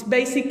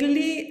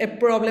basically a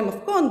problem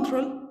of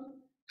control,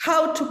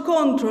 how to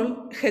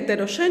control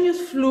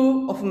heterogeneous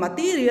flow of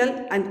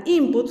material and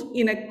inputs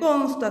in a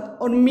constant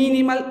or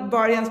minimal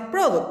variance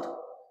product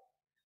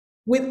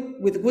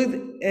with the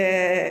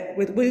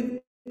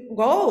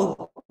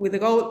goal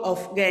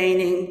of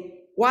gaining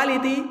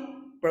quality,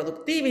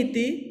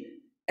 productivity,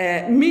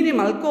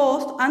 minimal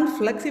cost, and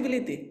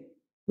flexibility,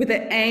 with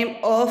the aim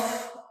of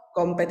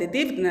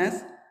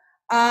competitiveness.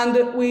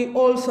 And we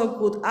also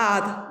could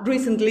add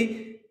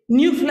recently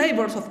new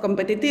flavors of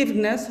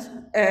competitiveness,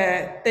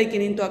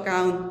 taking into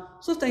account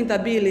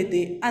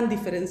sustainability and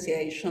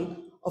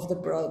differentiation of the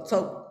product.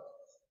 So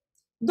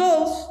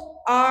those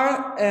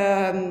are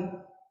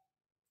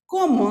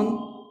common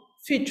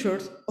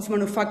features of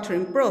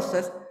manufacturing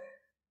process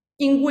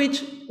in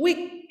which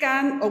we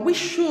can or we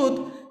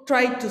should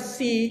try to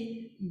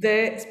see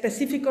the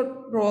specific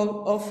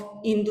role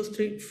of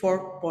Industry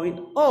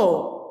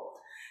 4.0.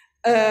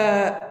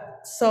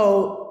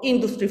 So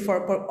Industry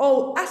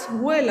 4.0, as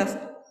well as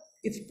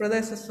its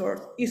predecessors,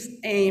 is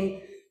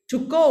aimed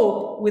to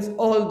cope with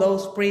all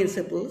those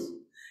principles.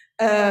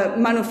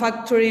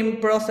 Manufacturing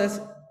process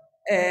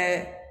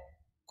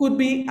could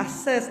be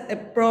assessed a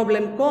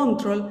problem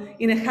control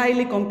in a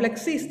highly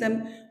complex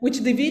system,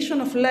 which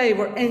division of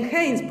labor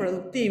enhance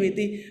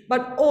productivity,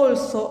 but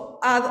also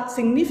add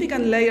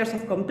significant layers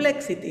of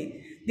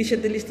complexity.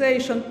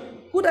 Digitalization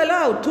could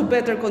allow to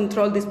better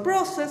control this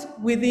process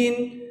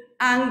within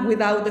and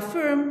without the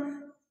firm.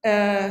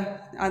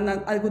 And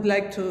I would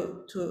like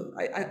to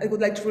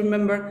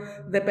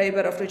remember the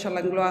paper of Richard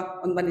Langlois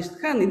on vanished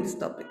hand in this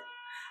topic.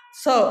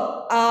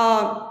 So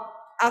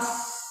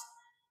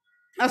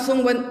as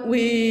soon when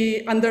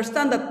we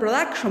understand that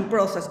production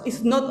process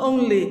is not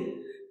only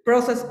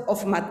process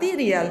of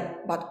material,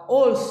 but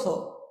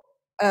also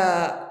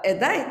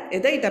a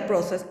data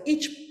process,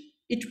 each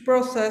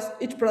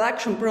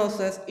production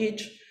process,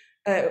 each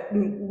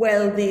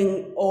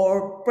welding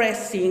or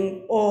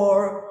pressing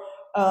or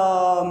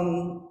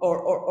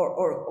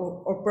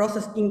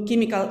process in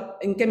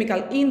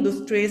chemical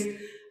industries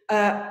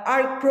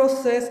are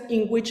processes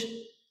in which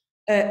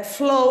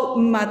flow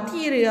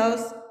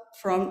materials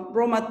from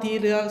raw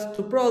materials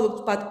to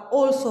products, but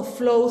also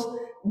flows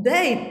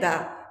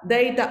data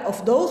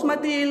of those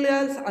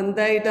materials and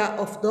data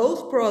of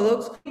those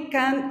products. We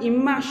can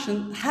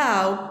imagine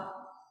how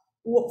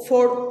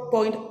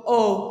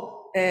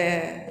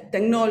 4.0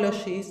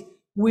 technologies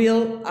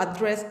will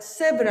address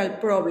several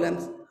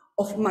problems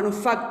of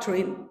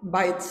manufacturing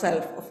by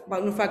itself, of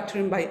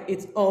manufacturing by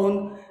its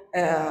own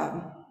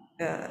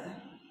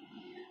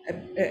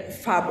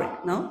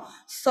fabric, no?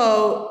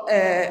 So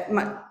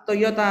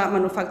Toyota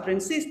manufacturing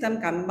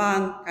system,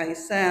 Kanban,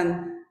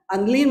 Kaizen,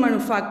 and lean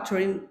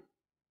manufacturing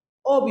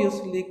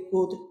obviously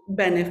could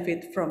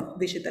benefit from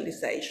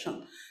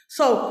digitalization.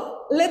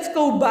 So let's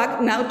go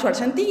back now to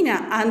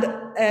Argentina and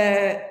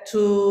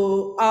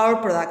to our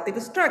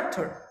productive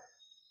structure.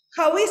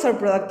 How is our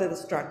productive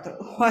structure?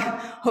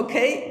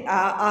 Okay,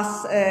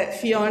 as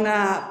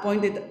Fiona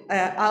pointed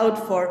out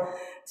for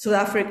South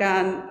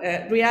African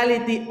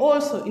reality,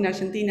 also in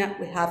Argentina,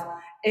 we have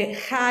a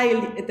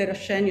highly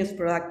heterogeneous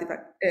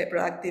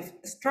productive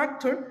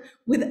structure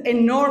with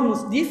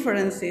enormous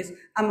differences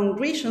among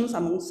regions,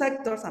 among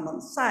sectors,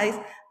 among size,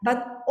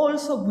 but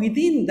also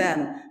within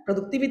them.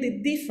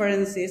 Productivity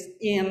differences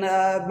in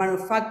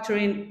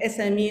manufacturing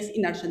SMEs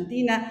in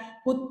Argentina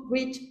could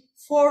reach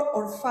 4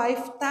 or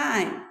 5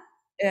 times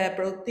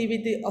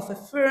productivity of a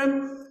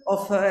firm,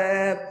 of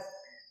a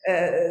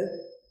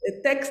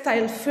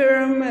textile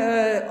firm,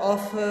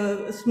 of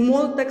a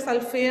small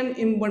textile firm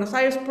in Buenos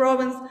Aires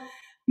province,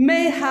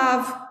 may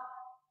have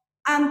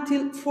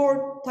until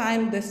 4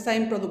 times the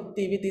same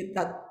productivity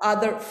that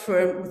other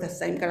firms with the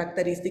same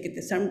characteristic in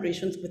the same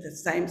regions with the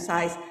same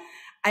size.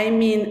 I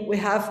mean, we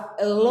have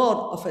a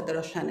lot of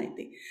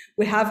heterogeneity.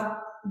 We have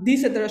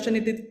these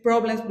heterogeneity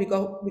problems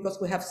because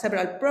we have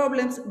several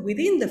problems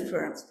within the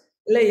firms: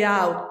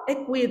 layout,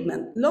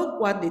 equipment, low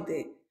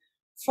quality,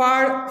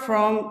 far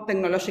from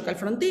technological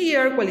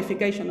frontier,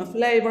 qualification of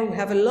labor. We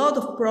have a lot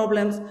of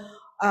problems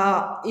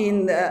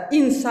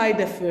inside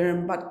the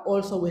firm, but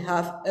also we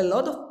have a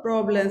lot of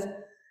problems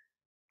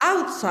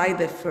outside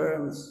the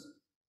firms,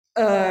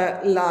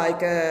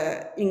 like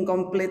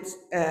incomplete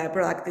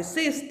productive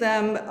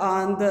system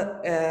and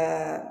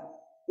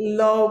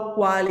low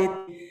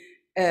quality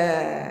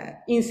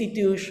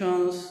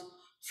institutions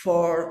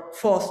for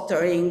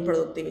fostering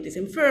productivities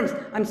in firms.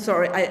 I'm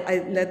sorry,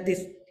 I let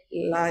this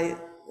lie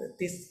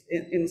this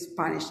in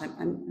Spanish.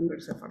 I'm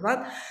very sorry for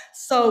that.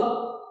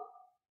 So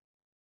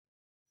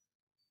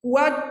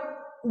what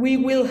we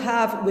will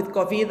have with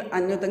COVID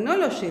and new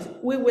technologies,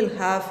 we will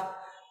have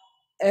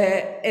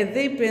a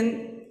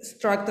deepened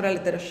structural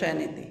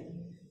heterogeneity.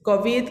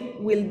 COVID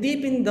will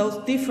deepen those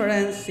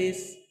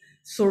differences.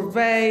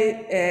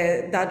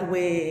 Survey that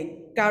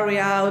we carry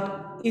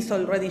out is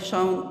already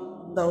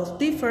shown those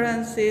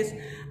differences,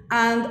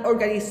 and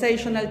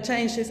organizational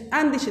changes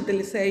and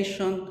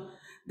digitalization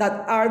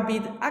that are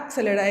being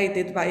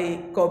accelerated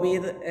by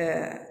COVID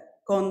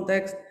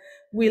context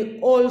will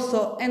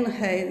also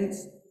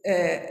enhance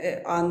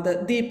and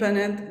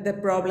deepen the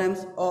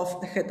problems of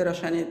the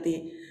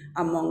heterogeneity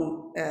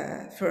among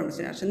firms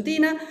in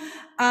Argentina.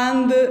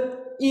 And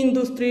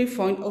Industry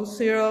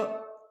 4.0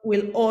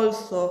 will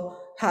also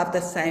have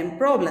the same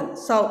problem.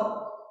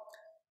 So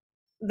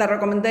the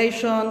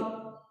recommendation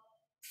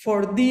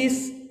for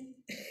this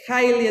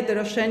highly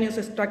heterogeneous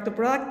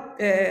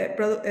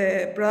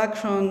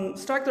production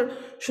structure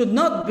should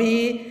not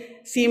be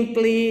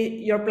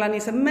simply your plan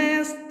is a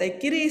mess,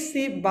 take it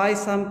easy, buy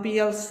some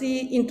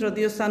PLC,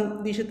 introduce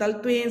some digital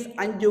twins,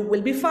 and you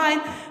will be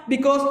fine,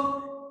 because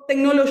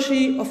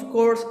technology, of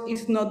course,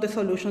 is not the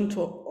solution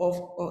to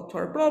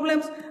our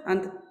problems.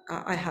 And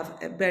I have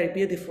a very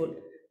beautiful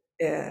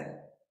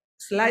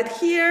slide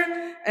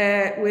here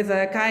with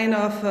a kind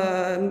of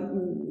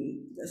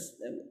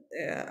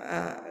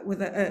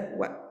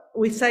what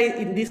we say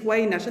in this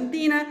way in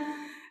Argentina,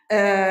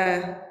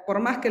 por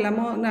más que la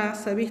mona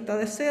se vista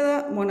de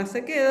seda, mona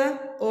se queda,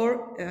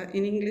 or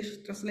in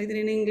English, translated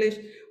in English,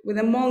 with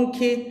a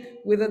monkey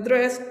with a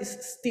dress is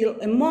still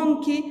a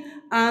monkey,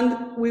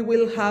 and we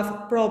will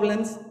have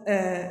problems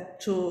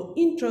to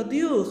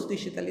introduce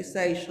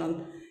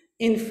digitalization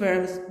in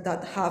firms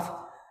that have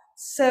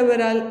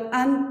several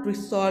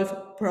unresolved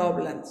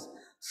problems.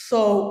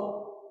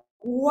 So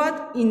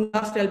what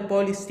industrial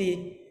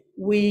policy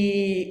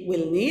we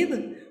will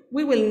need?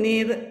 We will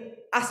need,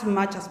 as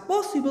much as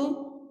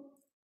possible,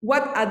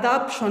 what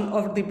adoption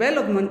or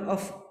development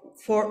of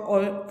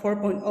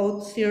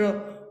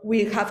 4.0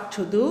 we have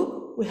to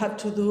do. We have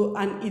to do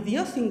an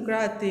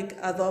idiosyncratic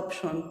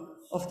adoption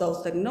of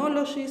those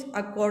technologies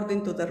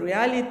according to the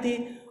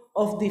reality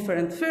of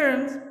different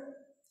firms.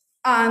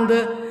 And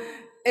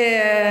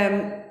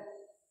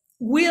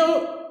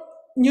will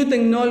new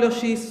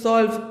technology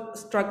solve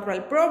structural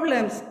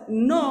problems?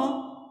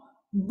 No,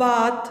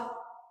 but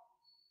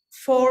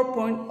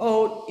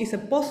 4.0 is a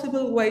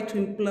possible way to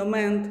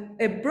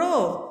implement a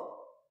broad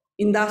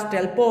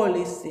industrial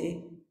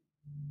policy,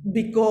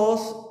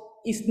 because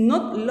it's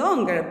not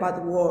longer a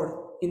bad word,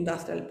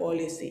 industrial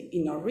policy,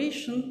 in our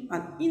region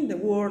and in the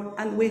world,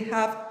 and we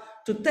have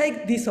to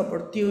take this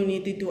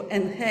opportunity to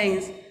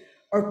enhance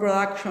our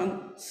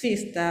production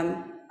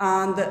system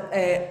and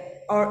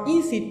our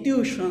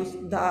institutions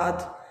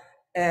that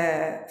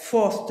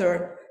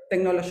foster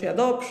technology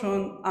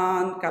adoption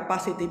and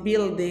capacity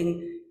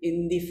building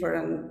in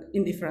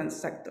different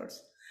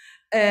sectors.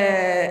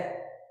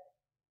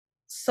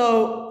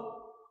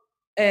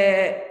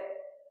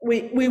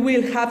 We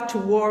will have to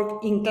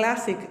work in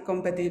classic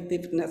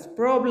competitiveness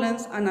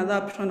problems and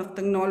adoption of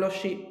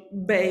technology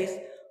based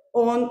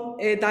on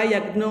a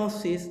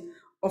diagnosis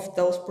of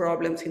those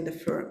problems in the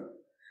firm.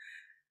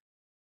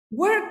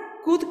 Where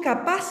could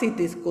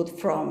capacities come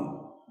from?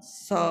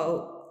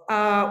 So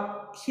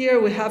here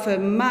we have a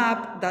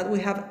map that we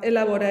have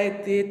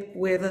elaborated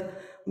with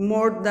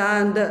more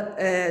than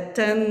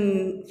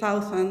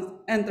 10,000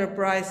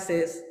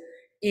 enterprises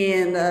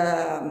in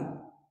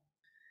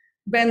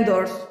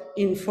vendors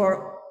in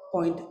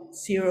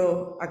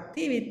 4.0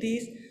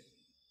 activities,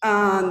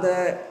 and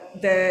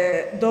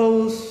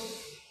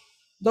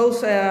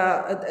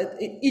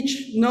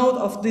each node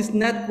of this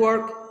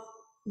network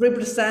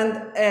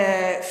represent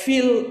a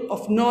field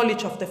of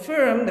knowledge of the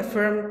firm.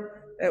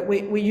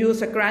 We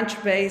use a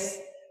Crunchbase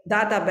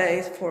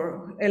database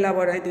for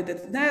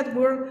elaborated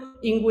network,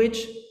 in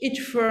which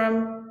each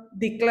firm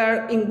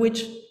declare in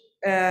which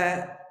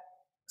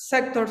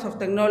sectors of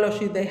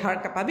technology they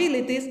have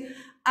capabilities,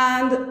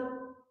 and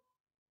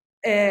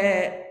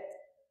the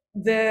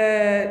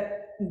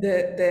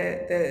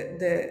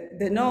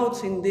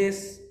nodes in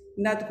these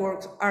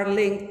networks are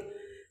linked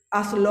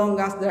as long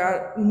as there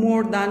are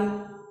more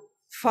than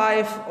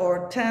 5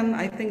 or 10,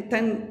 I think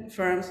 10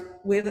 firms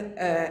with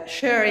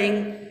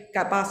sharing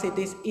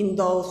capacities in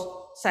those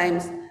same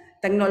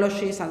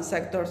technologies and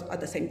sectors at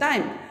the same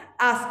time.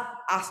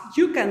 As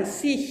you can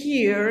see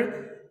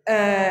here,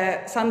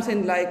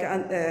 something like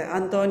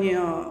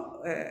Antonio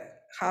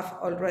have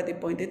already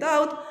pointed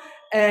out,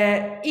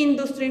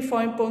 Industry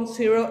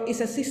 4.0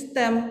 is a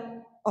system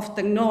of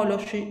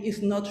technology.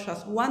 It's not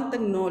just one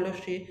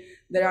technology.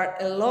 There are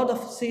a lot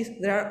of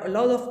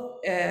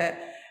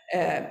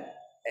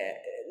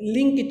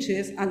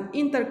linkages and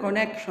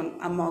interconnection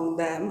among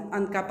them,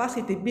 and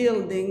capacity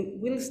building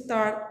will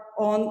start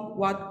on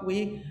what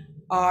we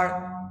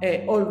are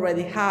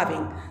already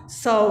having.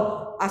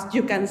 So as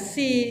you can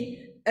see,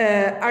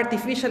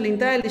 artificial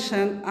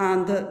intelligence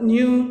and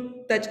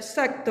new tech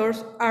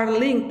sectors are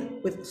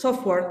linked with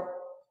software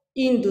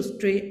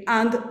industry,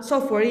 and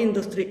software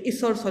industry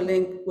is also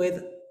linked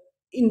with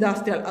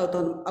industrial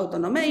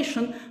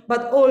automation,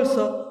 but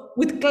also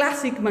with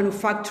classic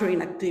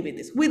manufacturing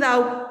activities.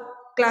 Without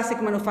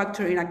classic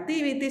manufacturing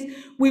activities,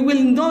 we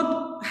will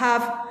not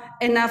have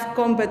enough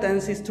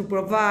competencies to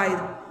provide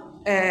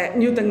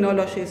new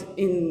technologies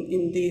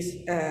in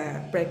these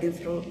breaking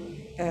through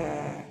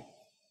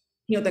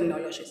new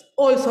technologies.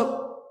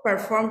 Also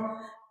perform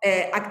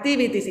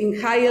activities in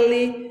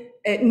highly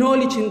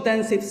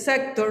knowledge-intensive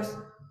sectors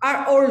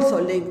are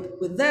also linked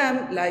with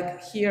them.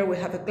 Like here we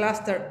have a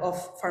cluster of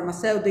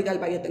pharmaceutical,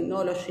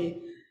 biotechnology,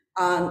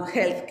 and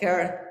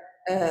healthcare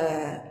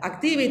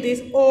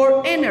activities,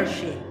 or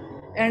energy.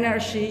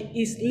 Energy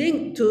is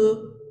linked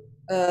to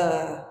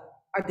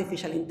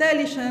artificial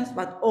intelligence,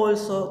 but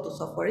also to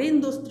software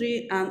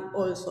industry and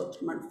also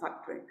to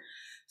manufacturing.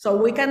 So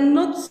we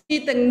cannot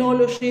see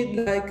technology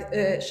like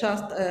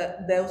just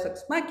Deus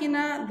ex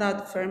machina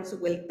that firms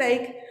will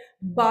take,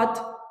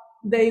 but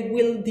they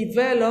will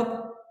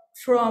develop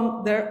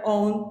from their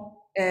own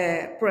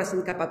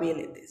present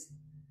capabilities.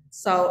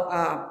 So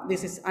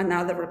this is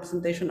another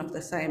representation of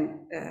the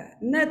same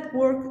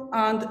network,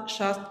 and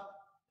just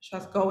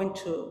going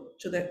to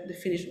the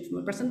finish of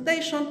my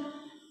presentation.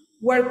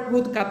 Where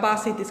could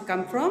capacities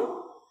come from?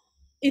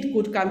 It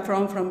could come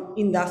from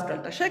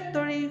industrial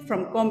trajectory,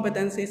 from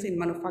competencies in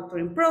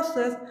manufacturing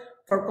process,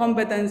 for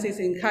competencies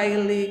in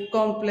highly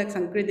complex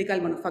and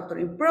critical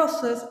manufacturing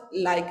process,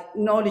 like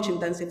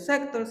knowledge-intensive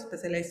sectors,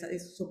 specialized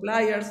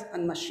suppliers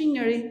and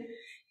machinery,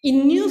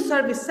 in new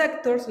service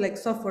sectors like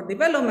software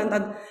development.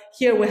 And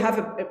here we have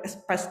a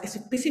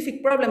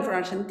specific problem for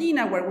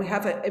Argentina, where we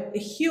have a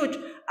huge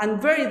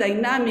and very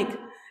dynamic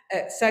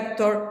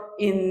sector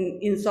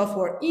in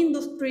software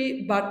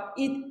industry, but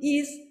it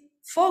is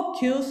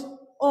focused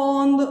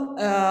on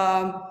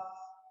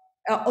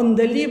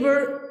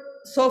deliver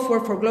software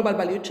for global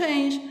value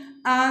change,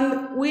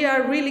 and we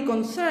are really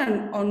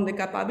concerned on the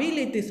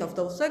capabilities of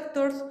those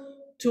sectors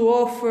to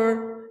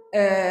offer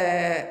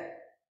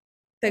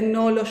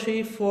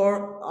technology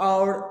for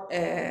our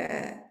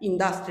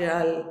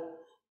industrial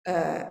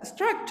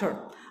structure.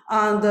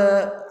 And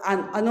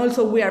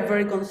also we are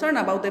very concerned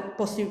about the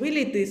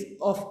possibilities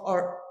of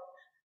our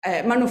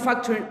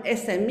manufacturing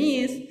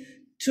SMEs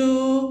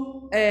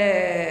to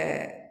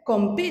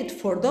compete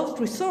for those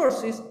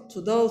resources,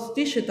 to those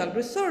digital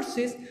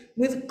resources,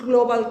 with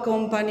global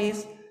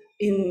companies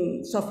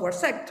in software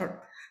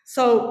sector.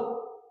 So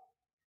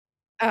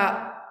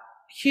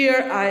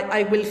here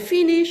I will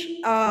finish.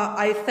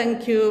 I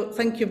thank you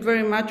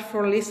very much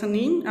for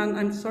listening, and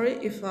I'm sorry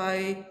if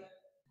I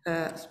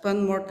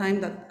spend more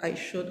time that I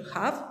should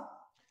have.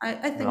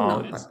 I think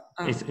no, not,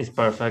 but it's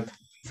perfect.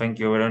 Thank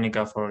you,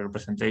 Veronica, for your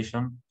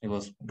presentation. It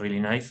was really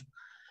nice.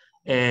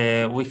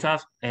 We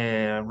have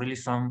really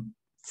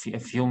a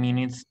few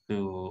minutes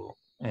to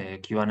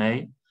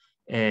Q&A.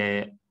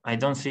 I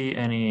don't see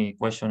any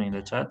question in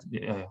the chat.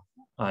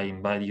 I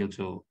invite you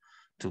to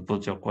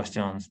put your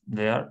questions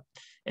there.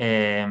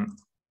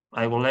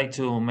 I would like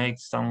to make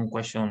some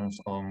questions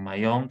on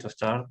my own to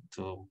start,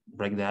 to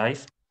break the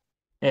ice.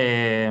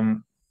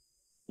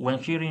 When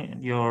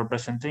hearing your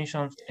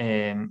presentations,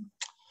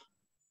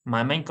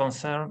 my main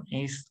concern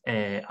is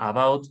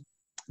about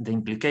the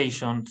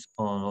implications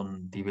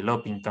on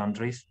developing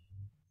countries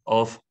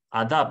of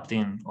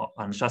adapting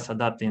and just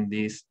adapting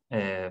these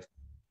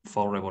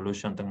fourth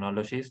revolution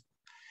technologies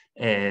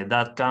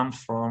that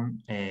comes from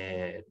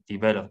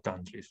developed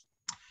countries.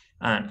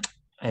 And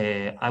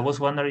I was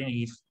wondering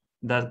if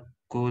that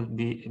could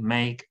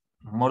make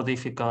more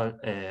difficult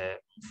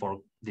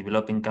for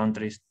developing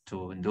countries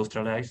to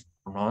industrialize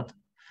or not.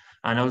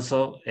 And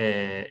also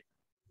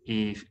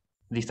if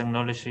these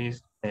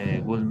technologies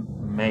will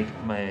make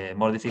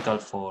more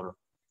difficult for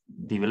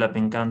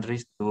developing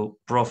countries to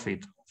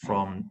profit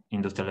from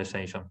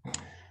industrialization.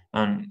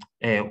 And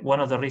one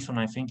of the reasons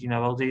I'm thinking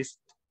about this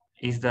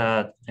is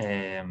that,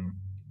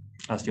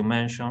 as you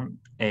mentioned,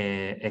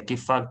 a key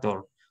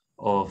factor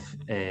of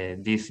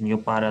this new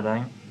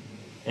paradigm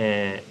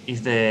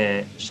is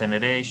the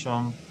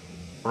generation,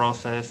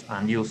 process,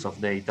 and use of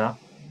data.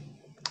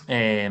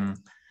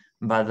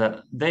 But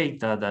the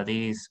data that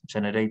is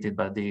generated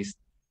by these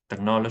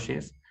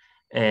technologies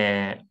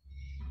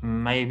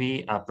may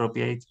be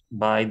appropriate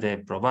by the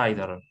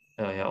provider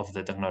of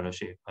the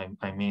technology.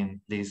 I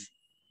mean, these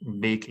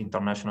big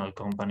international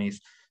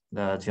companies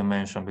that you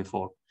mentioned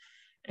before.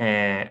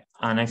 And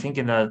I'm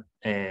thinking that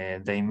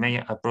they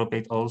may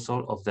appropriate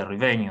also of the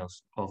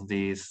revenues of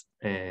this,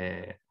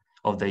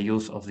 of the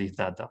use of this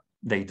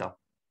data.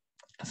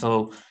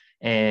 So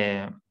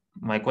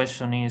my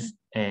question is,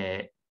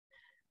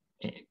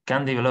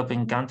 can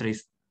developing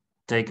countries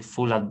take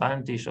full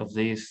advantage of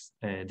these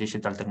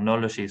digital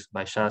technologies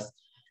by just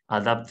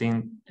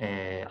adopting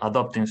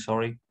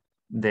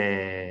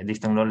these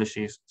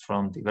technologies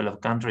from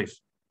developed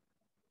countries?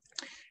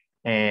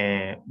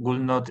 Will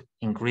not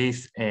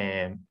increase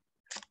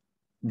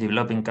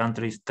developing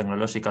countries'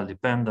 technological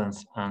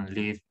dependence and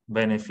leave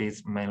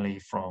benefits mainly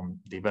from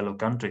developed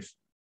countries?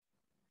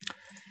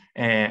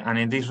 And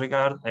in this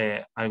regard,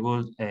 I'm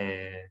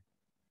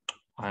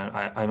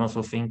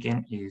also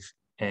thinking if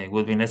it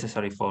would be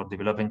necessary for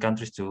developing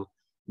countries to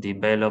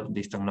develop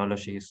these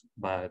technologies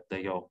by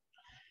their own.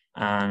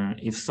 And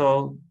if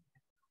so,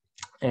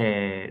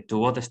 to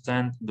what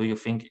extent do you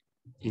think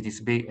it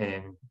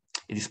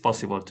is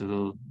possible to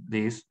do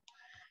this,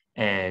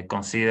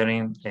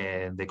 considering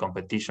the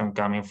competition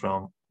coming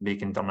from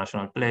big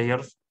international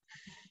players,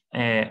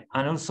 and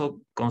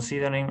also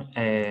considering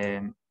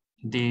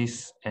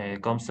this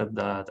concept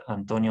that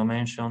Antonio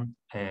mentioned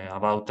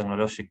about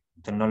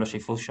technology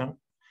fusion,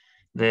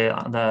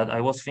 that I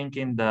was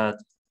thinking that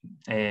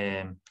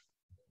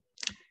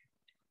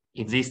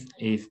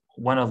if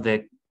one of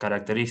the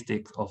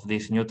characteristics of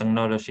this new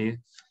technology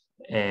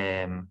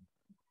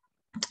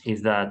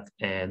is that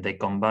they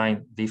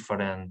combine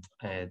different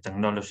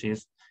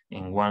technologies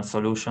in one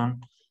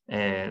solution,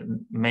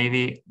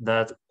 maybe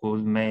that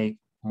could make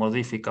more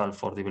difficult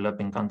for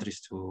developing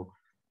countries to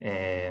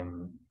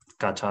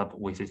catch up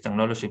with this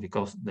technology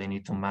because they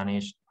need to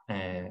manage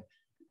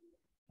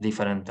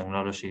different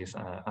technologies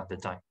at the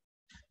time.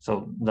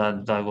 So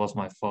that was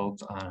my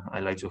thought, and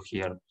I'd like to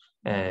hear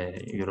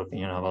your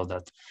opinion about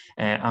that.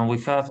 And we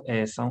have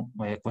some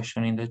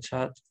question in the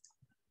chat.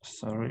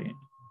 Sorry.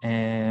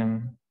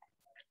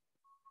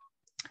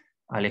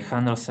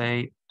 Alejandro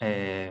say,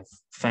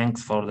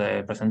 thanks for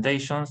the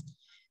presentations.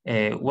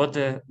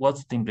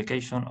 What's the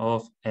implication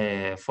of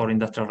for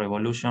industrial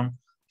revolution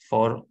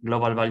for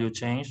global value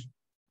change?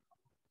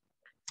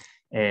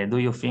 Do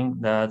you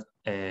think that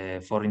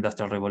for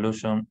industrial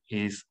revolution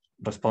is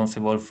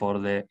responsible for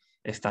the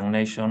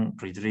stagnation,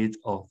 retreat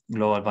of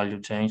global value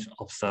change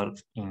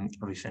observed in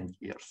recent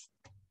years?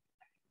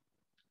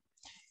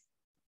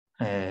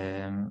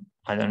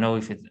 I don't know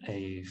if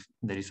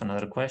there is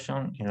another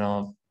question.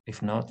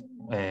 If not,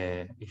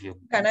 if you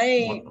can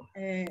I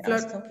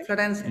ask something?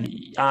 Florence.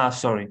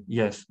 Sorry.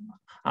 Yes.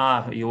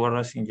 You were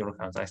raising your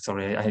hand.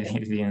 Sorry, I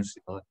didn't see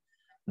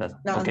that.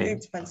 No, okay.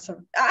 it's fine. Sorry.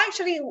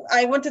 Actually,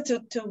 I wanted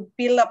to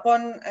build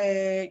upon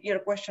your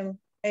question.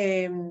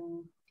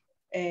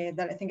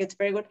 That I think it's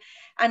very good,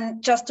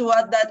 and just to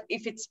add that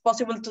if it's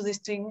possible to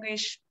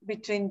distinguish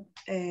between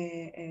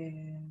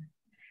the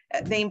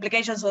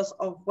implications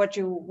of what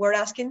you were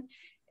asking,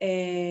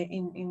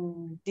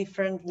 in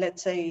different,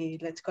 let's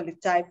call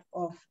it type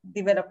of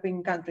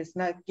developing countries.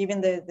 Now,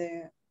 given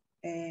the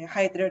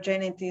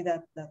heterogeneity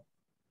that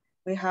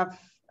we have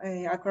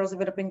across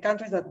developing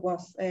countries that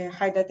was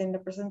highlighted in the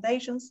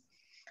presentations,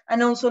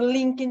 and also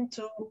linking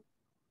to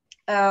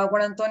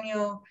what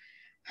Antonio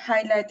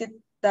highlighted,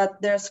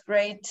 that there's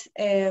great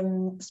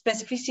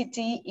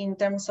specificity in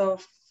terms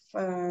of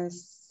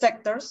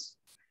sectors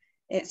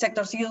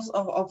use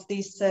of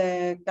these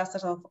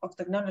clusters of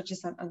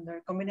technologies and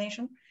their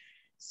combination.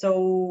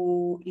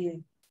 So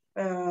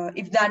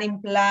if that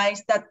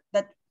implies that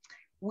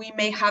we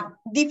may have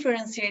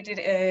differentiated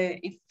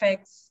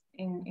effects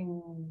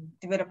in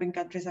developing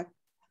countries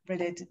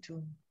related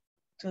to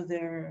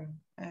their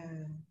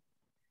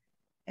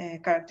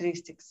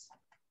characteristics.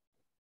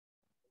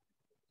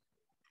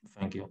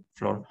 Thank you,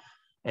 Flor.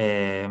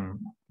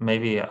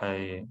 Maybe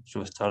I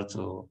should start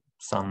to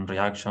some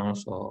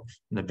reactions of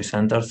the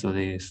presenters to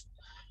these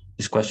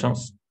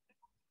questions.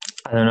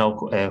 I don't know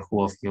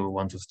who of you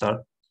want to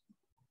start.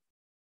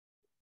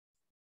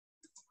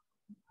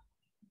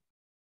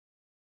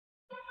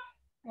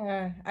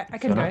 I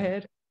can go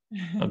ahead.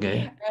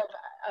 Okay.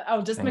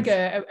 I'll just make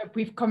a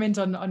brief comment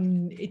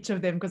on each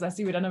of them, because I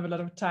see we don't have a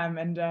lot of time,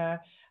 and I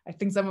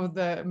think some of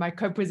my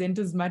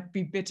co-presenters might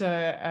be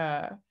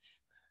better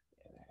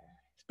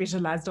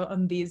specialized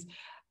on these.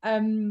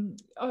 On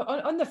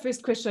the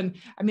first question,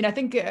 I mean, I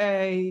think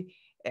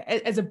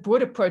as a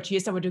broad approach,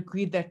 yes, I would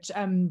agree that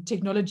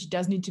technology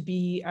does need to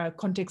be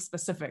context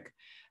specific.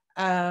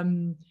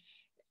 I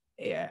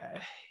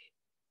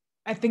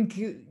think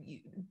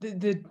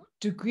the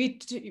degree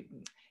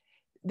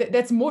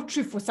that's more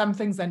true for some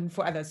things than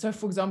for others. So,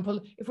 for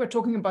example, if we're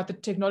talking about the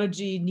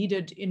technology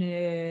needed in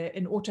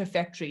an auto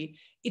factory,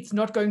 it's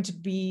not going to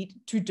be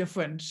too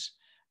different,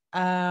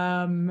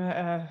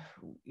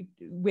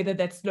 whether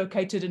that's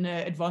located in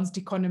an advanced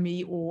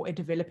economy or a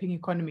developing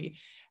economy,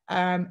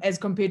 as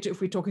compared to if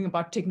we're talking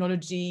about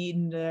technology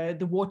in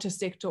the water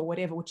sector or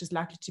whatever, which is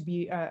likely to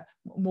be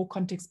more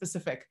context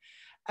specific.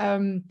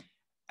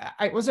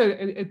 I also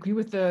agree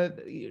with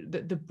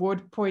the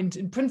broad point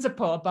in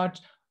principle about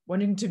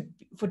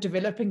for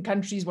developing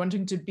countries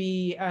wanting to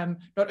be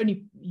not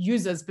only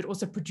users but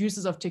also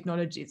producers of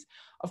technologies.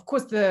 Of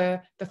course,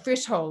 the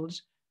threshold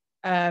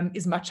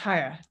is much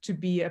higher to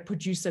be a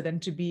producer than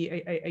to be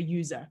a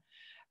user.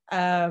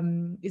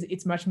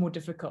 It's much more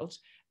difficult.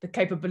 The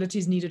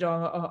capabilities needed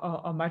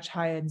are much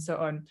higher and so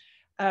on.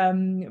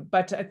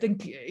 But I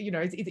think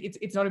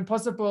it's not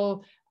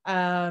impossible.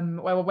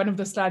 Well, one of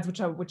the slides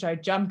which I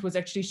jumped was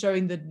actually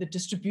showing the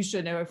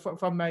distribution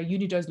from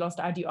UNIDO's last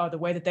IDR, the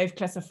way that they've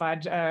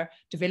classified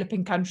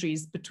developing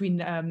countries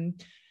between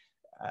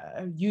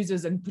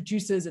users and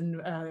producers and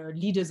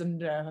leaders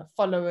and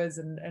followers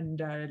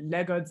and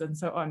laggards and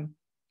so on.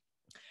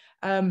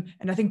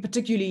 And I think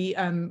particularly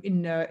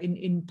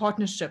in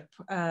partnership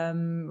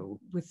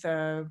with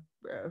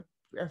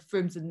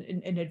firms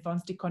in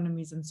advanced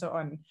economies and so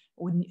on,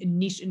 or in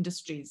niche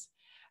industries.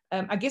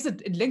 I guess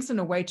it links in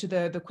a way to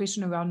the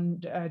question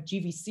around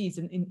GVCs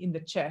in the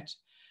chat.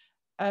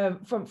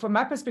 From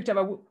my perspective,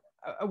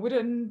 I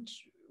wouldn't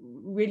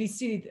really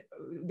see,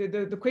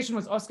 the question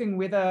was asking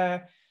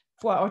whether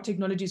for our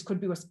technologies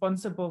could be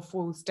responsible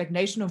for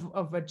stagnation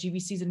of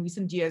GVCs in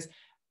recent years.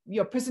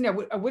 Yeah,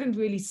 personally, I wouldn't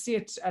really see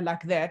it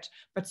like that,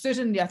 but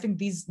certainly I think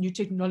these new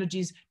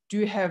technologies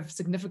do have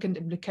significant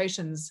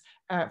implications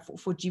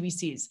for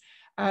GVCs.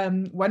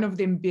 One of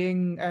them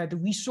being the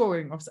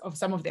reshoring of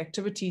some of the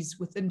activities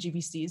within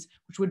GVCs,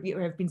 which would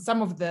have been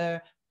some of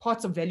the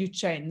parts of value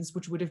chains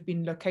which would have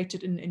been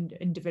located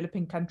in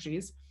developing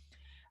countries.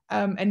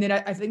 And then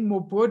I think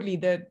more broadly,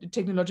 the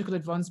technological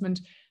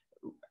advancement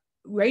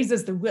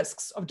raises the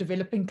risks of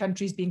developing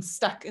countries being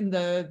stuck in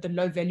the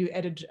low value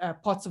added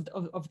parts of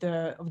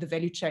the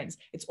value chains.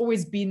 It's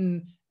always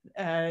been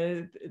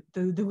the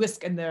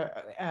risk and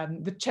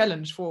the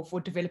challenge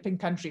for developing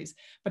countries.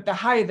 But the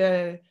higher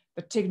the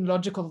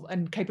technological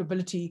and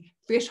capability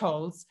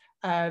thresholds,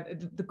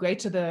 the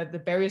greater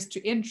the barriers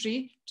to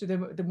entry to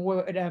the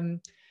more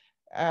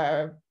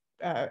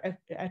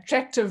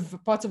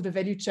attractive parts of the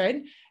value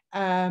chain.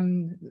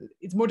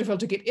 It's more difficult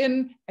to get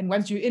in, and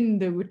once you're in,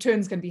 the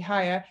returns can be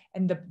higher,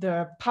 and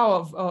the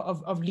power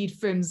of lead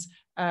firms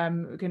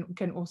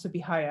can also be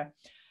higher.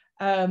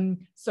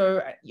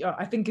 So yeah,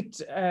 I think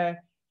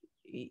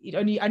it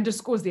only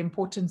underscores the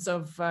importance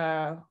of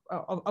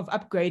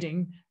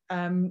upgrading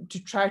to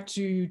try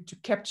to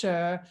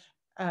capture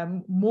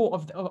more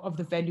of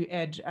the value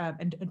add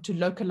and to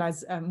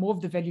localize more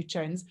of the value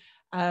chains.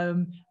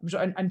 I'm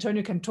sure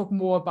Antonio can talk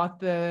more about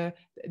the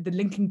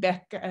linking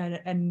back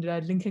and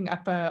linking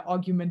up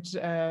argument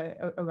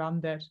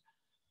around that.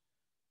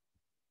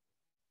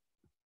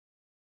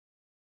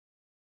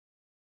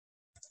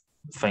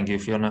 Thank you,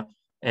 Fiona.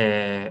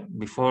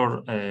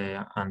 Before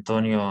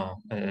Antonio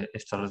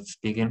started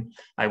speaking,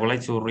 I would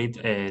like to read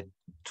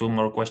two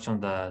more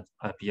questions that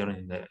appear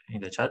in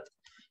the chat.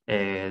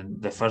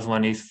 The first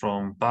one is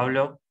from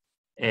Pablo.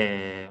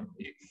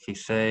 He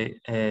say,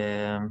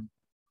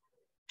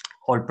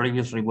 all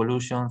previous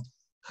revolutions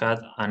had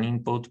an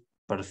input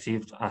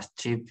perceived as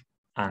cheap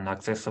and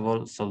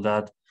accessible, so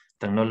that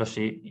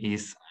technology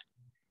is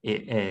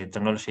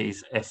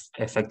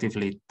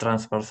effectively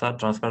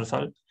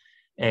transversal.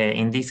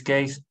 In this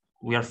case,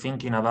 we are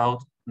thinking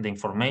about the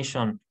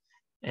information.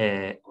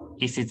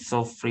 Is it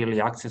so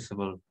freely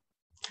accessible?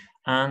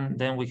 And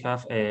then we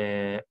have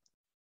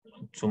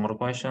two more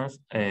questions.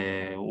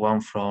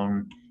 One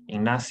from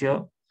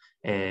Ignacio.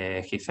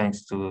 He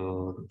thanks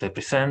to the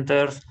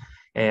presenters.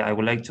 I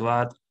would like to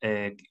add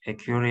a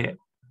query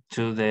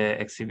to the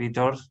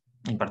exhibitors,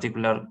 in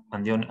particular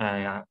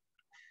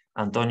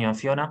Antonio and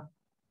Fiona.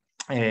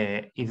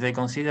 If they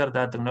consider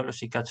that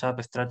technology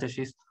catch-up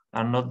strategies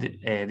are not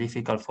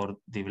difficult for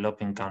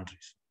developing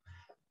countries,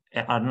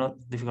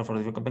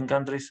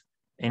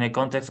 in a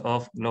context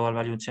of global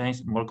value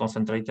chains more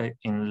concentrated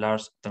in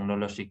large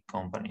technology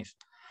companies,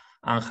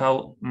 and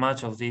how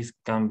much of this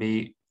can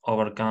be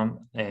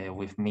overcome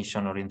with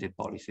mission-oriented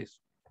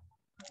policies.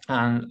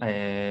 And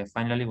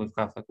finally, we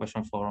have a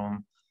question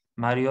from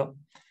Mario.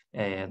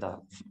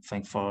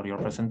 Thanks for your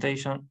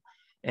presentation.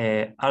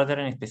 Are there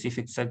any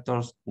specific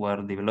sectors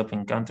where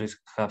developing countries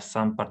have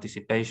some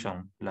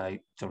participation,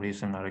 like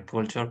tourism,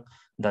 agriculture,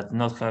 that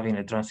not having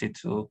a transit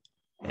to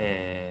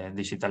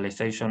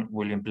digitalization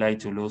will imply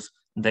to lose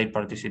their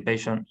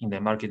participation in the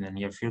market in the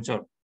near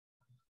future?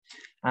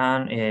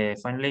 And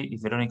finally,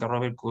 if Veronica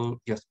Robert could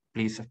just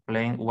please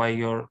explain why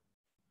you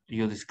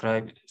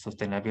describe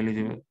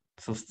sustainability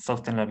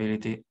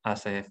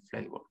as a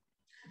flavor.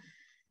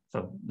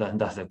 So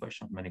that's the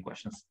question, many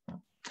questions.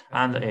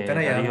 And can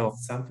I Dario, add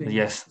something?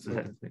 Yes, so,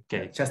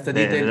 okay. Just a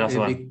detail,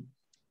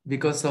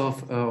 because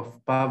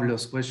of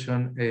Pablo's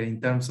question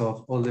in terms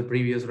of all the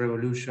previous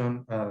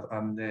revolution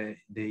and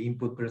the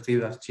input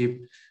perceived as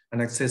cheap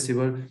and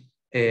accessible,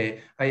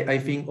 I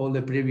think all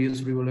the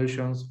previous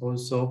revolutions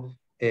also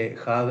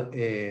had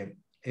a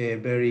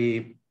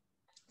very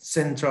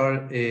central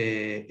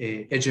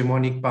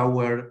hegemonic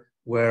power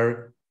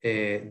where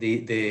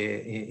these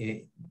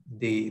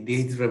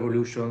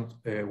revolutions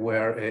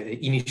were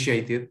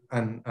initiated,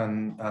 and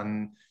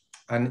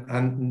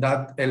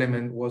that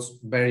element was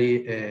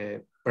very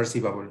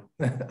perceivable.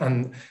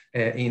 And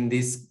in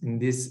this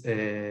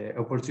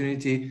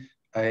opportunity,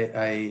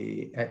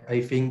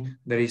 I think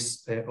there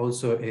is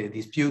also a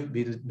dispute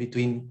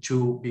between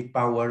two big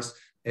powers,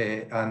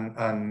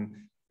 and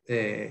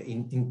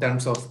in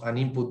terms of an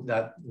input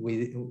that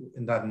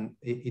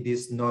it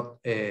is not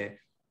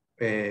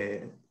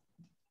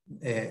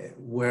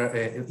where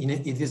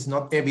it is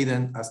not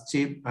evident as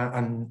cheap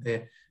and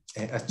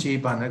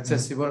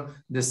accessible.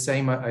 The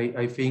same,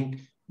 I think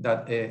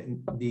that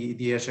the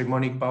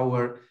hegemonic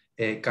power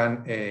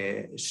can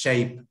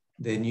shape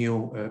the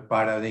new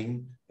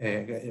paradigm,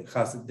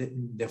 has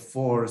the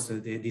force,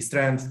 the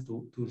strength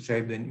to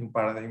shape the new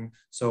paradigm.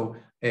 So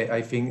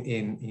I think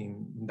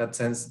in that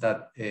sense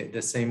that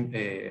the same,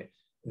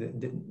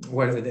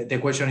 the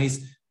question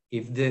is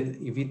if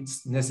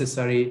it's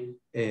necessary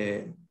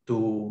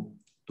to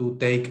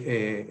take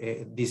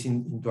this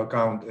into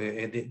account,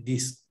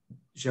 this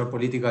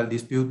geopolitical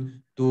dispute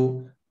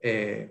to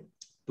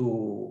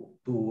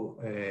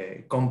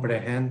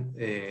comprehend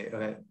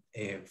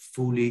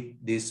fully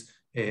this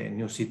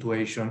new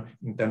situation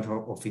in terms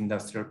of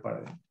industrial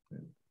paradigm.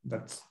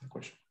 That's the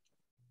question.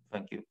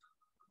 Thank you.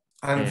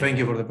 And thank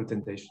you for the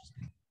presentation.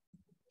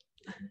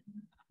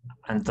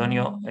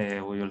 Antonio,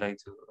 would you like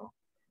to?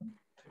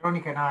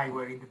 Veronica and I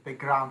were in the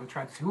background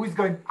trying to see who is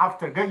going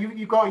after.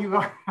 You go.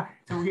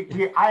 So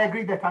I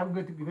agree that I'm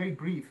going to be very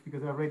brief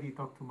because I already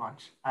talked too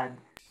much. And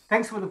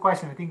thanks for the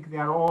question. I think they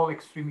are all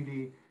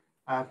extremely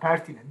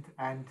pertinent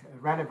and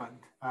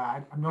relevant.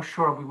 I'm not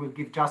sure we will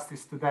give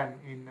justice to them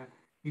in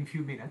a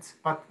few minutes,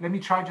 but let me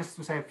try just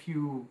to say a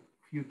few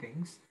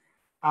things.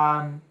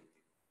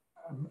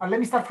 Let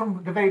me start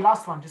from the very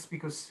last one, just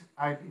because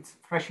it's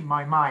fresh in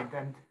my mind.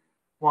 And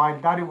while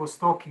Dario was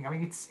talking, I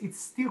mean, it's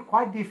still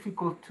quite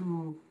difficult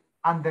to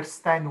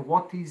understand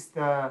what is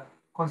the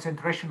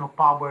concentration of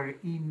power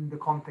in the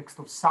context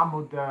of some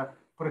of the,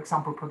 for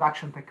example,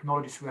 production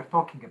technologies we are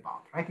talking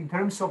about, right? In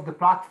terms of the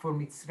platform,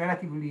 it's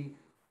relatively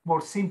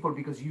more simple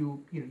because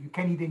you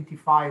can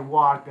identify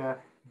what are the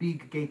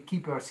big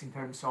gatekeepers in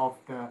terms of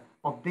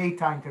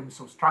data, in terms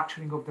of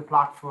structuring of the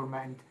platform,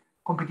 and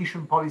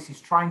competition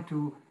policies trying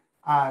to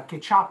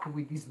catch up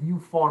with this new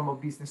form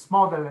of business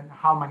model and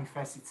how it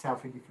manifests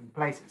itself in different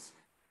places.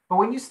 But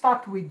when you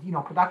start with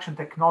production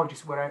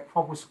technologies, where I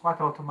focus quite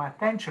a lot of my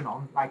attention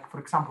on, like for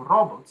example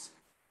robots,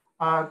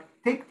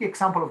 take the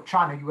example of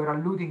China. You were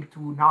alluding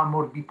to now a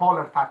more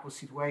bipolar type of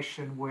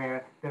situation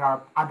where there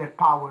are other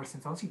powers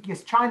and so on. So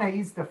yes, China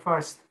is the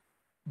first,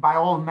 by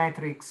all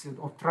metrics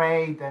of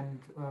trade and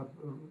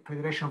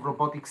Federation of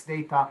Robotics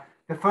data,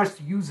 the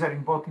first user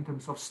in both in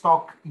terms of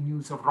stock in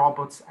use of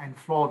robots and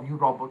flow of new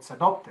robots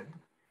adopted.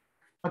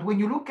 But when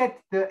you look at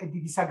the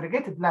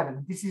disaggregated level,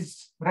 and this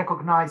is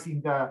recognized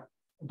in the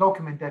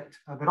document that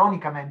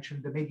Veronica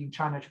mentioned, the Made in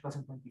China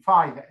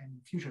 2025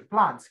 and future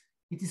plans,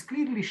 it is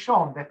clearly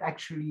shown that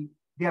actually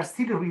they are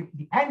still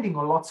depending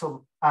on lots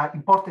of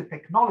imported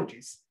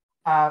technologies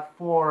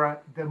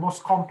for the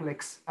most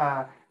complex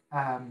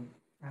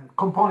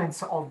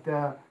components of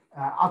the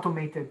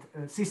automated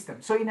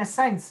system. So in a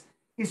sense,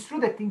 it's true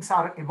that things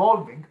are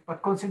evolving,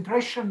 but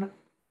concentration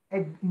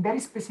in very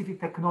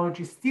specific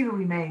technologies still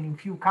remain in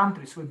few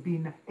countries who have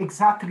been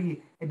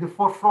exactly at the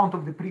forefront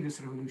of the previous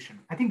revolution.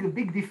 I think the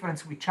big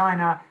difference with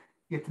China,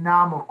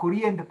 Vietnam, or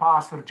Korea in the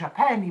past, or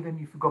Japan, even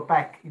if you go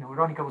back,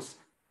 Veronica was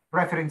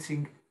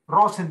referencing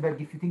Rosenberg,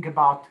 if you think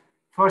about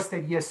first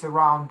ideas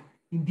around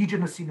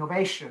indigenous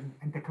innovation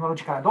and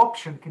technological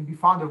adoption can be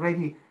found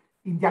already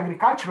in the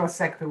agricultural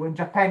sector when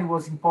Japan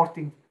was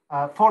importing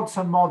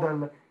Fordson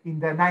model in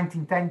the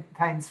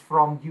 1910s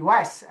from the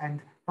US,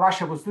 and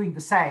Russia was doing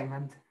the same.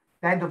 And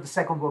the end of the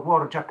Second World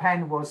War,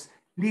 Japan was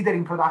leader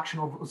in production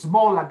of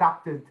small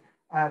adapted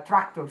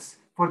tractors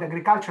for the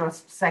agricultural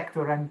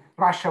sector, and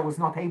Russia was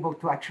not able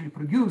to actually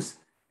produce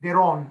their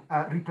own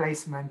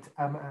replacement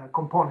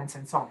components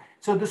and so on.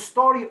 So the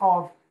story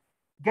of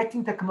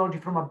getting technology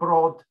from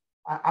abroad,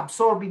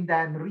 absorbing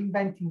them,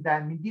 reinventing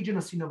them,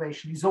 indigenous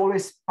innovation is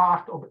always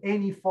part of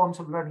any forms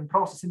of learning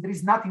process, and there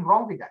is nothing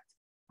wrong with that.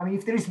 I mean,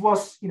 if there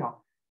was,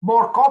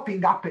 more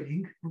copying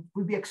happening,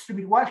 would be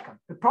extremely welcome.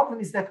 The problem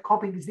is that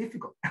copying is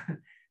difficult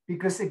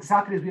because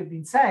exactly as we have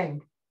been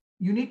saying,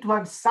 you need to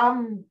have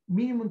some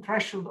minimum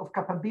threshold of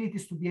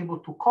capabilities to be able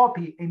to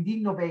copy and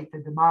innovate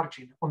at the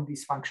margin on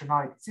these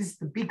functionalities. This is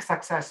the big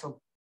success of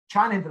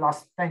China in the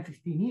last 10,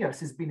 15 years,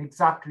 has been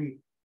exactly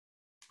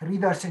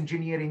reverse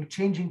engineering,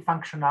 changing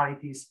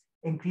functionalities,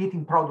 and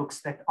creating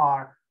products that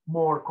are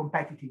more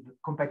competitive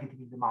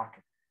in the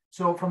market.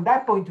 So from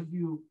that point of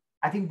view,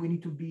 I think we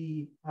need to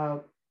be,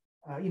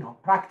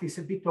 practice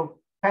a bit of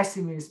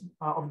pessimism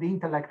of the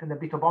intellect and a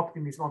bit of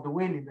optimism of the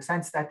will, in the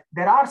sense that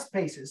there are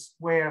spaces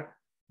where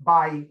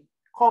by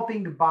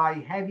copying, by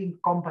having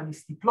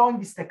companies deploying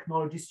these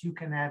technologies, you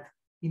can have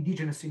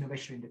indigenous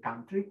innovation in the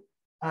country.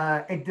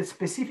 At the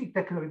specific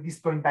technology, this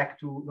going back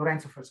to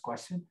Lorenzo's first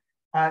question,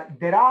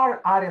 there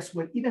are areas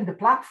where even the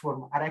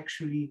platform are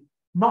actually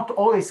not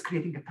always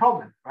creating a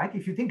problem, right?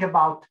 If you think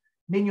about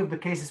many of the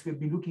cases we've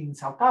been looking in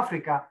South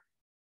Africa,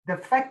 the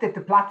fact that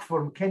the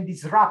platform can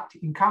disrupt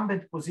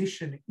incumbent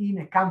position in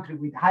a country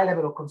with high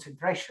level of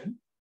concentration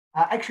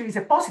actually is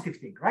a positive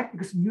thing, right?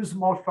 Because new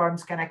small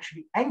firms can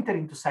actually enter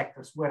into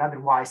sectors where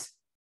otherwise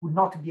would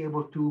not be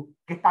able to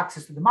get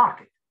access to the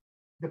market.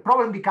 The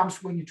problem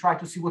becomes when you try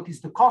to see what is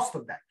the cost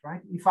of that,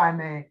 right? If I'm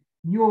a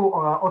new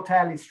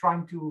hotel is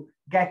trying to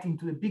get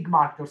into the big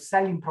market or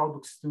selling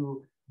products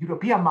to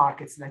European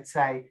markets, let's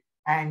say,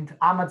 and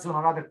Amazon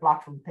or other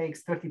platform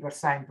takes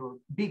 30% or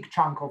big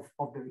chunk of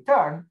the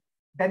return,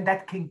 then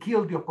that can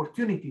kill the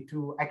opportunity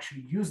to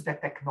actually use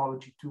that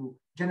technology to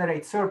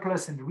generate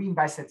surplus and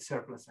reinvest that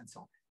surplus and so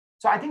on.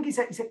 So I think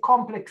it's a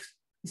complex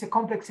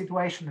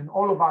situation, and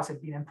all of us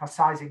have been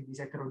emphasizing this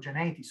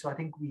heterogeneity. So I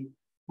think we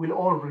will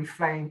all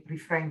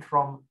refrain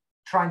from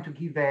trying to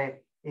give a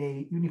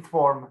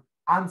uniform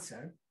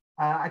answer.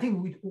 I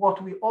think with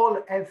what we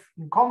all have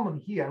in common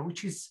here,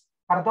 which is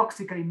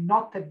paradoxically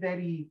not a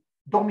very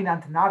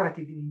dominant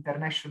narrative in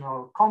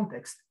international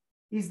context,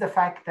 is the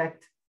fact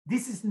that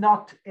this is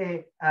not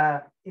the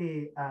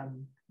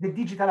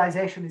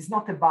digitalization is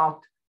not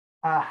about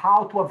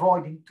how to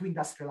avoid to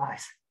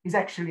industrialize. It's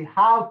actually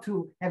how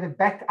to have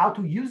how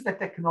to use the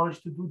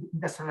technology to do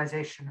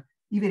industrialization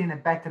even in a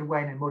better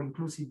way, in a more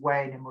inclusive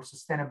way, in a more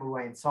sustainable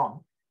way, and so on.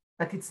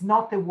 But it's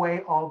not a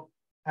way of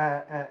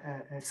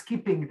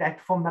skipping that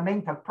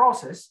fundamental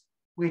process,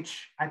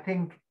 which I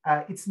think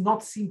it's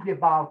not simply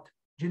about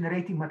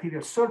generating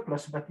material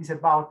surplus, but is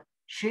about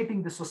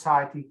shaping the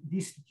society, the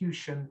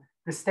institution,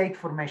 the state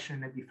formation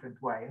in a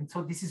different way. And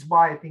so this is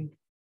why I think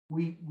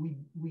we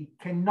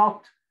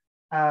cannot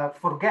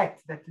forget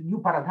that the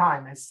new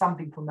paradigm has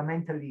something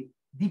fundamentally,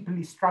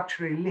 deeply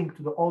structurally linked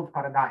to the old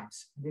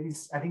paradigms.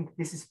 I think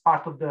this is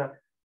part of the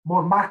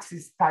more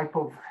Marxist type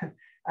of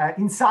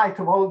insight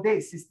of all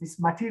this, is this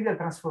material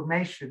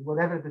transformation,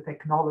 whatever the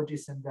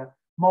technologies and the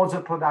modes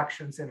of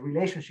productions and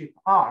relationship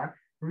are,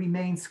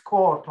 remains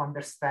core to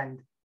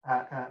understand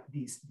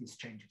these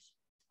changes.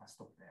 I'll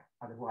stop there.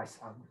 Otherwise,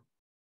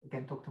 I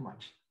can talk too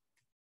much.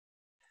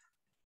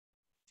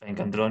 Thank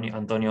you,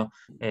 Antonio.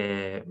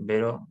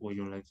 Vero, would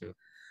you like to?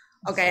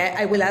 Okay,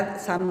 I will add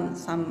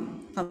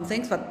some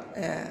things, but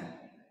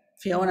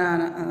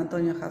Fiona and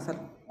Antonio has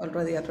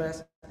already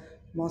addressed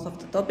most of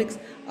the topics.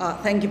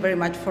 Thank you very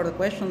much for the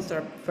questions.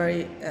 They're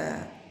very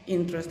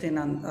interesting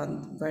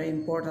and very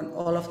important,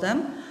 all of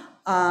them.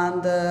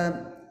 And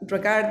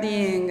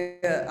regarding,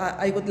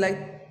 I would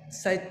like to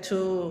say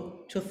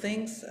two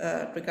things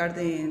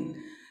regarding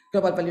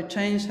global value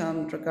change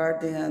and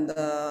regarding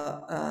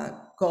the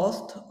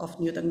cost of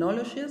new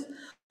technologies.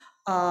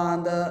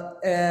 And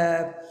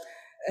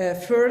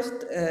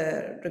first,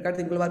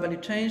 regarding global value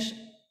change,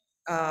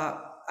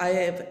 I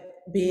have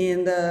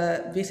been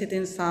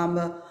visiting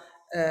some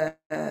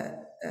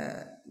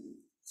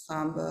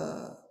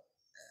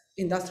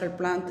industrial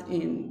plant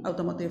in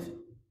automotive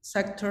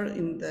sector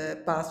in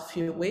the past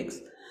few weeks,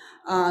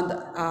 And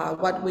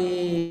what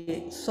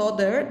we saw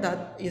there,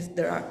 that is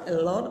there are a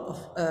lot of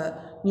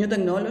new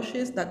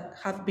technologies that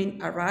have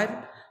been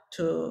arrived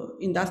to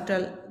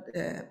industrial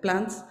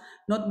plants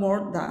not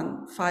more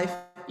than 5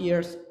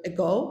 years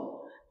ago.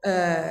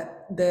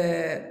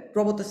 The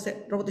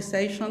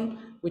robotization,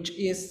 which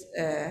is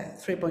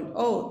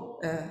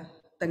 3.0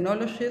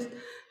 technologies,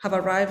 have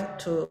arrived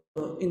to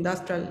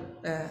industrial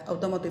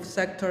automotive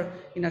sector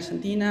in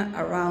Argentina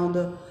around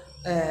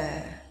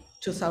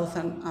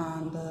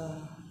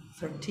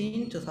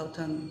 2013,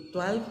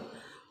 2012,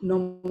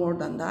 no more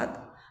than that.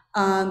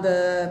 And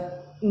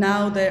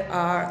now there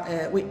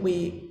are,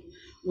 we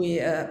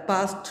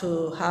passed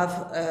to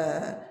have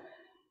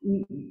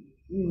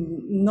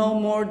no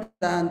more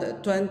than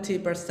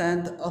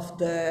 20% of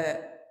the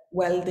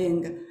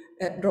welding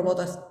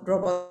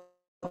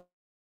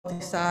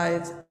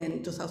roboticized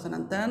in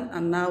 2010,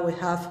 and now we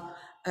have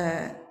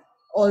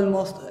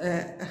almost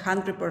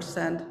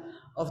 100%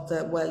 of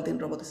the welding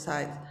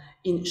roboticized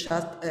in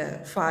just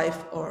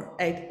 5 or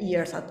 8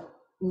 years at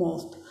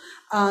most.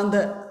 And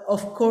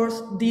of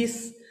course,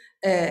 this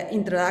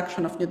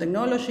introduction of new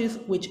technologies,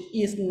 which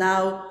is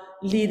now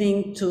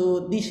leading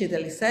to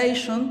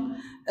digitalization,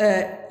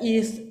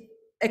 is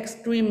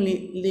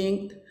extremely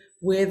linked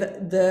with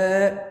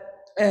the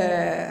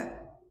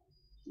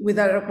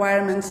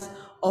requirements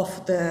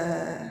of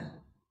the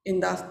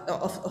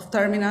of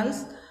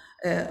terminals,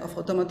 of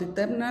automotive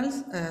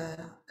terminals,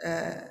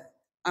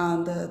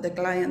 and the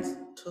clients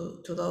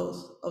to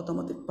those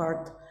automotive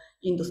part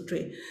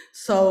industry.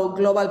 So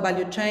global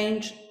value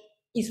change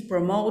is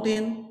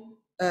promoting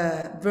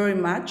very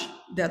much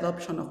the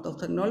adoption of those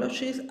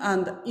technologies,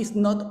 and it's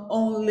not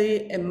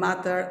only a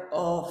matter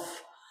of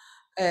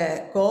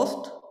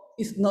cost,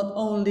 it's not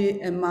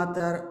only a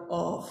matter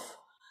of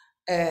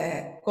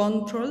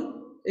control,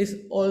 it's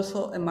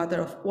also a matter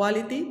of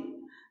quality.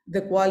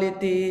 The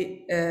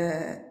quality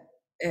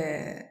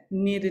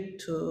needed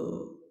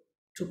to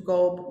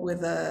cope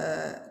with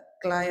the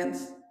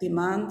client's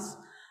demands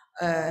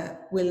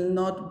will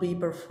not be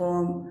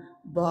performed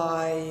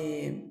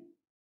by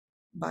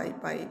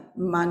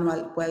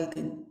manual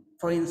welding,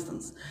 for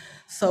instance.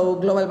 So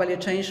global value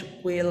change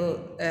will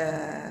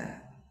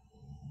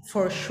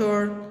for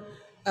sure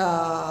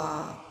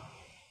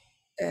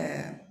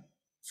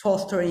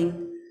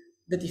fostering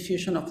the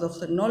diffusion of those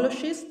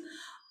technologies.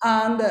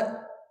 And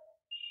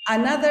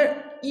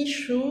another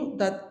issue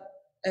that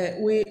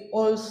we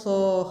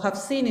also have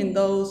seen in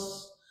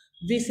those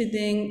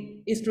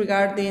visiting is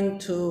regarding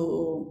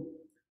to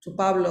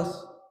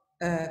Pablo's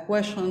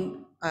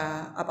question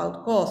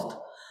about cost.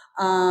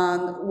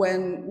 And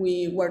when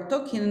we were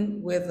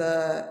talking with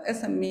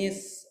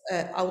SMEs,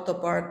 auto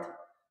part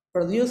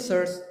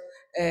producers,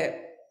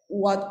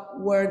 what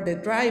were the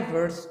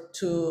drivers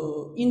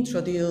to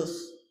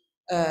introduce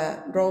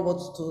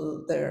robots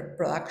to their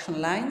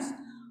production lines,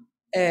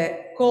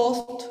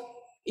 cost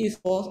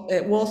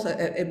was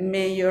a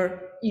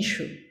major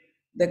issue.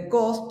 The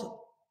cost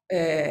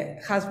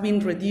has been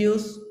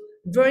reduced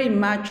very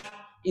much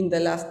in the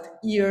last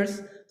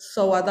years,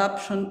 so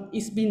adoption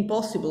is been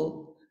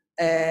possible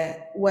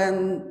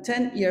when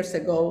 10 years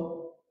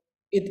ago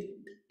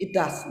it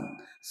doesn't.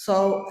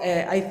 So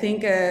I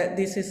think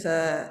this is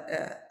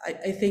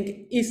I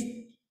think is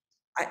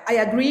I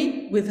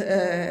agree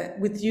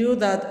with you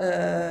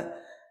that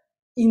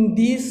in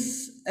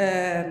this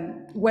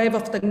wave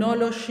of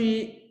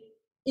technology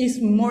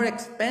is more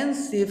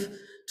expensive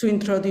to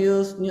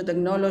introduce new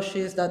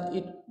technologies that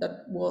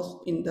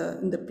was in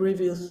the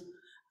previous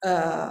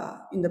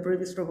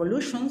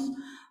revolutions,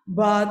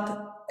 but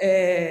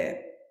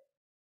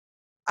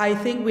I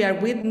think we are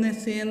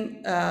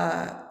witnessing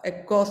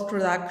a cost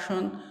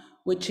reduction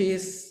which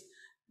is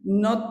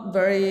not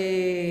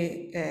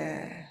very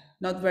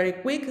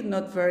quick,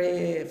 not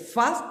very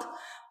fast,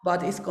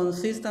 but it's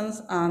consistent,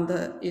 and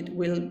it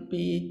will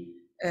be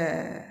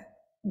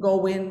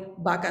going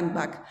back and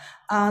back.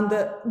 And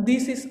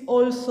this is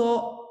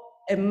also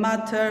a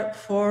matter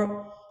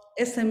for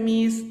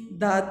SMEs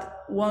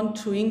that want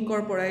to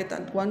incorporate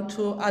and want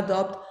to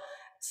adopt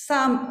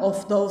some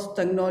of those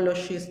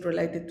technologies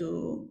related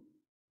to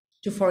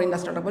 4th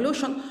Industrial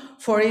Revolution.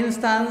 For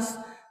instance,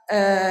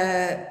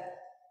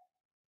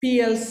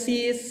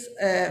 PLCs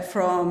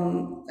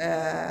from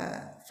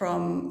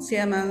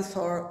Siemens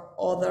or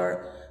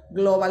other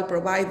global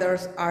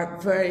providers are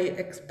very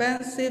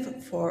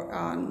expensive for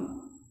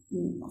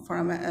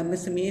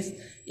SMEs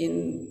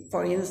in,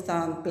 for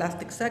instance,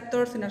 plastic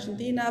sectors in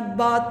Argentina,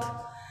 but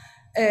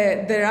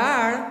there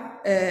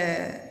are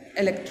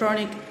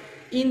electronic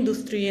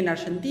industry in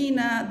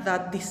Argentina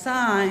that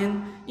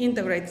design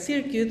integrate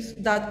circuits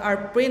that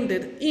are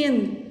printed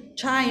in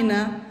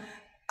China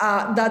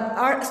that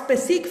are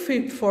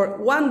specific for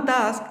one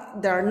task.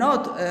 They are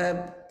not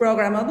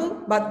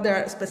programmable, but they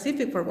are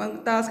specific for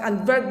one task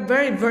and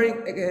very, very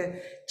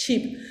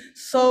cheap.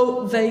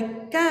 So they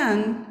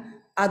can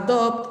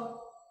adopt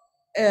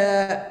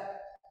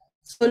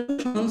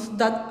solutions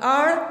that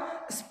are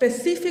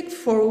specific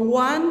for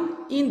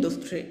one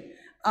industry.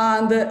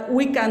 And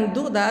we can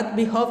do that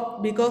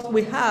because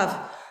we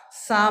have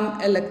some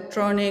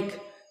electronic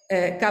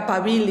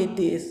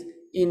capabilities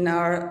in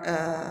our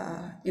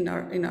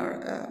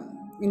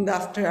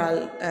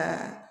industrial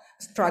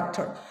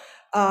structure.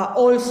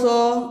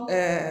 Also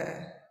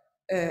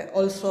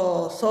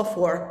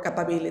software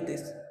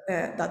capabilities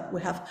that we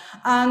have.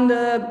 And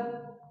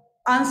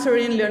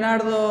answering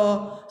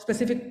Leonardo's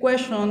specific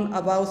question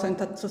about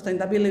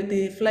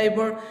sustainability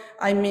flavor,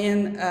 I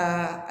mean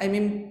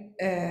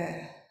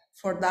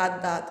for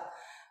that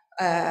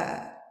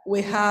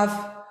we have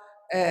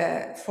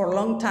for a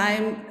long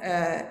time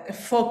a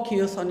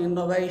focus on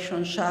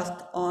innovation just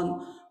on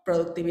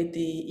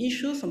productivity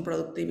issues, on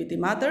productivity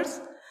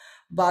matters.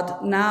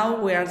 But now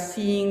we are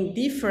seeing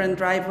different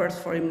drivers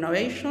for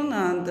innovation,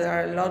 and there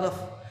are a lot of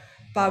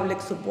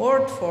public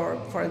support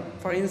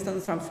for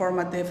instance,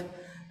 transformative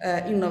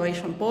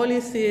innovation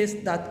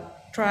policies that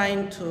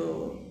trying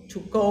to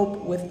cope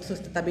with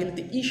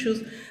sustainability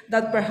issues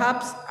that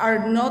perhaps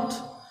are not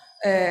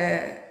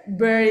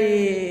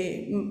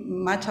very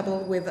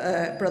matchable with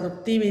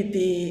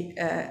productivity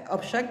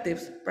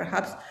objectives.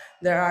 Perhaps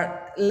there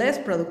are less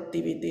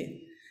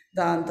productivity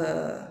than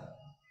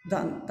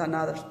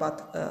others, but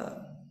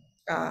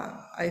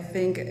I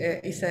think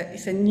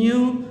it's a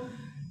new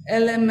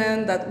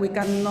element that we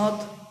cannot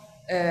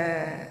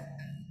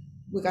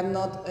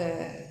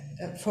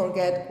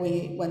forget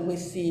when we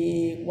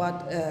see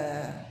what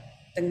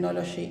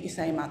technology is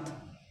aimed at.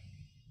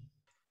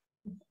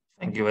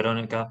 Thank you,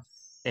 Veronica.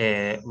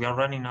 We are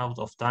running out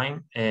of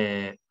time.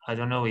 I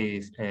don't know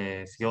if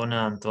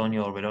Fiona,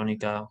 Antonio, or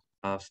Veronica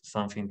have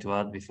something to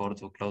add before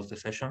to close the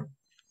session.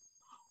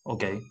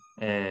 Okay,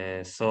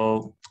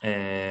 so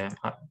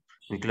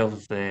we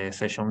close the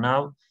session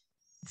now.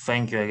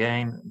 Thank you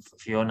again,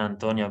 Fiona,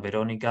 Antonio,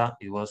 Veronica.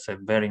 It was a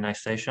very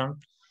nice session.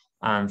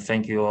 And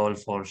thank you all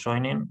for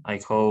joining. I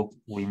hope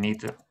we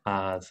meet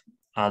at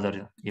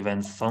other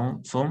events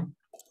soon.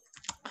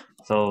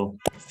 So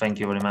thank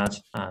you very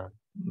much.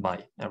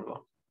 Bye,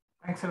 everyone.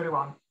 Thanks,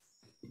 everyone.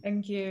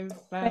 Thank you.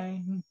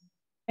 Bye.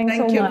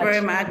 Thank you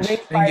very much.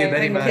 Thank you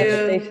very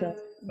much.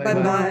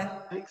 Bye-bye.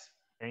 Thanks.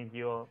 Thank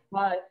you all.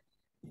 Bye.